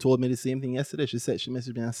somebody who told me the same thing yesterday. She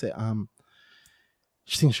messaged me and said,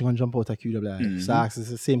 she thinks she's gonna jump out of QWI. So I asked,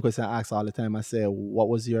 it's the same question I ask all the time. I say, what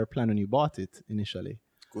was your plan when you bought it initially?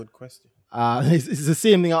 Good question. It's the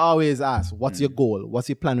same thing I always ask. What's your goal? What's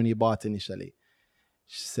your plan when you bought initially?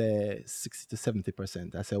 She said 60 to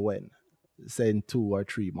 70%. I said, when? Say in 2 or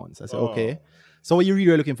 3 months. I said, okay. So what you're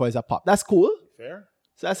really looking for is a pop. That's cool. Fair.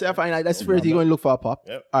 So I said, fine, that's fair. You're going to look for a pop.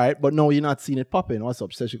 Yep. All right, but no, you're not seeing it popping. What's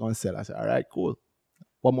up? She said she's going to sell. I said, all right, cool.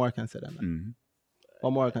 What more I can say than that?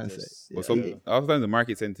 What more I can say? But Yeah. sometimes the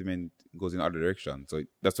market sentiment goes in the other direction. So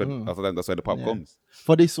that's what that's why the pop comes.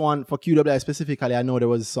 For this one, for QWI specifically, I know there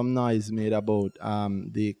was some noise made about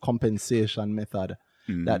the compensation method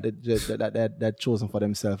that they've chosen for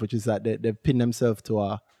themselves, which is that they've pinned themselves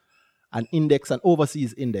to an index, an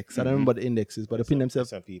overseas index. I don't remember the indexes, but they pinned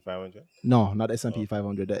themselves. S&P 500? No, not S&P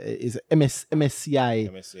 500. It's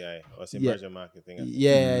MSCI. MSCI. Or it's emerging market thing.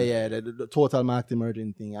 Yeah, the total market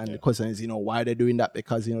emerging thing. And the question is, why they're doing that?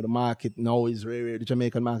 Because, the market now is the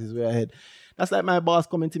Jamaican market is way ahead. That's like my boss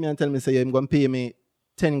coming to me and telling me, say, I'm going to pay me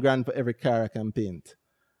 10 grand for every car I can paint.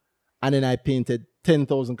 And then I painted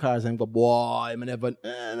 10,000 cars and go, boy, I'm never,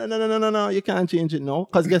 no, you can't change it now.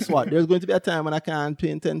 Because guess what? There's going to be a time when I can't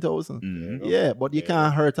paint 10,000. Yeah, but you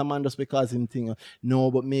can't hurt a man just because him think, no,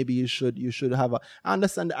 but maybe you should have I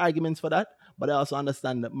understand the arguments for that, but I also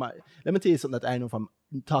understand that let me tell you something that I know from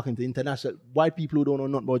talking to international white people who don't know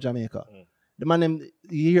nothing about Jamaica. The man,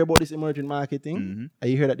 you hear about this emerging market thing, and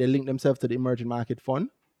you hear that they link themselves to the emerging market fund.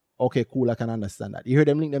 Okay, cool, I can understand that. You hear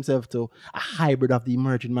them link themselves to a hybrid of the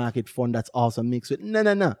emerging market fund that's also mixed with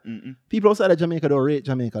no. People outside of Jamaica don't rate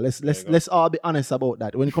Jamaica. Let's all be honest about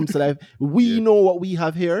that. When it comes to life, we know what we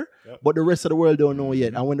have here, but the rest of the world don't know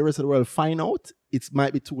yet. And when the rest of the world find out, it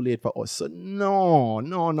might be too late for us. So no.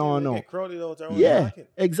 Get crowded out around the Yeah,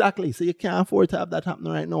 market. exactly. So you can't afford to have that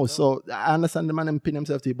happening right now. So I understand the man and pin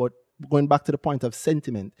himself to it, but going back to the point of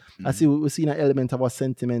sentiment, I see we've seen an element of our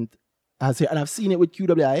sentiment. And I've seen it with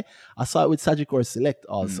QWI. I saw it with Sagicor Select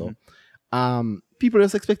also. People are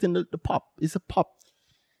just expecting the pop. It's a pop.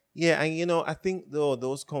 Yeah, and I think though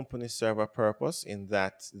those companies serve a purpose in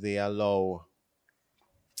that they allow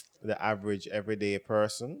the average everyday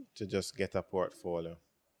person to just get a portfolio.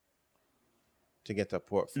 to get a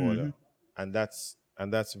portfolio, and that's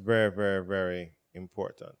very, very, very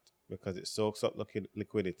important because it soaks up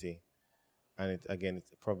liquidity, and it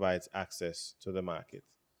provides access to the market.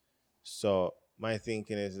 So my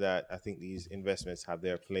thinking is that I think these investments have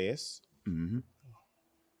their place.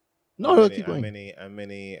 No, keep going.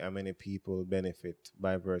 Many people benefit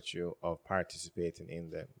by virtue of participating in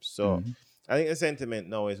them. So I think the sentiment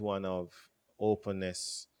now is one of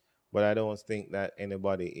openness, but I don't think that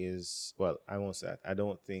anybody is, well, I won't say that. I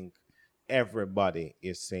don't think everybody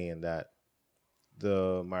is saying that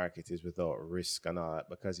the market is without risk and all that,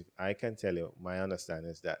 because if I can tell you, my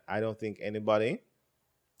understanding is that I don't think anybody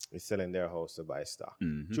is selling their house to buy stock.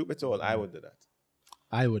 Truth be told, I would do that.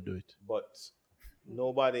 I would do it. But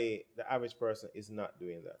nobody, the average person is not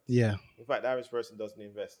doing that. Yeah. In fact, the average person doesn't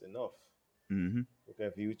invest enough. Because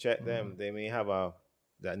if you check them, they may have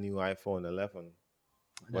that new iPhone 11,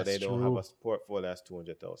 but they don't have a portfolio that's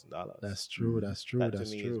 $200,000. That's true. That's true. That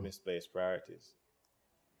that's to me true. is misplaced priorities.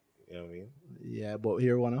 You know what I mean? Yeah, but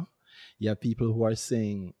here, you have people who are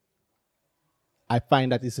saying, I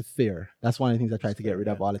find that it's a fear. That's one of the things I try to get rid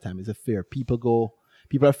of all the time. It's a fear. People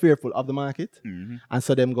are fearful of the market, and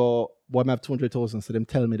so them go, well, I have 200,000, so them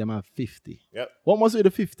tell me them have 50. Yep. What must be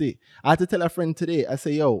the 50? I had to tell a friend today, I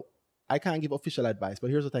say, yo, I can't give official advice, but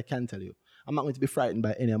here's what I can tell you. I'm not going to be frightened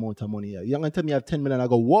by any amount of money here. You're not going to tell me you have 10 million, I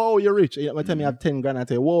go, whoa, you're rich. You're not going to tell me you have 10 grand, I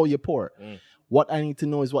say, whoa, you're poor. What I need to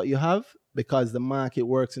know is what you have, because the market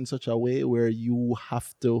works in such a way where you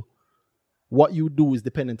have to, what you do is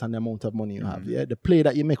dependent on the amount of money you have. Yeah, the play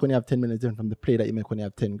that you make when you have 10 million is different from the play that you make when you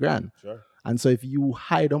have 10 grand. Sure. And so if you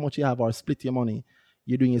hide how much you have or split your money,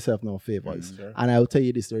 you're doing yourself no favors. Sure. And I'll tell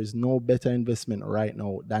you this, there is no better investment right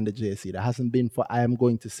now than the JSE. There hasn't been for, I am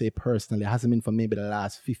going to say personally, it hasn't been for maybe the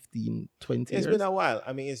last 15, 20 years. It's been a while.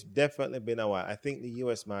 I mean, it's definitely been a while. I think the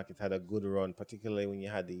US market had a good run, particularly when you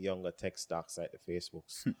had the younger tech stocks like the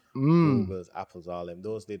Facebooks, Googles, Apples, all them.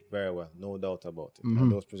 Those did very well, no doubt about it.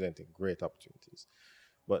 And those presented great opportunities.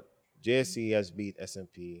 But JSE has beat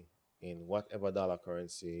S&P in whatever dollar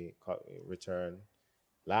currency return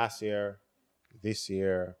last year, this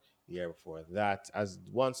year, year before that. As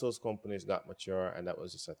once those companies got mature, and that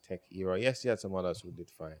was just a tech era. Yes, you had some others who did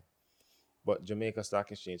fine. But Jamaica Stock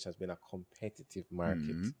Exchange has been a competitive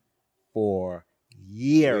market for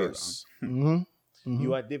years.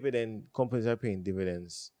 You are companies are paying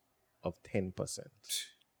dividends of 10%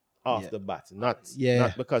 off the bat. Not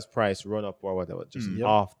because price run up or whatever, just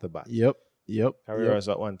off the bat. Yep. Carreras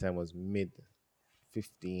at one time was mid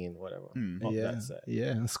 15, whatever. That side.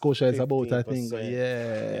 Yeah, and Scotia is about, I think,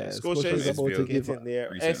 Scotia is about to give in there.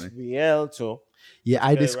 Recently. SVL too. Yeah,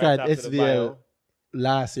 I described SVL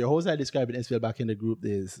last year. How was I describing SVL back in the group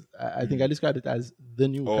days? I think I described it as the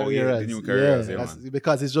new Carreras. The new Carreras. Yeah,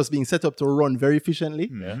 because it's just being set up to run very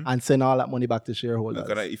efficiently and send all that money back to shareholders.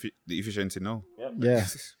 Look at the efficiency now. Yeah.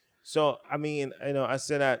 So, I mean, I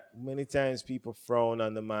say that many times people frown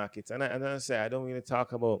on the markets. And I say, I don't really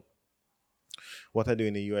talk about what I do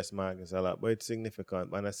in the U.S. markets a lot, but it's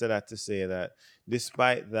significant. And I said that to say that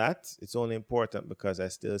despite that, it's only important because I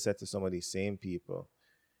still said to some of these same people,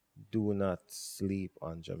 do not sleep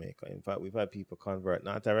on Jamaica. In fact, we've had people convert,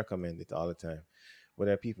 not I recommend it all the time, but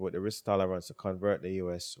there are people with the risk tolerance to convert the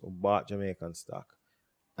U.S. who bought Jamaican stock.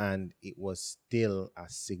 And it was still a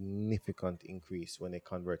significant increase when they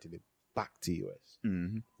converted it back to US.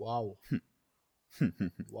 Wow.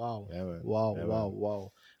 Wow. Yeah, man.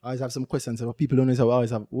 Wow. I always have some questions. People don't know, I always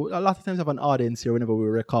have, a lot of times I have an audience here whenever we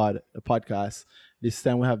record a podcast. This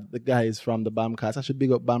time we have the guys from the BAMcast. I should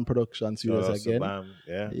big up BAM Production Studios again. BAM,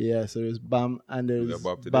 yeah. So there's BAM and there's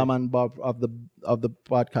Bob BAM and Bob of the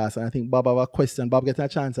podcast. And I think Bob have a question. Bob getting a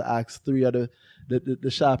chance to ask three of the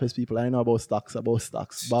sharpest people I know about stocks.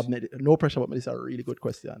 Bob, no pressure, but it's a really good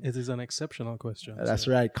question. It is an exceptional question. That's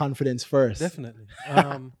right. Confidence first. Definitely.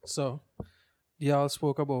 So y'all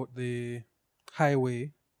spoke about the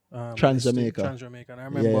highway. Trans-Jamaica. And I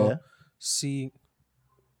remember seeing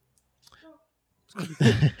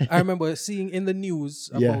in the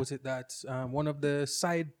news about it that one of the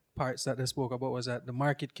side parts that they spoke about was that the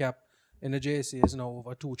market cap in the JSE is now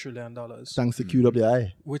over $2 trillion. Thanks to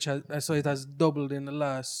QWI. Which so it has doubled in the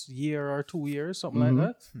last year or 2 years, something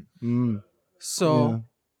like that. So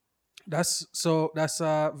that's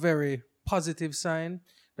a very positive sign.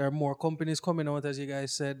 There are more companies coming out, as you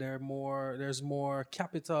guys said. There's more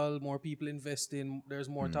capital, more people investing. There's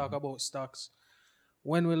more talk about stocks.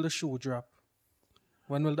 When will the shoe drop?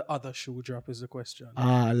 When will the other shoe drop is the question.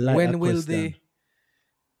 When will the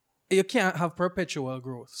you can't have perpetual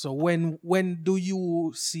growth. So when do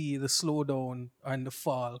you see the slowdown and the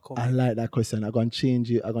fall coming? I like that question. I'm gonna change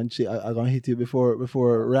you. I'm gonna hit you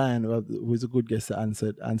before Ryan, who's a good guest, to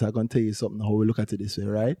answer. I'm gonna tell you something how we look at it this way,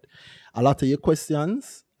 right? A lot of your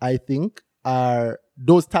questions, I think, are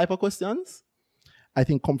those type of questions. I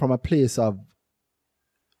think come from a place of,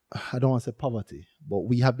 I don't want to say poverty, but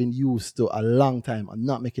we have been used to a long time of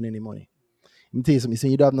not making any money. Let me tell you something. You say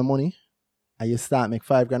you don't have no money, and you start make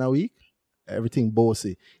 $5,000 a week, everything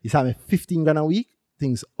bossy. You start make $15,000 a week,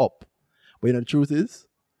 things up. But you know the truth is,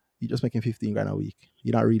 you're just making $15,000 a week.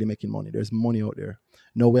 You're not really making money. There's money out there.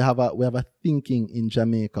 No, we have a thinking in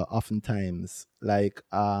Jamaica oftentimes like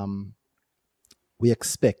we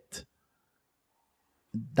expect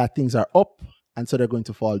that things are up and so they're going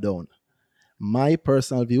to fall down. My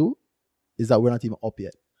personal view is that we're not even up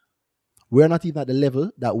yet. We're not even at the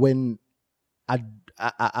level that when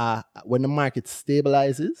the market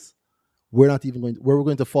stabilizes, we're not even going to, where we're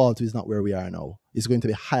going to fall to is not where we are now. It's going to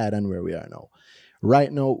be higher than where we are now.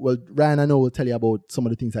 Right now, well, Ryan, I know, will tell you about some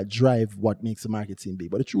of the things that drive what makes the market seem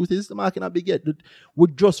big. But the truth is, the market not big yet. We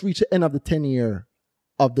just reached the end of the 10-year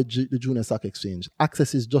of the Junior Stock Exchange.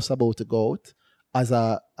 Access is just about to go out as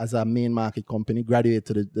a main market company, graduate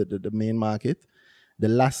to the main market. The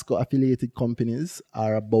LASCO affiliated companies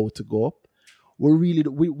are about to go up.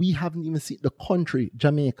 We haven't even seen, the country,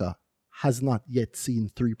 Jamaica, has not yet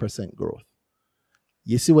seen 3% growth.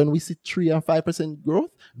 You see, when we see 3 and 5%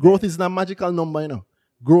 growth is not a magical number, you know.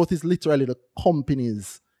 Growth is literally the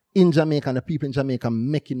companies in Jamaica and the people in Jamaica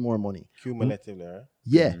making more money. Cumulatively, right?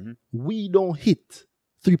 Yeah. Mm-hmm. We don't hit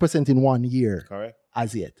 3% in 1 year. Correct.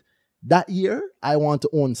 As yet. That year, I want to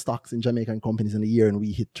own stocks in Jamaican companies in a year and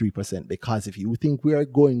we hit 3%, because if you think we are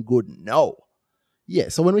going good, no. Yeah,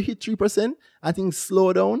 so when we hit 3% and things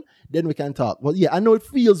slow down, then we can talk. Well, yeah, I know it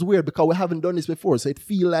feels weird because we haven't done this before, so it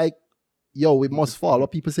feel like, yo, we must fall.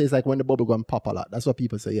 What people say is like when the bubble going pop a lot. That's what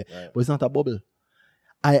people say, yeah. Right. But it's not a bubble.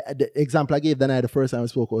 The example I gave the night the first time we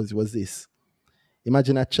spoke was this.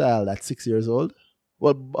 Imagine a child at 6 years old.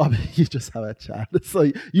 Well, Bobby, you just have a child.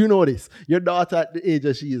 So you know this. Your daughter at the age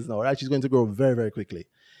that she is now, right? She's going to grow very, very quickly.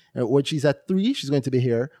 And when she's at 3, she's going to be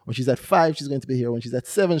here. When she's at 5, she's going to be here. When she's at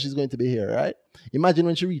 7, she's going to be here, right? Imagine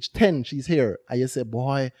when she reaches 10, she's here. And you say,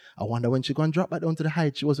 boy, I wonder when she's going to drop back down to the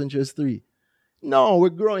height she was when she was 3. No, we're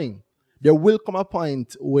growing. There will come a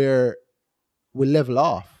point where we level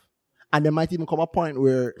off. And there might even come a point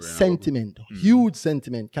where sentiment, huge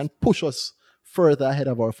sentiment, can push us further ahead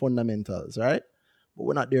of our fundamentals, right? But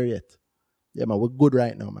we're not there yet. Yeah, man, we're good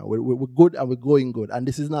right now, man. We're good and we're going good. And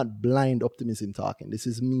this is not blind optimism talking. This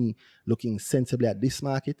is me looking sensibly at this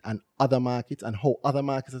market and other markets and how other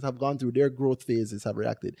markets that have gone through their growth phases have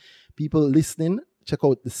reacted. People listening, check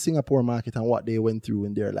out the Singapore market and what they went through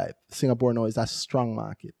in their life. Singapore now is a strong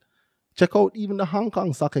market. Check out even the Hong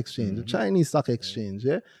Kong Stock Exchange, the Chinese Stock Exchange,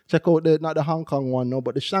 yeah? Check out not the Hong Kong one, no,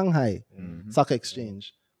 but the Shanghai Stock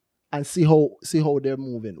Exchange. And see how they're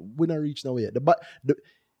moving. We don't reach nowhere yet.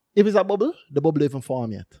 If it's a bubble, the bubble isn't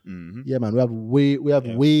formed yet. Mm-hmm. Yeah, man, we have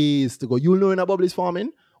ways to go. You'll know when a bubble is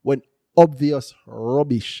forming when obvious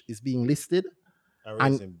rubbish is being listed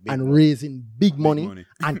and raising big money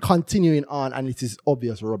and continuing on, and it is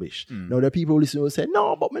obvious rubbish. Now, there are people who listen who say,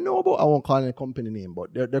 no, but I won't call any company name,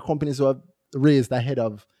 but there are companies who have raised ahead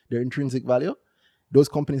of their intrinsic value. Those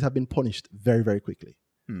companies have been punished very, very quickly.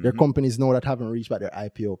 Mm-hmm. There are companies now that haven't reached back their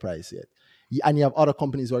IPO price yet. And you have other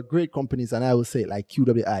companies who are great companies, and I will say like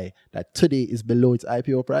QWI, that today is below its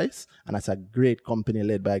IPO price, and that's a great company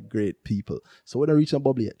led by great people. So when I reach a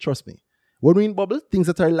bubble yet, trust me. When we in bubble, things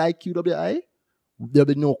that are like QWI, there'll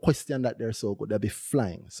be no question that they're so good. They'll be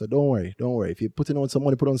flying. So don't worry. If you're putting on some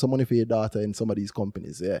money, put on some money for your daughter in some of these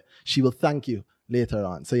companies. Yeah, she will thank you later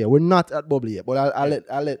on. So yeah, we're not at bubble yet, but I'll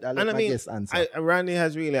let my guest answer. Randy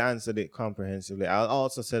has really answered it comprehensively. I'll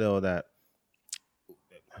also say though that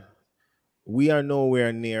we are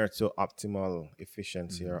nowhere near to optimal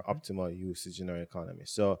efficiency or optimal usage in our economy.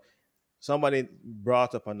 So somebody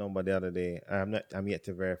brought up a number the other day. I'm yet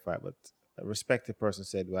to verify, but a respected person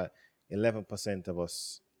said, well, 11% of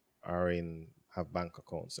us have bank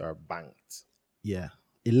accounts or banked. Yeah,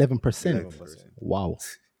 11%. Wow.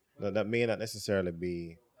 That may not necessarily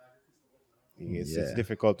be. It's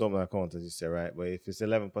difficult to open an account, as you say, right? But if it's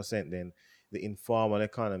 11%, then the informal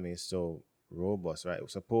economy is so robust, right?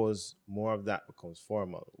 Suppose more of that becomes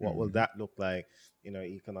formal. What will that look like in our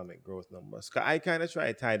economic growth numbers? I kind of try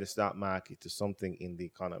to tie the stock market to something in the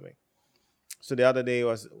economy. So the other day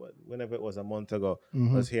was, whenever it was a month ago,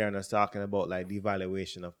 I was here and I was talking about like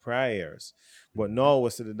devaluation of prior years. But now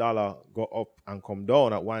we see the dollar go up and come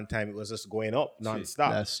down. At one time, it was just going up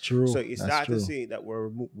nonstop. That's true. So you start to see that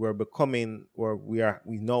we're becoming, or we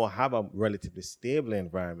now have a relatively stable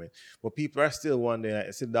environment. But people are still wondering, like,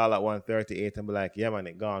 it's the dollar at 138 and be like, yeah, man,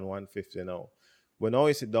 it gone 150 now. But now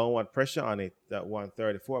you see downward pressure on it at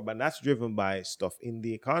 134. But that's driven by stuff in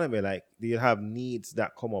the economy. Like, you have needs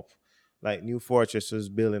that come up. Like New Fortress was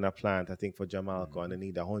building a plant, I think, for Jamaica, and they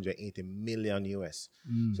need 180 million US.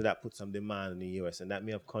 So that puts some demand in the US, and that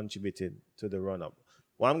may have contributed to the run-up.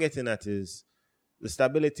 What I'm getting at is the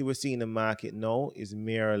stability we're seeing in the market now is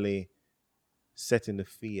merely setting the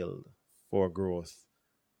field for growth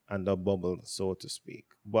and the bubble, so to speak.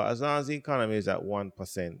 But as long as the economy is at 1%,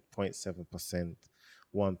 0.7%,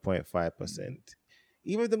 1.5%,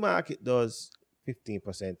 even if the market does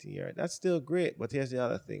 15% a year, that's still great. But here's the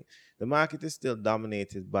other thing. The market is still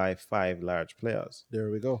dominated by 5 large players. There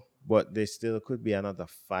we go. But there still could be another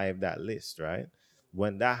 5 that list, right?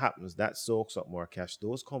 When that happens, that soaks up more cash.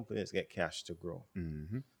 Those companies get cash to grow,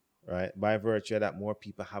 right? By virtue of that, more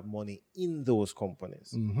people have money in those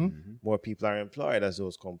companies. More people are employed as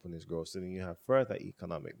those companies grow. So then you have further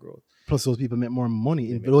economic growth. Plus, those people make more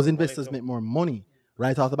money. Those investors make more money.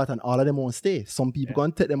 Right off the bat, and all of them won't stay. Some people go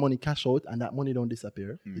and take their money, cash out, and that money don't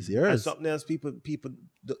disappear. It's yours. And something else, people,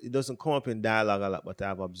 it doesn't come up in dialogue a lot, but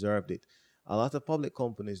I've observed it. A lot of public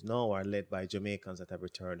companies now are led by Jamaicans that have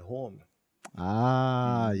returned home.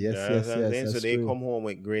 Yes. So they come home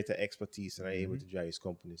with greater expertise and are able to drive these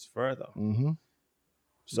companies further.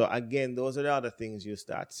 So again, those are the other things you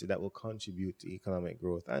start to see that will contribute to economic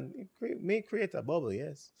growth, and it may create a bubble,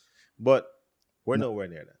 yes, but we're nowhere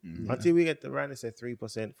near that. Until we get around, say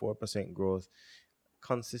 3%, 4% growth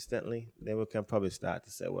consistently, then we can probably start to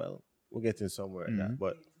say, well, we're getting somewhere in that.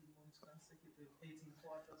 But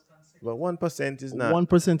 1% is not.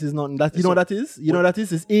 1% is not. That, you know what that is? You know what that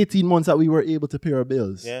is? It's 18 months that we were able to pay our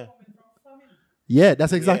bills. Yeah,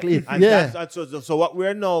 that's exactly it. And so what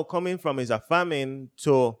we're now coming from is a famine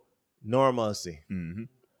to normalcy.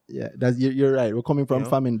 Yeah, you're right. We're coming from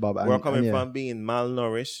famine, Bob. We're coming from being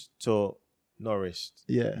malnourished to nourished.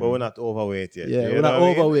 Yeah. But we're not overweight yet. Yeah, we're not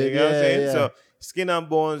overweight. You know what I'm saying? So skin and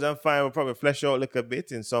bones and fine, we'll probably flesh out a little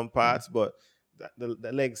bit in some parts, but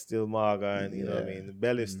the legs still maga, and you know what I mean, the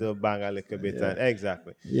belly still bang a little bit, and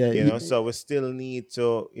exactly. You know, so we still need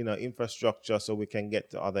to, infrastructure so we can get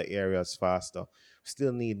to other areas faster.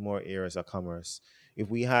 Still need more areas of commerce. If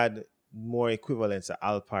we had more equivalents of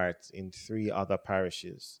Alpart in 3 other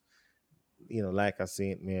parishes, like a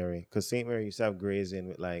St. Mary, because St. Mary used to have grazing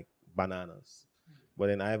with like bananas. But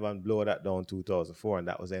then Ivan blew that down 2004, and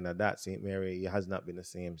that was the end of that. St. Mary has not been the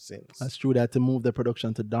same since. That's true. They had to move the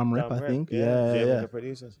production to Damrep, I think. The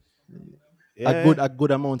producers. A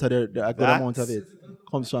good amount of it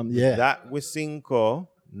comes from That Wisynco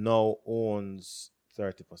now owns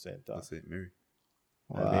 30% of St. Mary.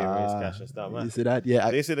 And they raise cash and stuff, man. You see that? Yeah.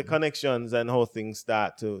 So you see the connections and how things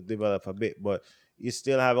start to develop a bit, but you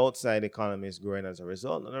still have outside economies growing as a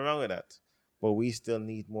result. Nothing wrong with that. But we still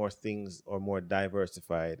need more things or more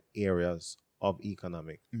diversified areas of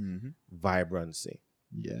economic vibrancy.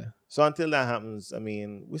 Yeah. So until that happens, I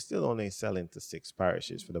mean, we're still only selling to 6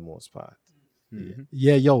 parishes for the most part.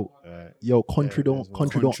 Yeah, country don't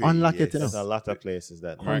unlock it. There's a lot of places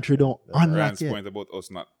that country don't unlock Ryan's it. point about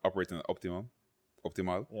us not operating at optimal.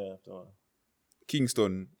 Yeah.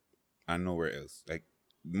 Kingston and nowhere else. Like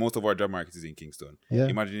most of our job market is in Kingston. Yeah.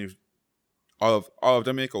 Imagine if all of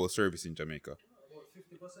Jamaica was service in Jamaica.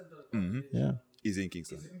 Yeah. Is in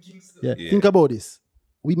Kingston. Yeah. Think about this.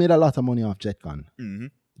 We made a lot of money off JetCon.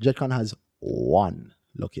 JetCon has one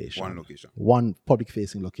location. One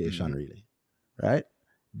public-facing location, really. Right?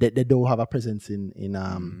 They don't have a presence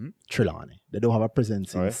in Trelawney. They don't have a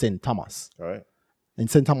presence in St. Thomas. All right. And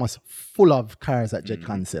St. Thomas full of cars that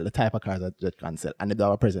JetCon sell, the type of cars that JetCon sell, and they don't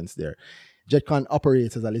have a presence there. JetCon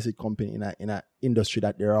operates as a listed company in a industry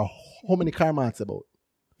that there are how many car marts about?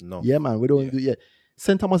 No. Yeah, man, we don't do yet.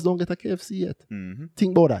 St. Thomas don't get a KFC yet.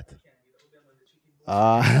 Think about that.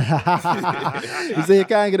 You say you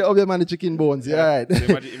can't get the Obiam and the chicken bones. Yeah, right.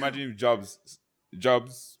 So imagine if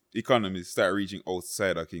jobs economies start reaching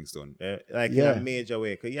outside of Kingston. In a major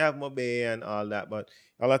way. Because you have Mobay and all that, but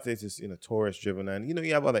a lot of it is tourist driven, and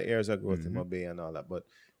you have other areas of growth in Mobay and all that. But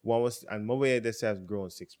Mobay this has grown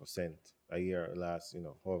 6% a year last,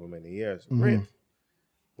 however many years. Great.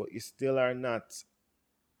 But you still are not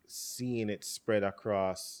seeing it spread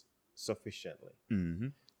across sufficiently.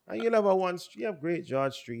 And you have Great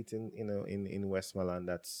George Street in Westmoreland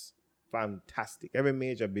that's fantastic. Every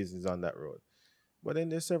major business on that road. but then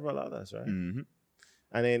there's several others, right? Mm-hmm.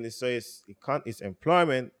 And then it's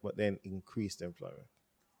employment, but then increased employment.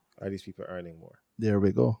 Are these people earning more? There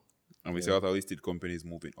we go. And we see a lot of listed companies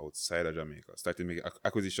moving outside of Jamaica, starting to make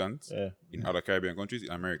acquisitions in other Caribbean countries, in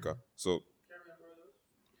America. So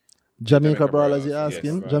Jamaica Jamaica Brawlers, you're Brawlers,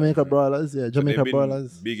 asking? yes. Jamaica Brawlers, yeah. so Jamaica they've been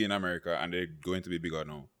Brawlers. big in America, and they're going to be bigger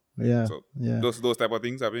now. Yeah. So yeah. those type of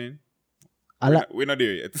things happening. We're Not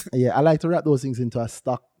there yet. Yeah, I like to wrap those things into a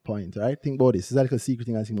stock point, right? Think about this. It's like a secret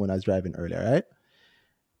thing I think when I was driving earlier, right?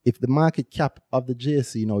 If the market cap of the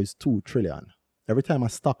JSE now is 2 trillion, every time a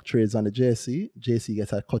stock trades on the JSE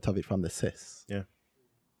gets a cut of it from the CES. Yeah.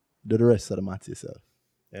 Do the rest of the math yourself.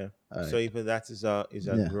 Yeah. All So right. even that is a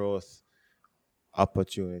Yeah. growth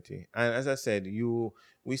opportunity. And as I said,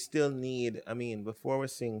 we still need, I mean, before we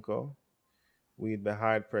Cinco, we'd be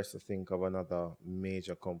hard pressed to think of another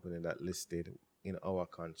major company that listed in our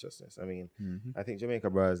consciousness. I mean, I think Jamaica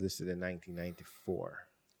Bros listed in 1994.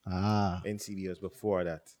 NCB was before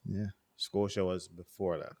that. Yeah. Scotia was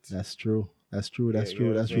before that. That's true. That's true. That's Yeah, true.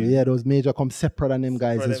 you know That's what I true. mean? Yeah, those major come separate than them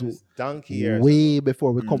guys. For them Is is donkey years way ago.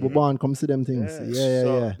 before we come born, come see them things. Yeah.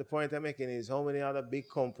 So the point I'm making is how many other big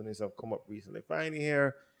companies have come up recently. Finally,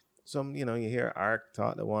 hear some, you hear ARC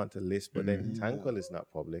thought they want to list, but then Tanquil is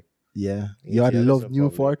not public. Yeah. ATL You ought to is love a New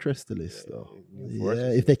public. Fortress to list though. New Yeah,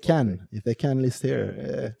 Fortress if is they public. can list here.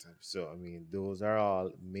 Yeah. So I mean, those are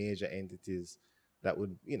all major entities that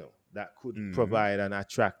would, that could provide an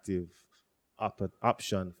attractive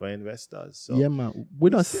option for investors. So Yeah, man.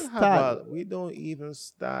 We don't still have start. we don't even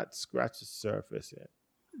start scratch the surface yet.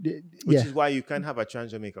 Yeah. Which is why you can have a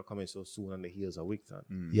Trans Jamaica coming so soon on the heels of Wickton.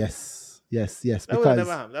 Yes. That That would have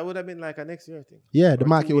never happened. That would have been like a next year thing. Yeah, the Or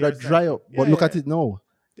market 2 would have years dry time. up. But Yeah, look yeah. at it now.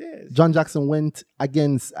 Yes. John Jackson went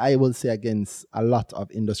against a lot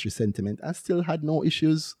of industry sentiment and still had no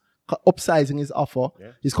issues upsizing his offer,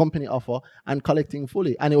 his company offer, and collecting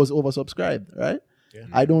fully. And it was oversubscribed, right? Yeah.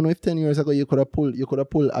 I don't know if 10 years ago you could have pulled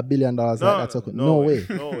 $1 billion like that. So no way.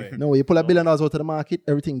 No way. No way. You pull $1 billion out of the market,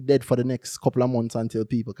 everything dead for the next couple of months until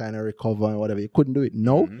people kind of recover and whatever. You couldn't do it.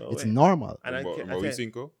 No, it's way. normal. And I But we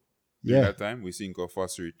Cinco. Yeah. During that time, we Cinco,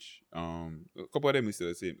 Fast Reach. A couple of them is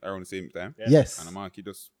still around the same time. Yes. And the market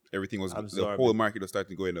everything was, the Absorbing. whole market was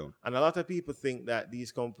starting going down. And a lot of people think that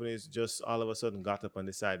these companies just all of a sudden got up and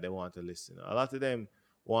decided they want to list. A lot of them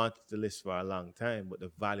wanted to list for a long time, but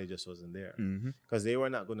the value just wasn't there because they were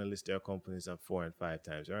not going to list their companies on 4 and 5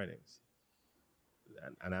 times earnings.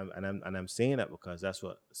 And I'm saying that because that's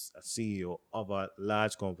what a CEO of a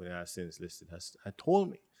large company has since listed had told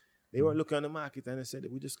me. They were looking on the market and they said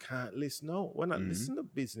that we just can't list. No, we're not listing the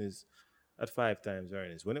business at 5 times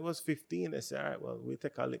earnings. When it was 15, they said, all right, well, we'll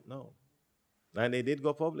take a lick now. And they did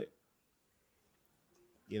go public.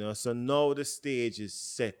 So now the stage is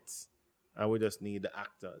set and we just need the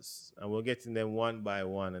actors. And we're getting them one by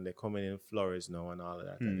one and they're coming in flurries now and all of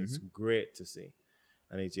that. And it's great to see.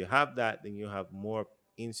 And if you have that, then you have more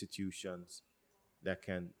institutions that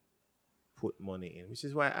can put money in, which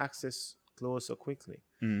is why Access closed so quickly.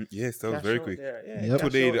 Yes, that was Cash very out quick. there. Yeah, Yep.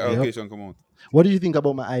 cash Today out the there. allocation come out. What did you think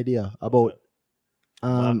about my idea about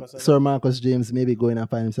Marcus, Sir Marcus James maybe going and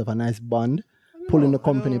find himself a nice bond, pulling the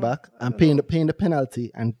company back and paying the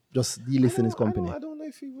penalty and just delisting his company? I don't know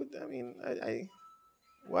if he would. I mean,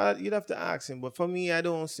 well, you'd have to ask him. But for me, I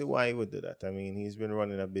don't see why he would do that. I mean, he's been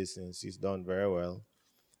running a business. He's done very well.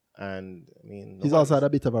 And, I mean... He's also had a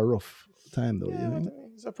bit of a rough time, though. Yeah, You know? but, I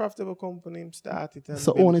mean, it's a profitable company. Start it and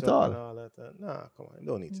So build own it up all. and all that. Nah, come on.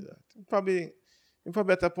 Don't need to do that. Probably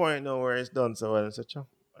at a point now where it's done so well. So,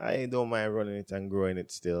 I don't mind running it and growing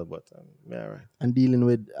it still, but all right. And dealing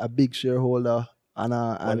with a big shareholder and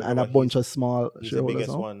a bunch of small He's the shareholders.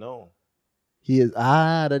 biggest No? one now. He is.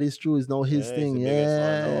 That is true. It's now his Yeah, he's thing. the biggest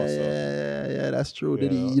one now, so- Yeah, that's true.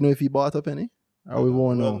 Did Yeah. he? You know if he bought up any? Or we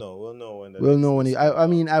won't know. We'll know when. We'll know when he. I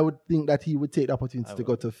mean, I would think that he would take the opportunity to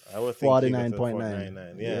go to I would think he go to 49.9.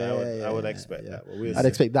 49.9. Yeah, I would expect that. But we'll I'd see.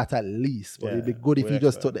 expect that at least. But it'd be Yeah, good if we'll he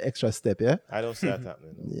just expect took the extra step. Yeah. I don't see that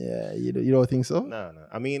happening. No. Yeah. You don't think so? No.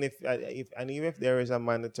 I mean, even if there is a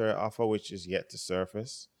mandatory offer which is yet to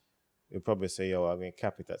surface, we'll probably say, yo, I'm going to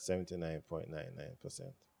cap it at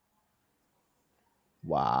 79.99%.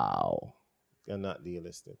 Wow. And not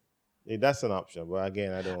delisted. That's an option, but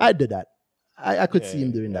again, I don't. I did that. I could see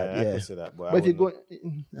him doing that. I Yeah. could see that, but But if you go,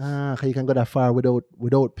 you can go that far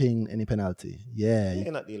without paying any penalty. Yeah.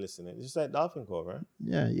 you're not delisting it. It's just like Dolphin Cove, right?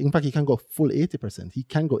 Yeah. In fact, he can go full 80%. He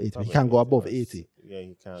can go 80%. He can go above 80. Yeah,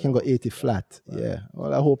 he can. He can go 80 flat. Yeah.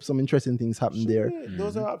 Well, I hope some interesting things happen there. Yeah,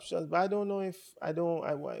 those are options, but I don't know if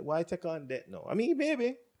why take on debt now. I mean,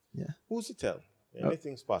 maybe. Yeah. Who's to tell?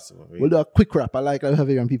 Anything's possible. Really. We'll do a quick wrap. I like how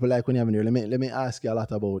heavy and people like when you have in here. Let me ask you a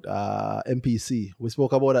lot about MPC. We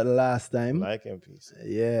spoke about that the last time. Like MPC.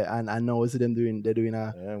 Yeah, and I know it's them doing. They're doing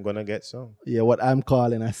a Yeah, I'm gonna get some. what I'm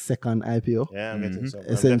calling a second IPO. Yeah, I'm getting some.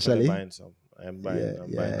 Essentially. I'm buying some. I'm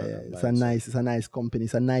buying. It's a nice company.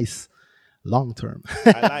 It's a nice long term.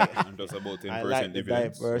 I like. And just about 10% I like the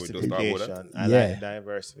dividends. So we just talk about that. diversification. I like the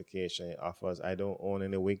diversification it offers. I don't own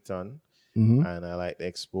any Wigton. Mm-hmm. And I like the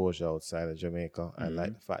exposure outside of Jamaica. I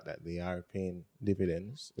like the fact that they are paying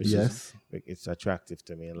dividends, which Yes. it's attractive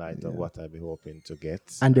to me in light of what I'd be hoping to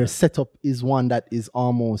get. And their setup is one that is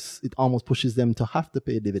almost pushes them to have to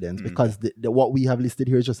pay dividends because what we have listed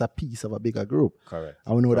here is just a piece of a bigger group. Correct.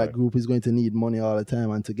 And we know that group is going to need money all the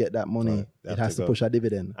time, and to get that money, it has to push a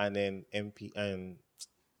dividend. And then MP and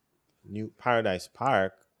New Paradise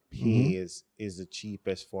Park is the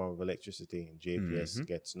cheapest form of electricity JPS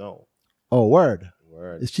gets now. Oh, word.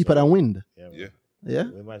 It's cheaper So, than wind. Yeah. Yeah.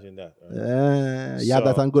 Imagine that. Right? You have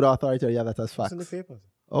that on good authority, or you have that as facts? It's in the papers.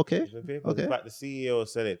 Okay. It's in the papers. Okay. In fact, the CEO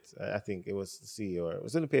said it. I think it was the CEO. It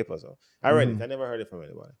was in the papers. So I read it. I never heard it from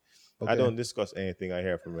anybody. I don't discuss anything I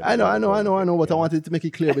hear from anybody. I know, but I wanted to make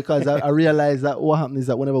it clear because I realize that what happens is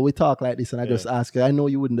that whenever we talk like this and I just ask you, I know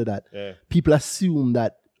you wouldn't do that. Yeah. People assume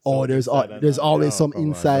that there's always some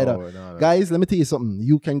insider. No. Guys, let me tell you something.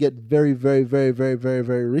 You can get very, very, very, very, very,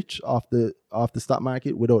 very rich off the stock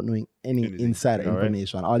market without knowing any insider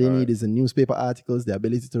information. All you need is the newspaper articles, the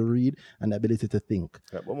ability to read, and the ability to think.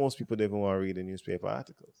 Yeah, but most people don't even want to read the newspaper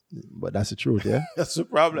articles. But that's the truth, yeah. That's the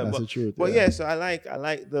problem. That's the truth. But yeah, so I like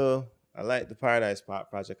the Paradise Park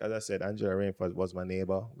project. As I said, Angela Rainford was my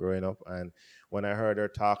neighbor growing up, and when I heard her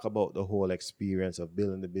talk about the whole experience of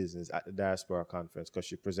building the business at the Diaspora Conference, because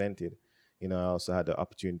she presented, I also had the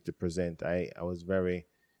opportunity to present. I was very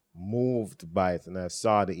moved by it, and I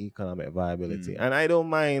saw the economic viability. And I don't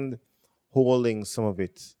mind holding some of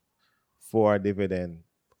it for a dividend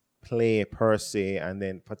play per se, and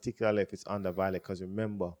then particularly if it's undervalued, because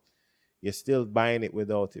remember, you're still buying it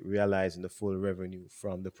without it realizing the full revenue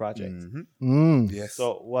from the project. Yes.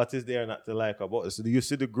 So what is there not to like about it? So you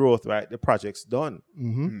see the growth, right? The project's done,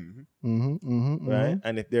 right?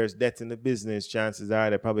 And if there's debt in the business, chances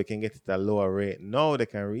are they probably can get it at a lower rate. No, they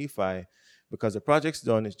can refi because the project's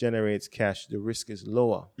done. It generates cash. The risk is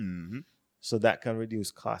lower, so that can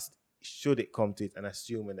reduce cost. Should it come to it, and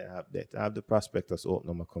assuming they have debt, I have the prospectus open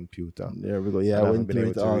on my computer. There we go. Yeah, I I haven't went been through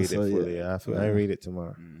able it to read also. it fully. Yeah. I read it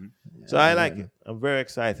tomorrow. So I like it. I'm very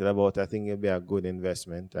excited about it. I think it'll be a good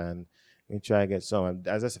investment, and we try to get some. And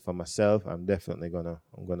as I said, for myself, I'm definitely gonna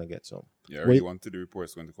get some. Yeah, I really want the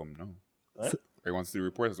reports going to come now. Huh? I want to see the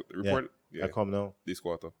report. I come now. This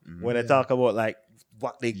quarter. When I talk about like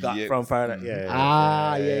what they got from Paradise,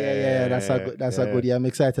 That's a good. That's a good. Yeah, I'm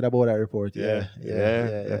excited about that report. Yeah,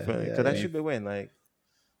 definitely. Because that should be when's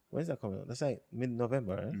that coming out? That's like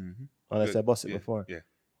mid-November, right? Unless I bust it before. Yeah.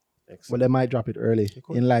 Well, Excellent. they might drop it early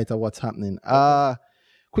in light of what's happening.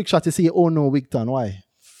 Quick shot to see. Oh no, Wigton. Why?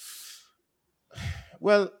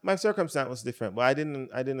 Well, my circumstance was different, but I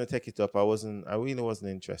didn't take it up. I really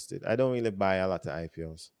wasn't interested. I don't really buy a lot of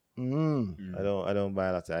IPOs. I don't buy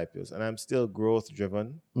a lot of IPOs, and I'm still growth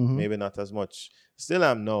driven. Maybe not as much. Still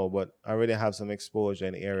am now, but I already have some exposure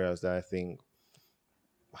in areas that I think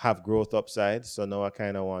have growth upside. So now I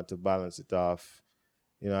kind of want to balance it off.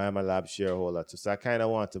 I'm a lab shareholder too, so I kind of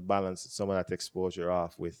want to balance some of that exposure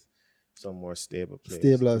off with some more stable plays.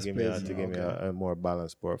 To give me a more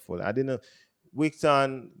balanced portfolio. I didn't.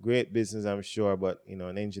 Wigton, great business, I'm sure, but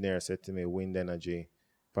an engineer said to me, wind energy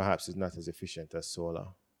perhaps is not as efficient as solar.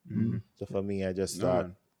 So for me, I just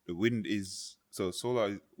thought the wind is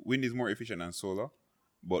wind is more efficient than solar,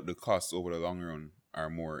 but the costs over the long run are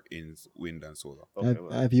more in wind than solar.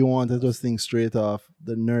 If you want to just think straight off,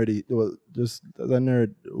 the nerdy, just as a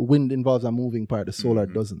nerd, wind involves a moving part. The solar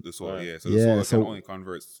doesn't. The solar, the solar can only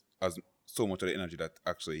convert as so much of the energy that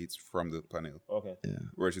actually hits from the panel. Okay. Yeah.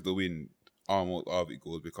 Whereas the wind, almost all of it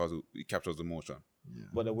goes because it captures the motion. Yeah.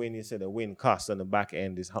 But the wind, you said the wind cost on the back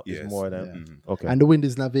end is more than okay. And the wind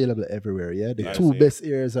is not available everywhere. Yeah, the two best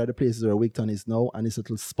areas are the places where Wigton is now, and it's a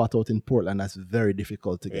little spot out in Portland that's very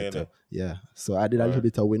difficult to get to. Yeah, so I did a little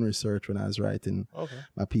bit of wind research when I was writing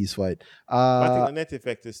my piece for it. I think the net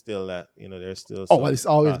effect is still that there's still. It's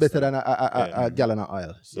always better than a gallon of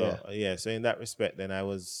oil. So so in that respect, then I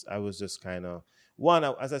was just kind of. One,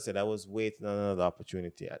 as I said, I was waiting on another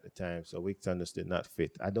opportunity at the time, so Wigton just did not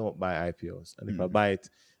fit. I don't buy IPOs, and if I buy it,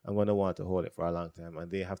 I'm going to want to hold it for a long time,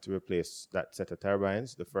 and they have to replace that set of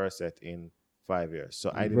turbines, the first set, in 5 years.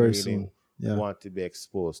 So I didn't want to be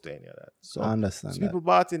exposed to any of that. So I understand that. people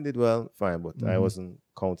bought in, did well, fine, but I wasn't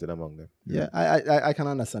counted among them. Yeah, I can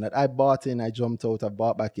understand that. I bought in, I jumped out, I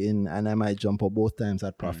bought back in, and I might jump out both times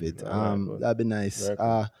at profit. That'd be nice. Very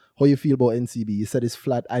cool. How you feel about NCB? You said it's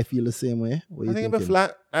flat. I feel the same way. What you I think thinking? it's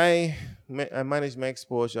flat. I managed my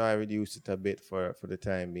exposure. I reduced it a bit for the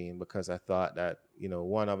time being because I thought that,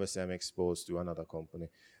 one, obviously I'm exposed to another company.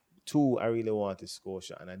 Two, I really wanted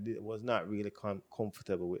Scotia, and I was not really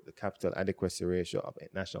comfortable with the capital adequacy ratio of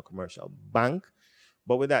a National Commercial Bank.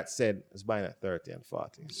 But with that said, it's buying at 30 and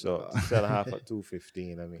 40. So to sell half at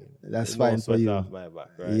 215, I mean, That's fine for you. Off my back,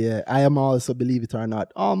 right? Yeah, I am also, believe it or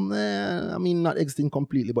not. I mean, not exiting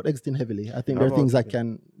completely, but exiting heavily. I think there are things that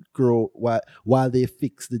can grow while they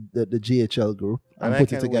fix the GHL group and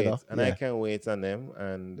put it together. I can wait on them.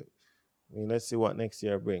 And I mean, let's see what next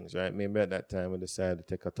year brings, right? Maybe at that time we decide to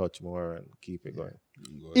take a touch more and keep it going.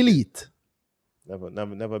 Elite.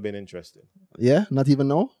 Never been interested. Yeah, not even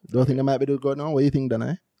now. Don't think they might be doing good now. What do you think,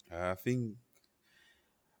 Danai? I think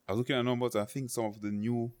I was looking at numbers. I think some of the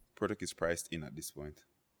new product is priced in at this point.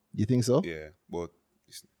 You think so? Yeah, but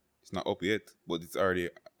it's not up yet. But it's already,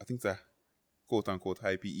 I think it's a quote unquote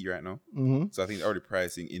high PE right now. Mm-hmm. So I think they're already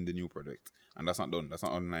pricing in the new product, and that's not done. That's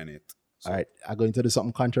not online yet. So. All right, I'm going to do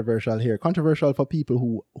something controversial here. Controversial for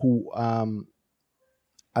people who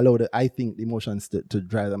allow I think the emotions to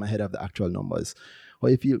drive them ahead of the actual numbers.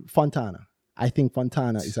 But if you Fontana, I think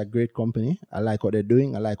Fontana is a great company. I like what they're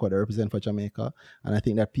doing. I like what they represent for Jamaica, and I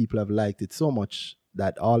think that people have liked it so much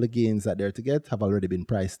that all the gains that they're to get have already been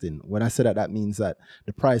priced in. When I say that, that means that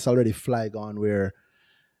the price already flag on where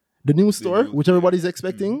the new store, which everybody's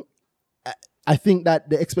expecting. I think that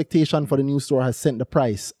the expectation for the new store has sent the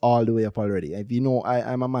price all the way up already. If you know,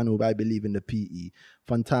 I'm a man who I believe in the PE.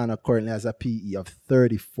 Fontana currently has a PE of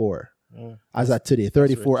 34. As of today,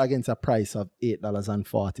 34 against a price of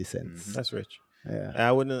 $8.40. That's rich. Yeah.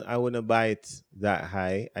 I wouldn't buy it that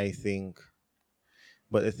high, I think.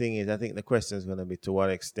 But the thing is, I think the question is going to be to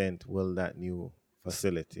what extent will that new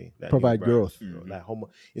facility provide growth? Like how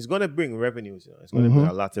much it's going to bring revenues. It's going to bring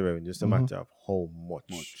a lot of revenue. Just a matter of how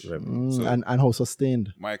much revenue. So and how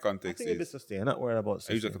sustained. My I context think it'll be is sustained. I'm not worried about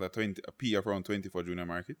I usually sustain. look at a PE of around 20 for junior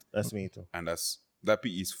market, That's me too. and that PE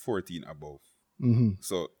is 14 above.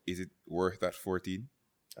 So is it worth that 14?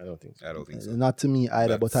 I don't think so. I don't think so. Not to me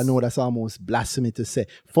either, but I know that's almost blasphemy to say.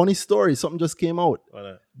 Funny story, something just came out.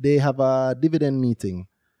 They have a dividend meeting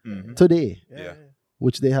today, Yeah.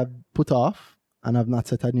 which they have put off and have not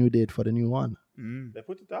set a new date for the new one. They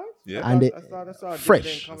put it out? Yeah. And I saw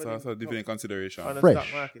fresh. That's a dividend consideration. on the Fresh.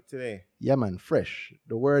 stock market today. Yeah, man, fresh.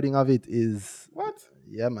 The wording of it is What?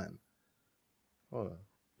 yeah, man. Hold on.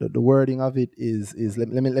 The wording of it is let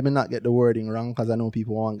me not get the wording wrong because I know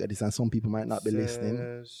people won't get this and some people might not be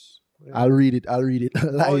listening. I'll read it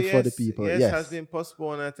live for the people. Yes, Yes. has been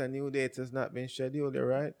postponed at a new date has not been scheduled,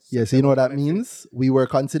 right? Yes, you know what that September 25th. means? We were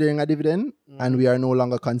considering a dividend and we are no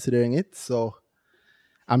longer considering it. So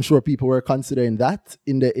I'm sure people were considering that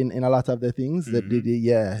in a lot of the things.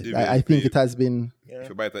 I think it has been. If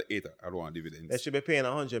you buy it at 8, I don't want They dividends. should be paying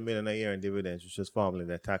 $100 million a year in dividends, which was formerly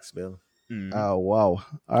their tax bill. Oh, wow.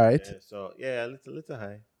 All right. Yeah, so a little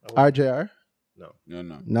high. RJR? No,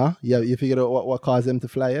 No? Yeah, you figured out what caused them to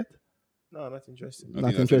fly it? I'm not interested. I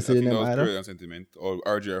Not think interested in that them was either? Korean sentiment. Or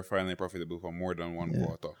RGR finally profitable for more than one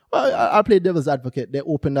quarter. Well, I'll play devil's advocate. They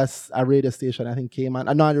opened us a radio station, I think Cayman.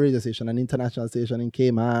 Not a radio station, an international station in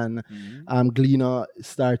Cayman. Gleaner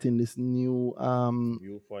starting this new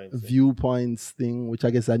viewpoints thing, which I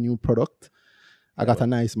guess is a new product. I got a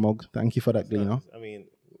nice mug. Thank you for that, Gleaner. I mean,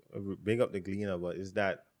 big up the Gleaner, but is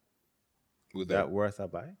that With that worth a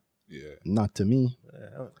buy? Yeah. Not to me.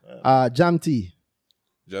 Jam Tea.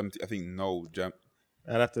 Jam, I think no Jam.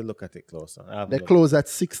 I'll have to look at it closer. They close at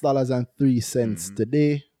 $6.03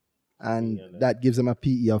 today, and that gives them a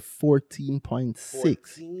PE of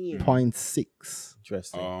 14.6.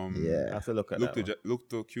 Interesting. Yeah. I have to look at Look that. to look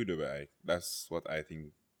to Q Dubai. That's what I think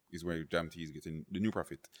is where Jam Tea is getting the new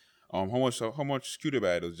profit. How much Q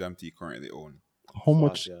Dubai does Jam Tea currently own? How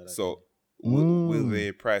much? So will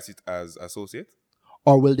they price it as associate?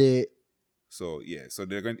 Or will they? So yeah, so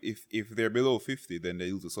they're going if they're below 50, then they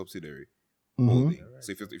use a subsidiary holding.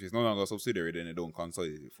 So if it's no longer a subsidiary, then they don't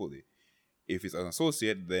consolidate it fully. If it's an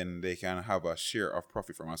associate, then they can have a share of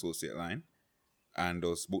profit from associate line, and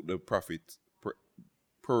those book the profit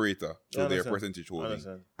pro rata to their percentage holding.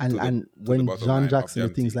 And when John Jackson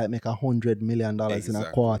did things like make $100 million in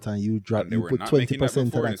a quarter, and you put 20%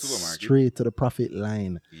 of that straight to the profit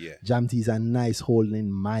line. Yeah. Jam Tea is a nice holding,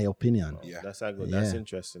 in my opinion. Yeah. That's good. That's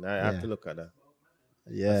interesting. I have to look at that.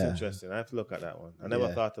 Yeah. That's interesting. I have to look at that one. I never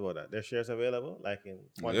Yeah. thought about that. Their shares available, like in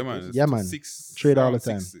Yeah, man. Yeah, man. Six, Trade all around the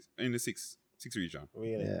time. Six, in the six region.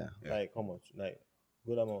 Really? Yeah. Like how much? Like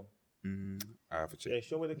good amount. I have to check. Yeah,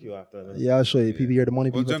 show me the queue after. Yeah, I'll show you. Yeah. People hear the money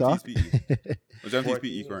Well, people Jam talk. T's PE. Well, Jam T's 14, PE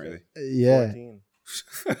you currently. Yeah. 14.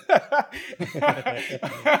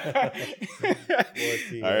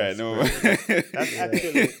 All right, no. That's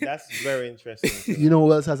actually that's very interesting. You know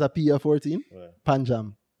who else has a PE of 14? Well,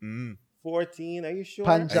 Panjam. 14, are you sure?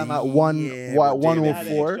 Panjam at Yeah, but They had an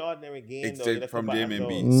 104. extraordinary gain, It's though. You have to from back that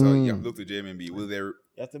JMB. out. So you have to look to JMB. Will they You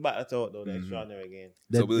have to back that out, though, the extraordinary gain.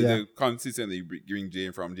 so will Yeah. they consistently bring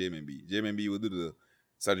J from JMB? JMB will do the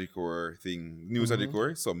Sagicor thing, new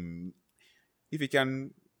Sagicor. Some if you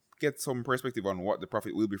can get some perspective on what the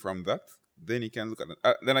profit will be from that, then you can look at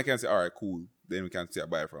it. Then I can say, all right, cool. Then we can say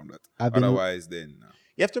buy from that. Otherwise, then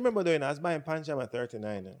You have to remember, though, I was buying Panjam at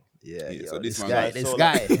 39. Now. Yeah, Yeah, yo, so this this man guy, got this sold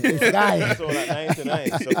guy, at- this guy. So at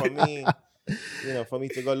 99. So for me, for me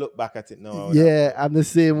to go look back at it now. I would Yeah, I'm the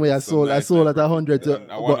same way. I So sold nice at profit. 100. And a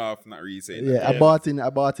But, one-off, not really saying yeah, that. I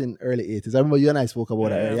bought in early 80s. I remember you and I spoke about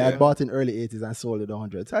that. Yeah, Earlier. I yeah. bought in early 80s and sold at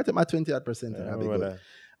 100. So I took my 20% and I I'll be remember good.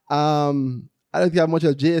 that. I don't think I have much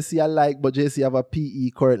of JC I like, but JC have a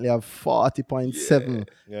PE currently of 40.7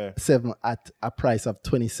 Yeah. 7 at a price of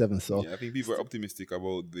 27. So Yeah, I think people are optimistic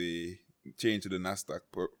about the change to the Nasdaq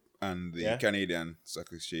and the Yeah. Canadian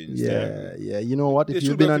Stock Exchange. yeah. You know what? They If should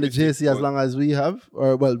you've be been on the optimistic, JC as but- long as we have,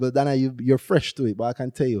 or well, but then you're fresh to it. But I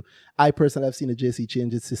can tell you, I personally have seen the JC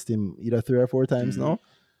change its system either 3 or 4 times now.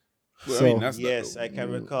 Well, So- I mean, Nasdaq, Yes, though. I can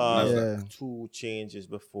recall Yeah. 2 changes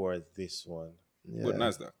before this one. Yeah. But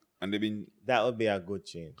Nasdaq. And they've been, That would be a good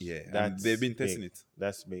change. and they've been testing big. it.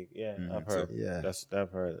 That's big. Yeah, I've so- heard. Yeah.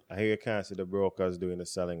 I've heard. I hear you can't see the brokers doing the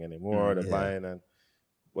selling anymore, the Yeah. buying, and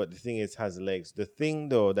but the thing is, has legs. The thing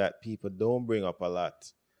though that people don't bring up a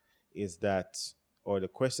lot is that, or the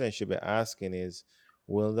question I should be asking is,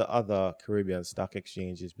 will the other Caribbean stock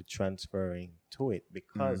exchanges be transferring to it?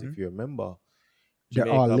 Because if you remember, They're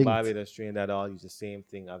all Jamaica, linked. Barbados, Trinidad all use the same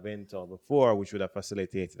thing, Avento before, which would have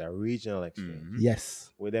facilitated a regional exchange.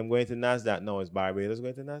 Yes. With them going to NASDAQ now, is Barbados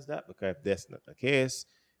going to NASDAQ? Because if that's not the case,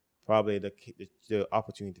 probably the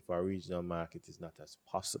opportunity for a regional market is not as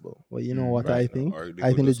possible. Well, you know what right I now. think? Or they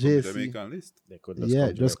I could think the just go to JC. Jamaican list. They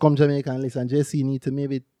could Just come Jamaica and listen. JC need to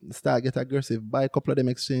maybe start get aggressive, buy a couple of them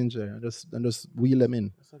exchanger and just wheel them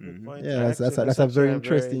in. That's a good point. Yeah, that's a actually very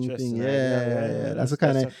interesting thing. idea. Yeah. That's the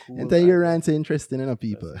kind of cool and tell your idea. rant interesting, you know,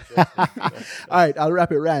 people. That's interesting. All right, I'll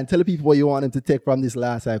wrap it. Ryan, tell the people what you want them to take from this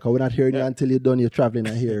last time, because we're not hearing you until you're done your traveling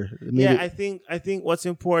and here. Maybe, Yeah, I think what's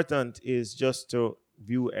important is just to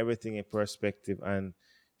view everything in perspective and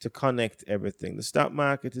to connect everything. The stock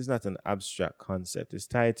market is not an abstract concept. It's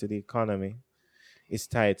tied to the economy. It's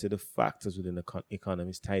tied to the factors within the economy.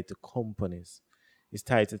 It's tied to companies. It's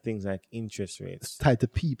tied to things like interest it's rates, tied to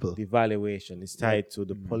people. devaluation. It's tied to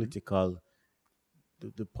the political,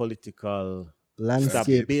 the political Landscape.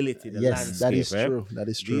 stability, the Yes, that is landscape, right? true. That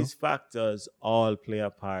is true. These factors all play a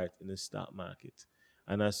part in the stock market.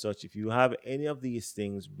 And as such, if you have any of these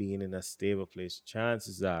things being in a stable place,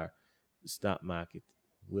 chances are the stock market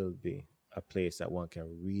will be a place that one can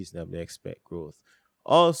reasonably expect growth.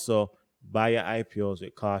 Also, buy your IPOs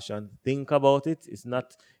with caution. Think about it. It's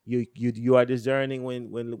not you are discerning when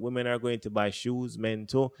women are going to buy shoes, men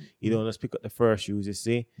too. You don't just pick up the first shoes you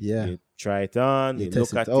see. Yeah. You try it on, You you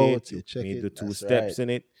test look it at out, it, you you check need it. the 2 That's steps right. in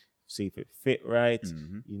it, see if it fit right.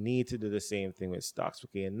 You need to do the same thing with stocks.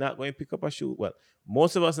 Okay, you're not going to pick up a shoe. Well,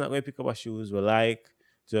 most of us are not going to pick up our shoes. We like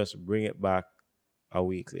to just bring it back a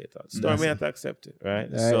week later. Store may have to accept it, right?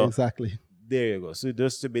 So Exactly. there you go. So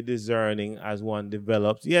just to be discerning as one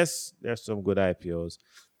develops. Yes, there's some good IPOs.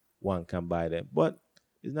 One can buy them, but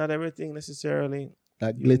it's not everything necessarily.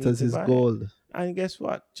 That You glitters need to is buy it. gold. And guess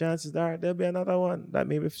what? Chances are there'll be another one that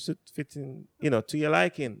maybe fitting, to your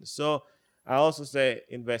liking. So I also say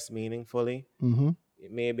invest meaningfully. Mm-hmm.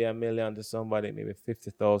 It may be $1 million to somebody, maybe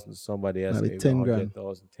 50,000 to somebody else, Maybe maybe 10 grand.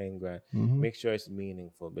 100,000, 10 grand. Mm-hmm. Make sure it's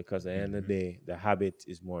meaningful, because at the end of the day, the habit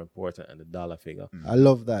is more important than the dollar figure. I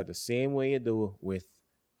love So that. the same way you do with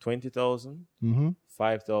 20,000, Mm-hmm.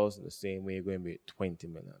 5,000, the same way you're going to be at 20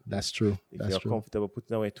 million. That's true. If That's you're true. comfortable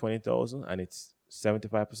putting away 20,000 and it's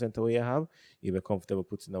 75% of what you have, you'll be comfortable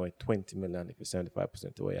putting away 20 million if it's 75%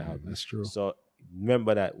 of what you have. That's true. So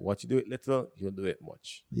remember that what you do it little, you'll do it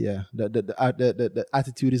much. Yeah, the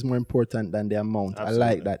attitude is more important than the amount. I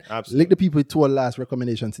like Absolutely. that. Absolutely. Like the people to a last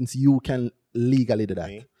recommendation, since you can legally do that.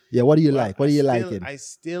 Me? Yeah, what do you Well, like? What do you like? I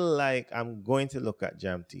still like, I'm going to look at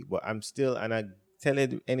Jamty, but I'm still, and I tell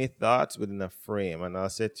you any thoughts within a frame, and I'll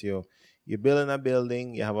say to you, you're building a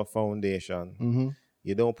building, you have a foundation. Mm-hmm.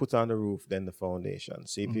 You don't put on the roof, then the foundation.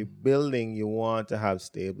 So if you're building, you want to have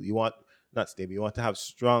stable. You want to have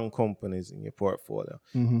strong companies in your portfolio.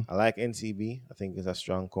 I like NCB. I think it's a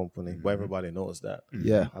strong company, but everybody knows that.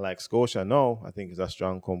 Yeah. I like Scotia. No, I think it's a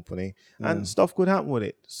strong company, and stuff could happen with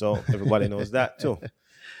it. So everybody knows that too.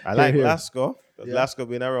 I like Here. Lasco. Lasco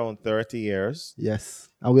been around 30 years. Yes.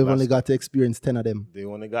 And we've only got to experience 10 of them. They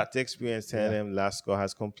only got to experience 10 of them. Lasco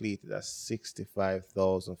has completed a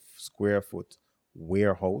 65,000 square foot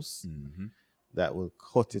warehouse that will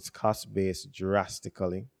cut its cost base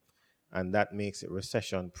drastically. And that makes it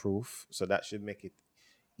recession proof. So that should make it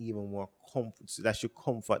even more that should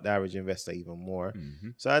comfort the average investor even more.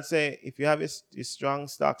 So I'd say if you have his strong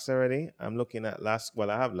stocks already, I'm looking at Lasco. Well,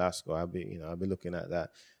 I have Lasco. I'll be looking at that.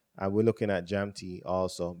 I will looking at JAMT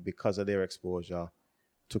also because of their exposure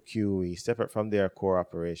to QE, separate from their core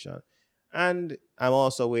operation. And I'm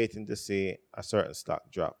also waiting to see a certain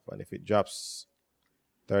stock drop. And if it drops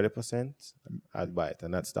 30%, I'd buy it.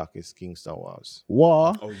 And that stock is Kingston Wharves.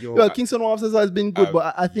 Wow. Oh, yo, Well, Kingston Wharves has always been good,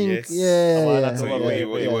 but I think, yes. So it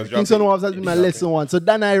was Kingston dropping. Wharves has been my lesson one. So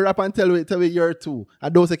then I rap and tell you year two.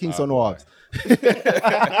 And those are Kingston Wharves.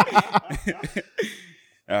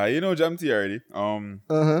 You know JAMT already.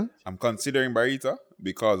 I'm considering Barita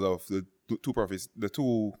because of the two profits, the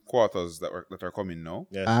 2 quarters that are coming now.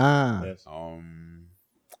 Yes. Yes.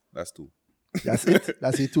 That's 2. That's it.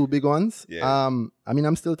 That's the 2 big ones. Yeah. I mean,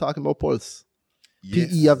 I'm still talking about Pulse.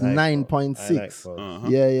 Yes. PE of I like 9.6. Pulse.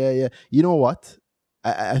 Yeah. You know what?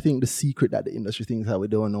 I think the secret that the industry thinks that we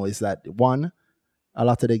don't know is that, one, a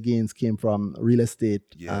lot of the gains came from real estate,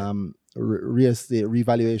 real estate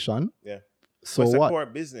revaluation. Yeah. So it's what? a core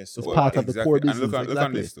business. So It's part of the core And business. look on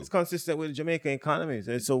Exactly. this too. it's consistent with the Jamaican economy.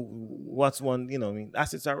 So what's one,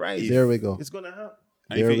 assets are rising. There we go. It's going to happen.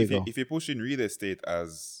 And There if we you, go. if you push in real estate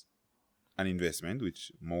as an investment,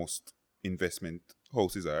 which most investment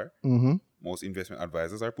houses are, most investment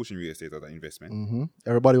advisors are pushing real estate as an investment.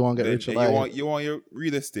 Everybody want to get Then richer by it. you want your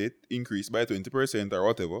real estate increased by 20% or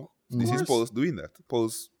whatever. This is Pulse doing that.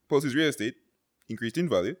 Pulse is real estate increased in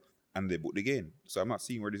value, and they book the gain. So I'm not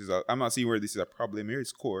seeing where this is a problem here.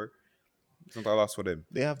 It's core. It's not a loss for them.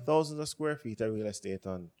 They have thousands of square feet of real estate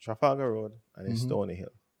on Trafalgar Road and in Stony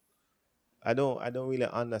Hill. I don't really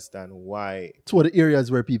understand why. It's one of the areas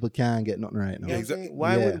where people can't get nothing right now. Yeah, exactly.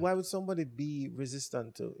 Why would somebody be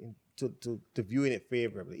resistant to viewing it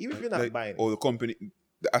favorably, even if you're not buying it? Or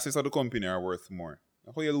the assets of the company are worth more.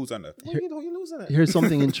 How you lose on that? How you losing it? Here's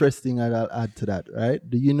something interesting I'll add to that, right?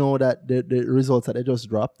 Do you know that the results that they just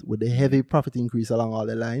dropped with the heavy profit increase along all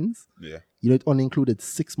the lines, Yeah. it only included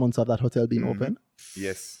 6 months of that hotel being open?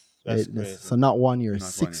 Yes. That's Right? crazy. So not 1 year, Not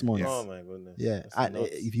 6 1 year, months. Oh my goodness. Yeah, That's and nuts.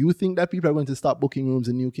 if you think that people are going to stop booking rooms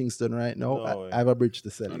in New Kingston right now, No way. I have a bridge to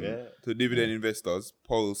sell. Yeah. To dividend investors,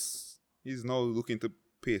 Pulse is now looking to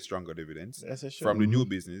pay stronger dividends That's a shame. from the new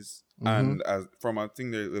business and as from I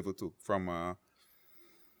think they're level 2 from a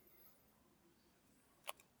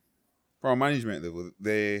management level.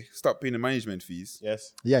 They stopped paying the management fees.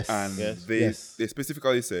 Yes. Yes. And Yes. they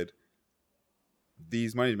specifically said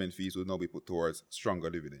these management fees will now be put towards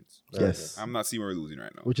stronger dividends. Yes. I'm not seeing where we're losing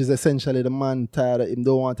right now. Which is essentially the man tired of him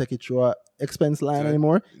don't want to take it through a expense line Yeah.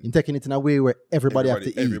 anymore. He's taking it in a way where everybody have to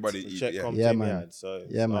eat. Everybody The eat. check Yeah, comes Yeah, in man. yard, so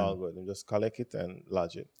it's Yeah, man. all good. You just collect it and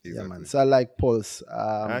lodge it. Yeah, exactly. man. So I like Pulse.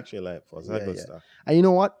 I actually like Pulse. That's good yeah. stuff. And you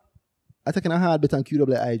know what? I taking a hard bet on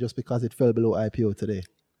QWI just because it fell below IPO today.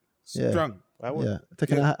 Yeah. Strong. I would. Yeah, I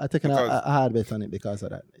taking Because- a hard bet on it because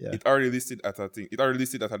of that. Yeah, It already listed at a thing. It already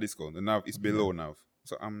listed at a discount. The NAV is below NAV.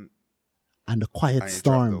 So and the quiet I dropped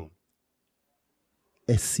storm, down.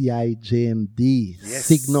 SCI JMD, Yes.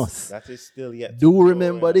 Cygnus. That is still yet. to Do go,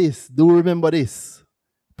 remember yeah. this. Do remember this.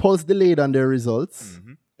 Pulse delayed on their results,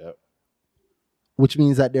 Yep. which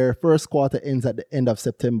means that their first quarter ends at the end of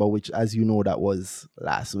September, which, as you know, that was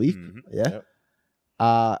last week. Yeah.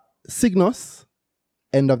 Yep. Cygnus,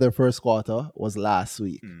 end of their first quarter was last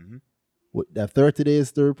week. With their 30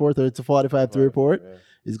 days to report, 30 to 45 to report. Yeah.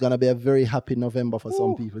 It's going to be a very happy November for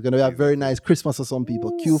some people. It's going to be a very nice Christmas for some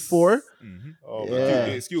people. Q4. Oh, Yeah. man.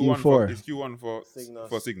 It's Q1 Q4. It's Q1 for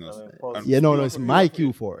Cygnus. I mean, Pulse. And Yeah, no, Q1 it's for my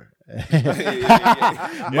Q1. Q4.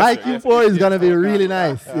 Yeah. My Yes, sir. Q4 is going to be Yes, sir. really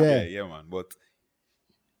nice. Yeah, Yeah. man. But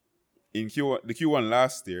in Q1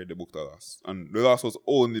 last year, they booked a loss, and the loss was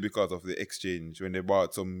only because of the exchange when they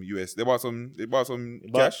bought some US. They bought some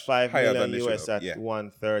About cash 5 higher million than they should US have. at Yeah.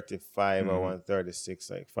 135 or 136,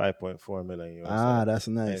 like 5.4 million US. Ah, that's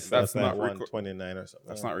nice. That's like not 129 or something.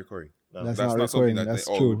 That's not recurring. No. That's That's not not something recurring. that That's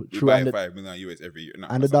they true. we True. buy And the, 5 million US every year. No,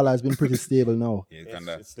 and the that's not- dollar has been pretty stable now. Yeah, It's- and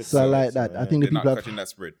that. it's the So I like currency, that. man. I think the They're people not have, catching that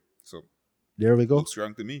spread. So There we go. Looks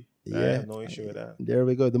strong to me. I Yeah. have no issue with that. There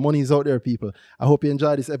we go. The money's out there, people. I hope you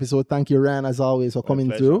enjoyed this episode. Thank you, Ryan, as always, for coming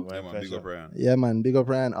pleasure, through. my Yeah, man, big pleasure. up, Ryan. Yeah, man. Big up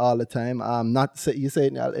Ryan all the time. Not say you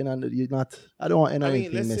say you're not. I don't want I mean,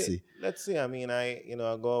 anything messy. let's see. I mean,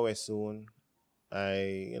 I'll go away soon.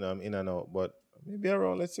 I'm in and out, but maybe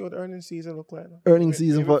around. Let's see what the earning season look like. Earning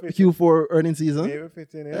season for Q4 earning season. Maybe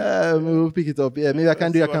 15. Yeah, maybe we'll pick it up. Yeah, maybe I can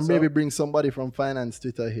Let's do. see I can what's maybe up. bring somebody from finance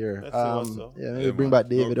Twitter here. Let's see what's up. Yeah, maybe Yeah, bring man. back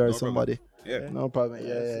David No or problem. somebody. Yeah. No problem.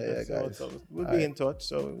 Yeah, Let's see guys. what's up. We'll All be right. in touch,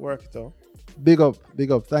 so work it out. Big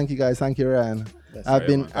up. Thank you, guys. Thank you, Ryan. That's I've right,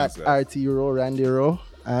 been man. Thanks, at guys. RT Row, Randy Row,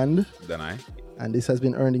 and Then this has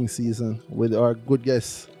been earning season with our good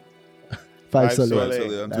guest, Five Five Soleil.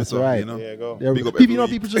 Soleil. That's right. You know? There you go. There we Big go. up People,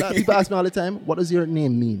 every week. Uh, ask me all the time, what does your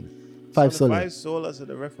name mean? Five So the Soleil. five solas of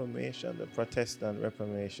the Reformation, the Protestant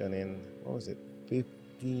Reformation in, what was it,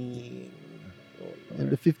 15... In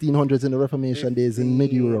the 1500s in the Reformation days in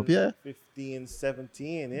mid-Europe, yeah? 15,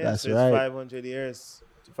 17, yeah. That's so it's right. 500 years,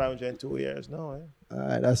 502 years now, eh? All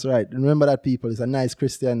right, that's right. Remember that, people. It's a nice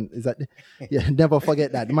Christian. Is that? Yeah, never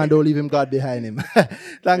forget that. The man don't leave him God behind him. Thanks,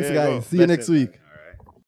 There you guys. go. See you next Blessing. week.